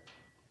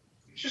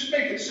 Just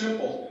make it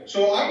simple.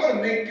 So I'm going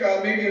to make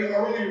maybe an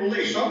early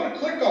release. So I'm going to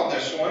click on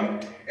this one,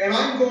 and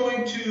I'm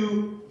going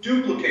to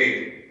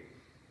duplicate it.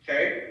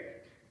 Okay?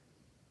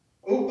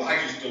 Oh, I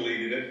just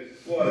deleted it.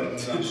 What a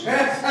nonsense.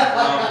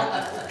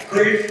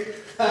 Great.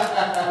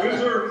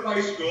 Windsor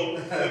High School.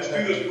 Let's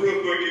do this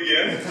real quick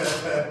again.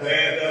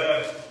 And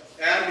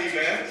add an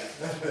event.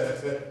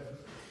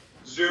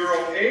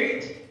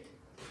 08.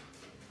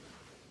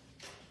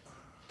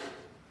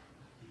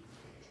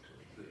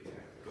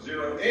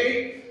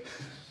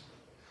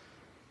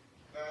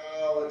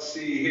 Let's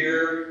see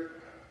here.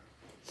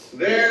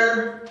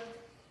 There.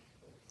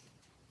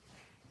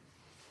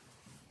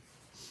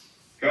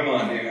 Come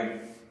on, Dan.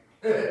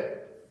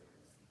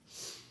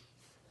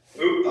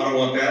 Oop, I don't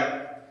want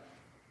that.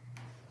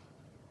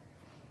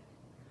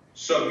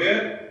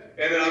 Submit,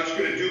 and then I'm just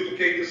going to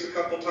duplicate this a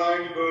couple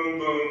times. Boom,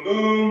 boom,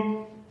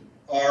 boom.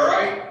 All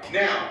right,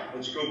 now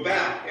let's go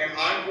back, and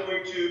I'm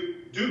going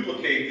to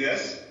duplicate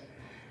this.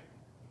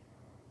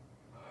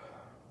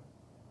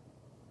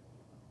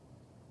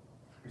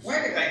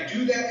 Why did I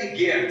do that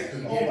again?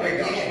 Oh my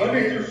gosh,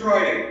 Monday through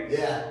Friday.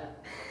 Yeah.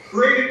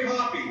 Create a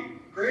copy.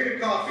 Create a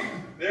copy.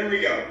 There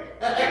we go.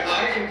 And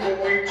I am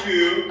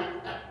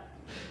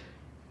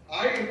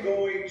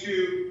going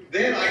to,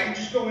 then I can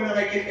just go in and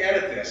I can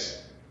edit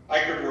this. I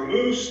can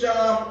remove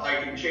stuff. I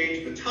can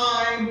change the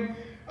time.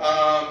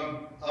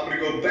 I'm going to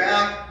go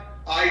back.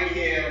 I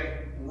can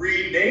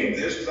rename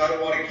this because I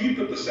don't want to keep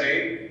it the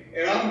same.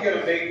 And I'm going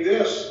to make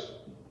this,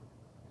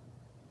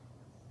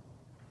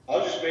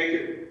 I'll just make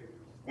it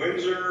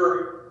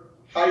Windsor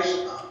High,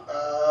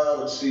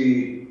 let's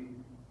see,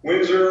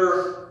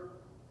 Windsor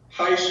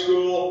High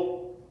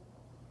School.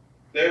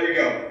 There we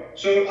go.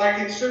 So I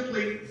can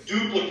simply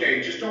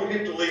duplicate. Just don't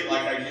hit delete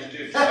like I just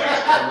did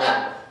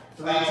twice.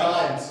 3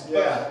 times.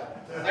 Yeah.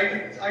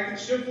 I can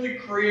simply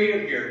create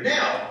them here.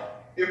 Now,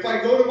 if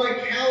I go to my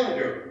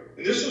calendar,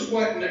 and this is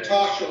what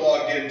Natasha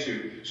logged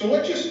into. So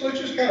let's just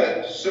kind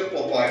of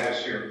simplify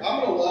this here.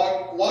 I'm going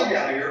to log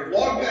out of here,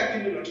 log back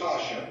into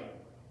Natasha.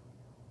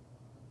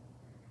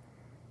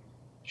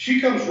 She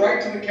comes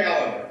right to the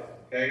calendar,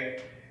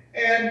 okay?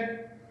 And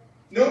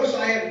notice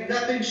I have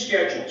nothing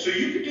scheduled. So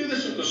you could do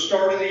this at the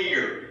start of the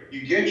year.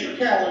 You get your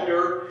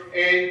calendar,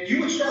 and you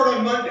would start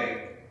on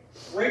Monday,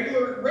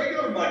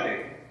 regular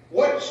Monday.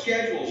 What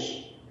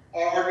schedules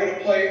are going to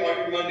play on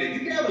your Monday?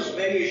 You can have as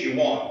many as you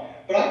want,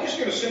 but I'm just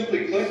going to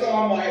simply click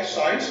on my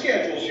assigned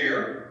schedules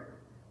here,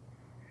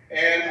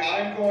 and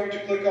I'm going to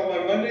click on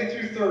my Monday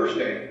through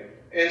Thursday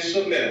and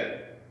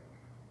submit.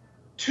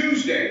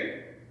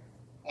 Tuesday,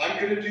 I'm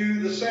going to do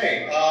the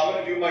same. I'm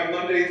going to do my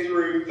Monday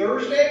through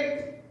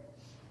Thursday,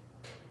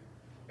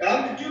 and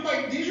I'm going to do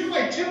these are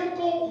my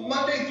typical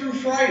Monday through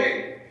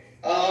Friday.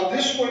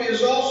 This one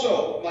is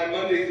also my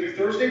Monday through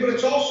Thursday, but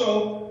it's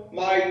also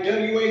my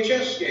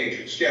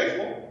WHS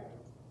schedule.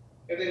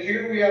 And then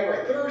here we have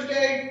our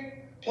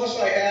Thursday, plus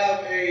I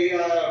have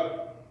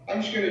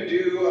I'm just going to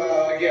do,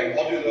 again,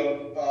 I'll do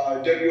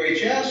the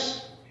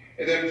WHS,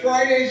 and then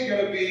Friday's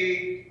going to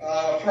be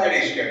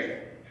Friday schedule.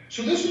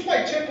 So this is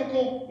my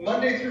typical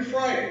Monday through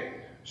Friday.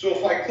 So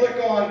if I click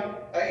on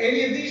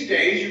any of these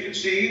days, you can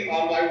see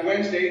on my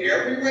Wednesday,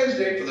 every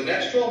Wednesday for the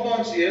next 12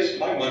 months is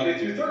my Monday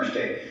through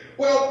Thursday.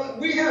 Well,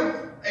 we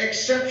have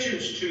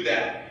exceptions to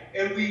that,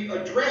 and we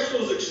address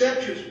those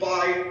exceptions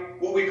by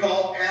what we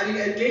call adding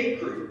a date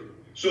group.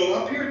 So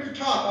up here at the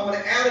top, I'm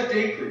going to add a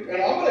date group,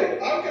 and I'm going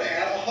to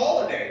add a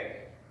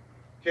holiday,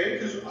 okay?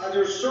 Because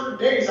there's certain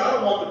days I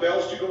don't want the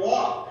bells to go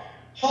off.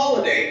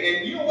 Holiday,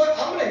 and you know what?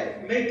 I'm going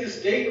to make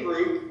this date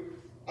group.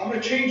 I'm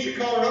going to change the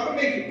color. I'm going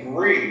to make it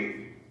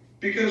green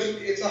because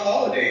it's a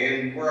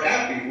holiday and we're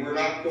happy. We're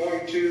not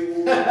going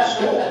to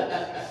school.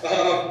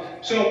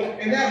 So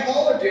in that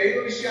holiday,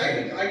 let me see.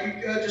 I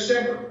can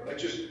December.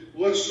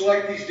 Let's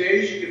select these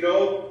days. You can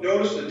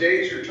notice the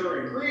days are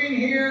turning green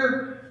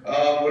here.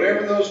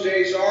 Whatever those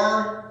days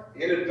are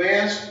in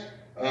advance.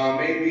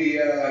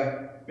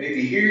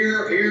 Maybe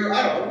here.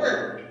 I don't know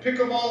wherever. Pick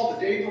them all.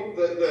 The day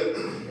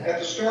at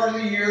the start of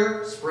the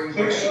year. Spring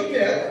click break.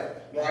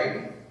 submit.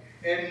 Right.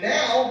 And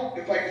now,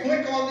 if I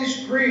click on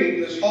this green,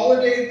 this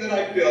holiday that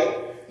I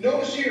built,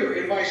 notice here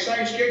in my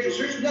assigned schedules,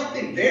 there's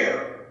nothing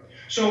there.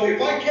 So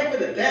if I kept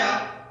it at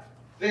that,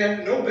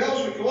 then no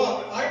bells would go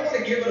off. But I want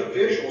to give it a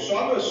visual, so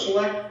I'm going to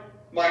select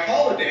my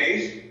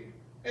holidays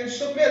and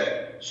submit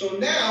it. So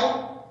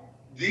now,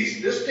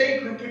 this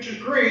date group, which is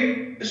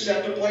green, is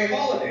set to play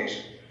holidays.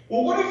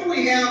 Well, what if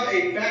we have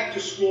a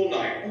back-to-school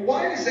night? Well,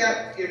 why is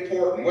that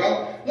important?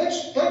 Well,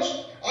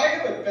 I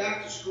have a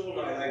back-to-school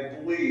night, I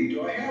believe.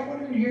 Do I have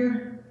one in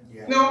here?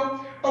 Yeah.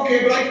 No?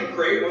 Okay, but I can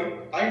create one.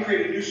 I can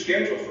create a new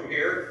schedule from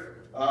here.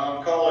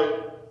 Call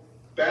it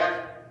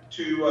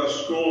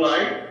back-to-school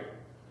night.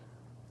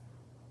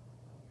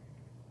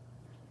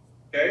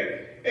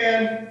 Okay?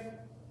 And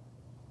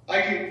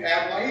I can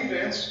add my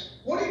events.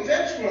 What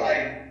events would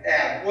I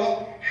add?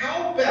 Well,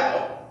 how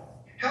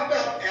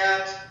about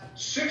at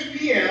 6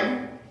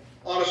 p.m.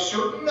 on a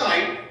certain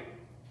night,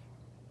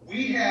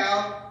 we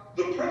have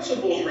the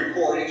principal's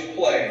recordings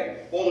playing.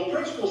 Well, the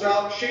principal's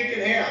out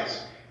shaking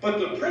hands, but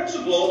the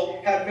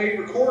principal had made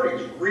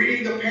recordings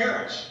greeting the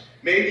parents,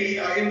 maybe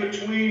in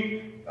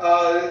between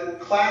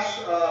class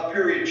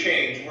period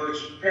change, where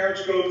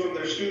parents go from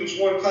their students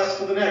one class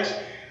to the next.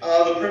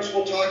 The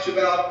principal talks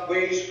about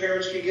ways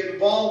parents can get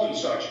involved and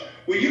such.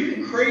 Well, you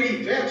can create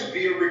events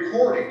via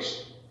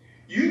recordings.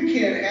 You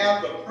can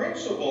have the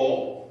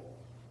principal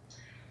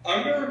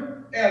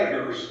under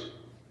editors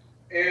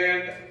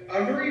and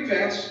under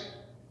events,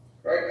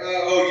 right?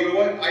 Oh, you know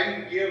what? I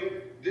can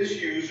give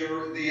this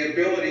user the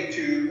ability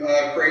to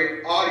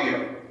create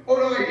audio. Oh,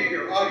 no, I did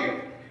here,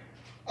 audio.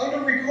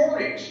 Under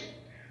recordings,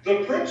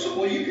 the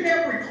principal, you can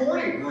have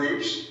recording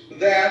groups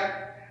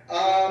that,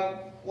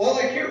 well,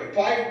 like here,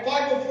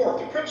 504.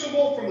 The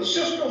principal from the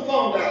Cisco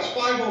phone dials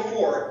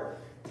 504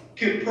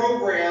 can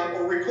program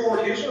or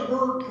record his or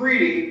her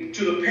greeting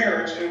to the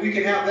parents, and we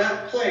can have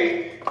that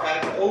play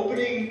at the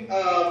opening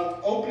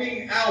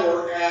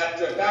hour at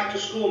back to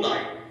school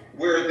night,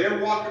 where they're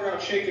walking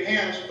around shaking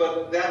hands,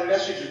 but that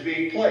message is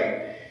being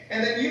played.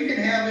 And then you can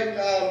have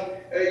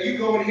it, you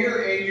go in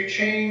here and you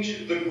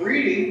change the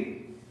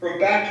greeting from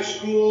back to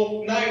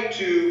school night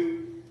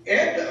to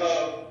end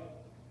of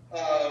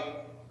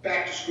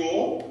back to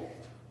school,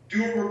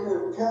 do a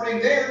recording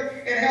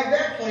there, and have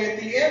that play at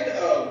the end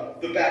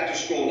of the back to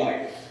school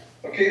night.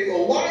 Okay, a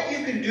lot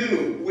you can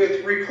do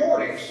with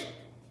recordings.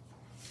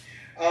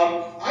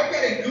 I've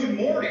got a good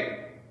morning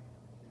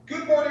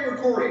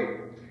recording.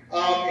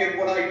 And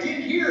what I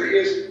did here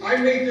is I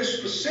made this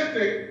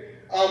specific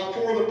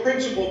for the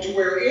principal, to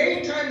where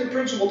anytime the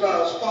principal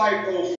dials 504,